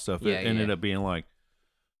and all that stuff. It ended up being like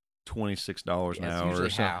 $26 an hour. Usually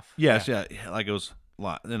half. Yes, yeah. Like it was a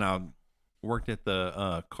lot. Then I worked at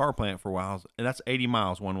the car plant for a while, and that's 80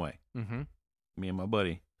 miles one way. Mm-hmm. Me and my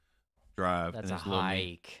buddy drive. That's and a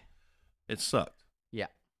hike. It sucked. Yeah.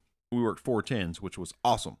 We worked 410s, which was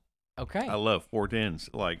awesome. Okay. I love 410s.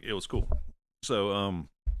 Like, it was cool. So,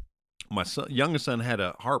 my youngest son had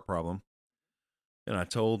a heart problem, and I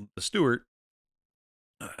told the steward,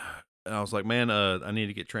 and I was like, man, I need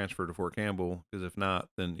to get transferred to Fort Campbell, because if not,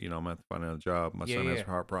 then, I'm going to have to find another job. My son has a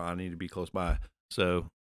heart problem. I need to be close by. So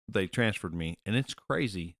they transferred me, and it's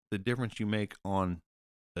crazy the difference you make on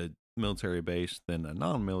a military base than a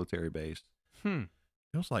non-military base. It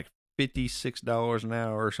was like $56 an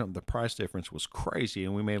hour or something. The price difference was crazy,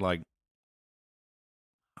 and we made like,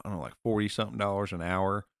 I don't know, like $40 something an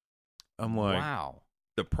hour. I'm like, wow,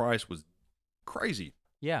 the price was crazy.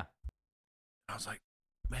 Yeah. I was like,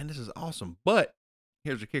 man, this is awesome. But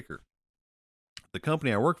here's the kicker: the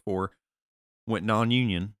company I worked for went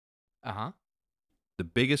non-union. The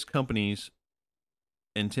biggest companies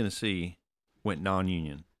in Tennessee went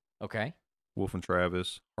non-union. Okay. Wolf and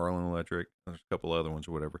Travis, Harlan Electric. There's a couple other ones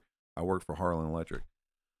or whatever. I worked for Harlan Electric.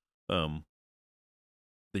 The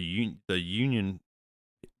union,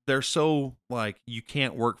 they're so like, you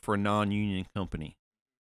can't work for a non-union company,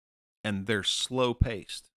 and they're slow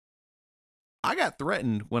paced. I got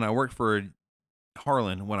threatened when I worked for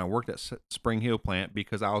Harlan, when I worked at Spring Hill plant,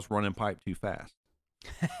 because I was running pipe too fast.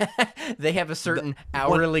 They have a certain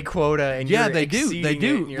hourly quota, and they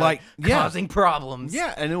do. Like, causing problems.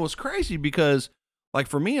 Yeah, and it was crazy because, like,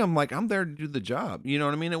 for me, I'm there to do the job. You know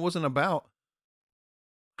what I mean? It wasn't about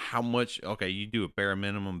how much. Okay, you do a bare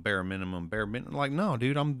minimum. Like, no,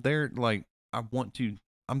 dude, I'm there. Like, I'm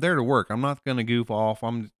there to work. I'm not gonna goof off.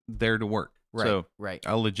 I'm there to work. Right. So, right.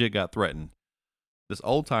 I legit got threatened. This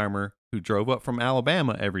old timer who drove up from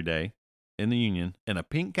Alabama every day in the union in a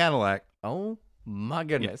pink Cadillac. Oh My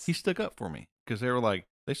goodness. He stuck up for me because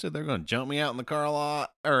they said they're going to jump me out in the car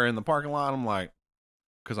lot or in the parking lot. I'm like,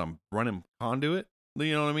 because I'm running conduit,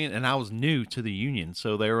 you know what I mean? And I was new to the union,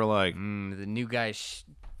 so they were like, the new guy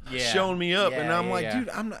showing me up, and I'm like, dude,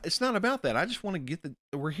 I'm not. It's not about that. I just want to get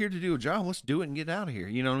we're here to do a job. Let's do it and get out of here.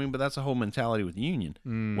 You know what I mean? But that's the whole mentality with the union.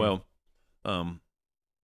 Well,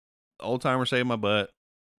 old timer saved my butt.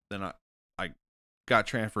 Then I got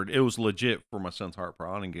transferred. It was legit for my son's heart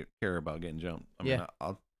problem. I didn't care about getting jumped. I mean,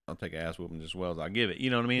 I'll take an ass whooping just as well as I give it. You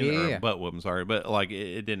know what I mean? Or butt whooping, sorry. But like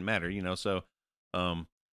it didn't matter, you know. So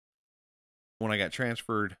when I got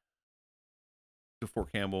transferred to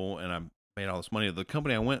Fort Campbell and I made all this money, the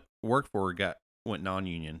company I worked for went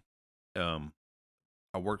non-union.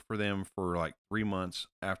 I worked for them for like 3 months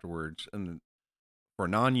afterwards, and for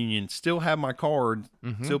non-union, still had my card,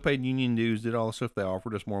 still paid union dues, did all the stuff. They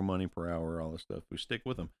offered us more money per hour, all this stuff. We stick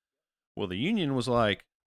with them. Well, the union was like,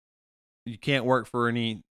 you can't work for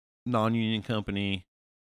any non-union company.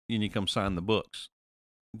 You need to come sign the books,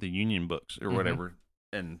 the union books or whatever.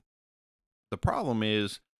 And the problem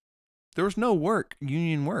is there was no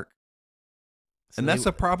union work. So and that's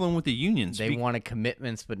the problem with the unions. They wanted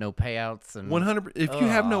commitments, but no payouts. And 100%. If you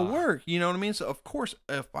have no work, you know what I mean? So, of course,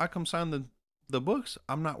 if I come sign the books,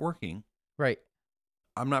 I'm not working. Right.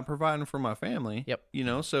 I'm not providing for my family. Yep. You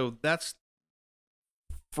know, so that's,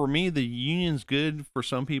 for me, the union's good for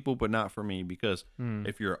some people, but not for me, because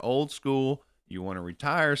if you're old school, you want to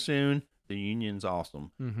retire soon, the union's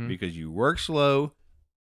awesome because you work slow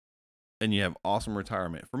and you have awesome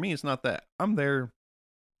retirement. For me, it's not that. I'm there,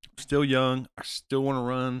 still young. I still want to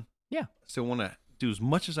run. Yeah. I still want to do as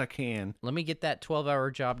much as I can. Let me get that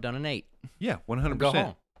 12-hour job done in 8. Yeah, 100%. Go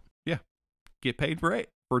home. Yeah. Get paid for 8,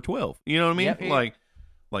 for 12. You know what I mean? Yep,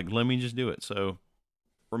 like let me just do it. So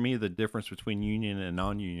for me, the difference between union and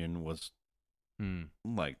non-union was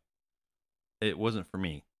like, it wasn't for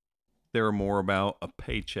me. They were more about a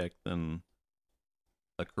paycheck than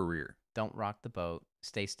a career. Don't rock the boat.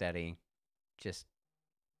 Stay steady. Just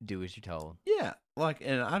do as you're told. Yeah. Like,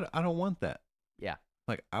 and I don't want that. Yeah.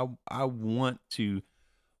 Like, I want to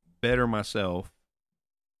better myself.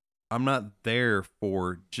 I'm not there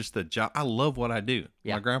for just a job. I love what I do.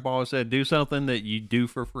 Yeah. My grandpa always said, do something that you do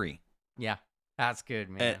for free. Yeah. That's good,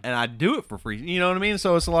 man. And I do it for free. You know what I mean?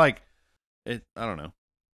 So it's like, I don't know.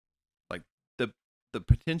 Like, the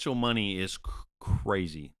potential money is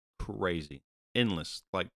crazy, endless,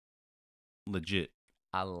 like legit.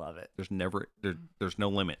 I love it. There's no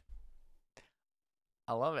limit.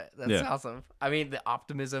 I love it. That's awesome. I mean, the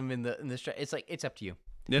optimism in the it's like, it's up to you.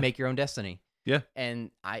 Yeah. Make your own destiny. Yeah.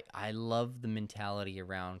 And I love the mentality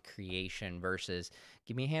around creation versus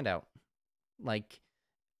give me a handout. Like,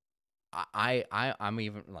 I'm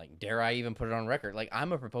even like, dare I even put it on record? Like,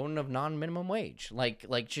 I'm a proponent of non-minimum wage. Like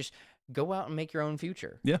just go out and make your own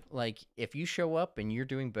future. Yeah. Like, if you show up and you're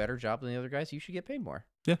doing better job than the other guys, you should get paid more.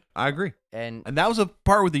 Yeah, I agree. And that was a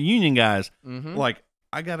part with the union guys. Like,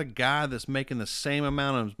 I got a guy that's making the same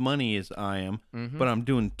amount of money as I am, but I'm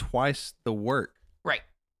doing twice the work. Right.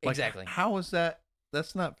 Like, exactly. How is that?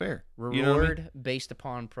 That's not fair. Reward you know what I mean? Based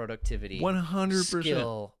upon productivity, 100%,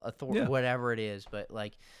 skill, authority, whatever it is. But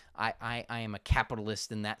like, I am a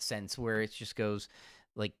capitalist in that sense, where it just goes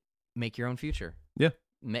like, make your own future. Yeah.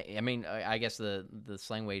 I mean, I guess the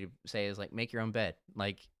slang way to say is like, make your own bed.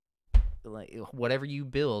 Like whatever you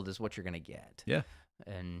build is what you're gonna get. Yeah.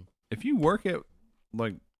 And if you work at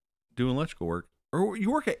like doing electrical work, or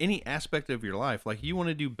you work at any aspect of your life, like you want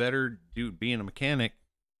to do better, being a mechanic,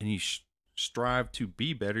 and you strive to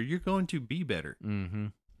be better, you're going to be better.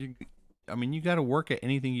 I mean, you got to work at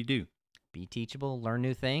anything you do. Be teachable, learn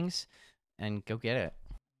new things, and go get it.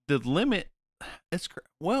 The limit,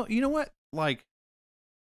 well, you know what? Like,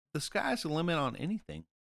 the sky's the limit on anything.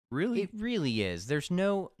 Really? It really is. There's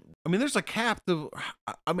no... I mean, there's a cap to...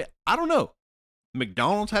 I mean, I don't know.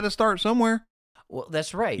 McDonald's had to start somewhere. Well,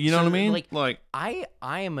 that's right. You know what I mean? Like I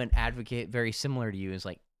am an advocate very similar to you. Is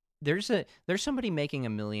like, there's somebody making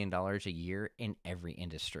 $1 million a year in every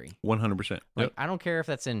industry. 100%. Like, I don't care if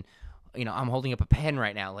that's in... I'm holding up a pen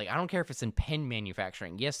right now. Like, I don't care if it's in pen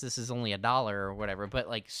manufacturing. Yes, this is only $1 or whatever, but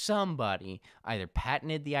like, somebody either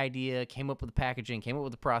patented the idea, came up with the packaging, came up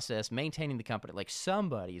with the process, maintaining the company. Like,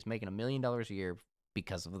 somebody is making $1 million a year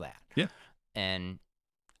because of that. Yeah. And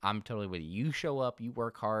I'm totally with you. You show up, you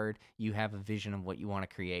work hard, you have a vision of what you want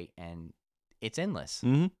to create, and it's endless.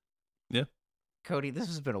 Yeah. Cody, this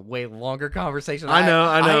has been a way longer conversation. I know.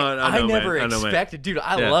 I never expected, dude.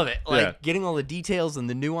 I love it. Like, Yeah. getting all the details and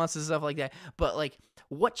the nuances and stuff like that. But like,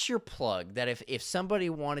 what's your plug that if somebody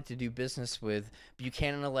wanted to do business with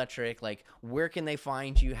Buchanan Electric, like where can they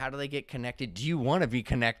find you? How do they get connected? Do you want to be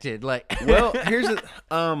connected? Like, well, here's it.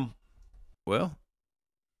 Well,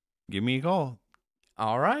 give me a call.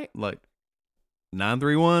 All right. Like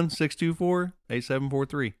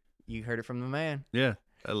 931-624-8743. You heard it from the man. Yeah.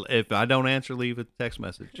 If I don't answer, leave a text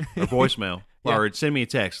message or voicemail or send me a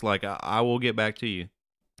text. Like I will get back to you.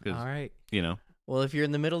 All right. You know. Well, if you're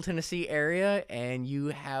in the Middle Tennessee area and you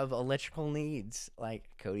have electrical needs, like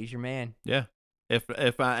Cody's your man. Yeah.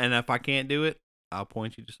 If I can't do it, I'll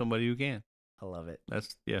point you to somebody who can. I love it.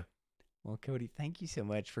 Yeah. Well, Cody, thank you so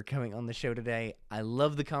much for coming on the show today. I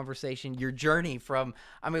love the conversation, your journey from,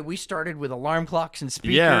 I mean, we started with alarm clocks and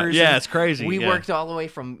speakers. Yeah, it's crazy. We worked all the way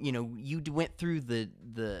from, you went through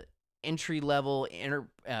the entry level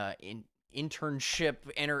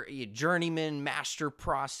internship, journeyman, master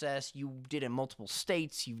process. You did it in multiple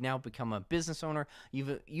states. You've now become a business owner.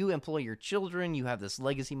 You employ your children. You have this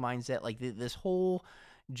legacy mindset. Like this whole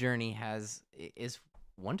journey is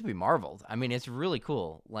one to be marveled. I mean, it's really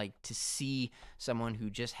cool, like to see someone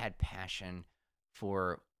who just had passion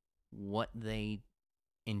for what they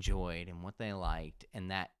enjoyed and what they liked,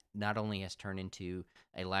 and that not only has turned into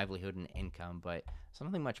a livelihood and income, but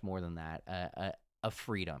something much more than that, a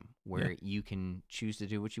freedom where you can choose to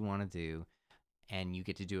do what you want to do, and you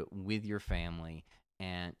get to do it with your family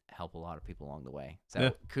and help a lot of people along the way.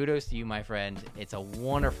 So kudos to you, my friend. It's a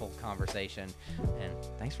wonderful conversation, and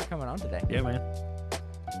thanks for coming on today. Yeah, man.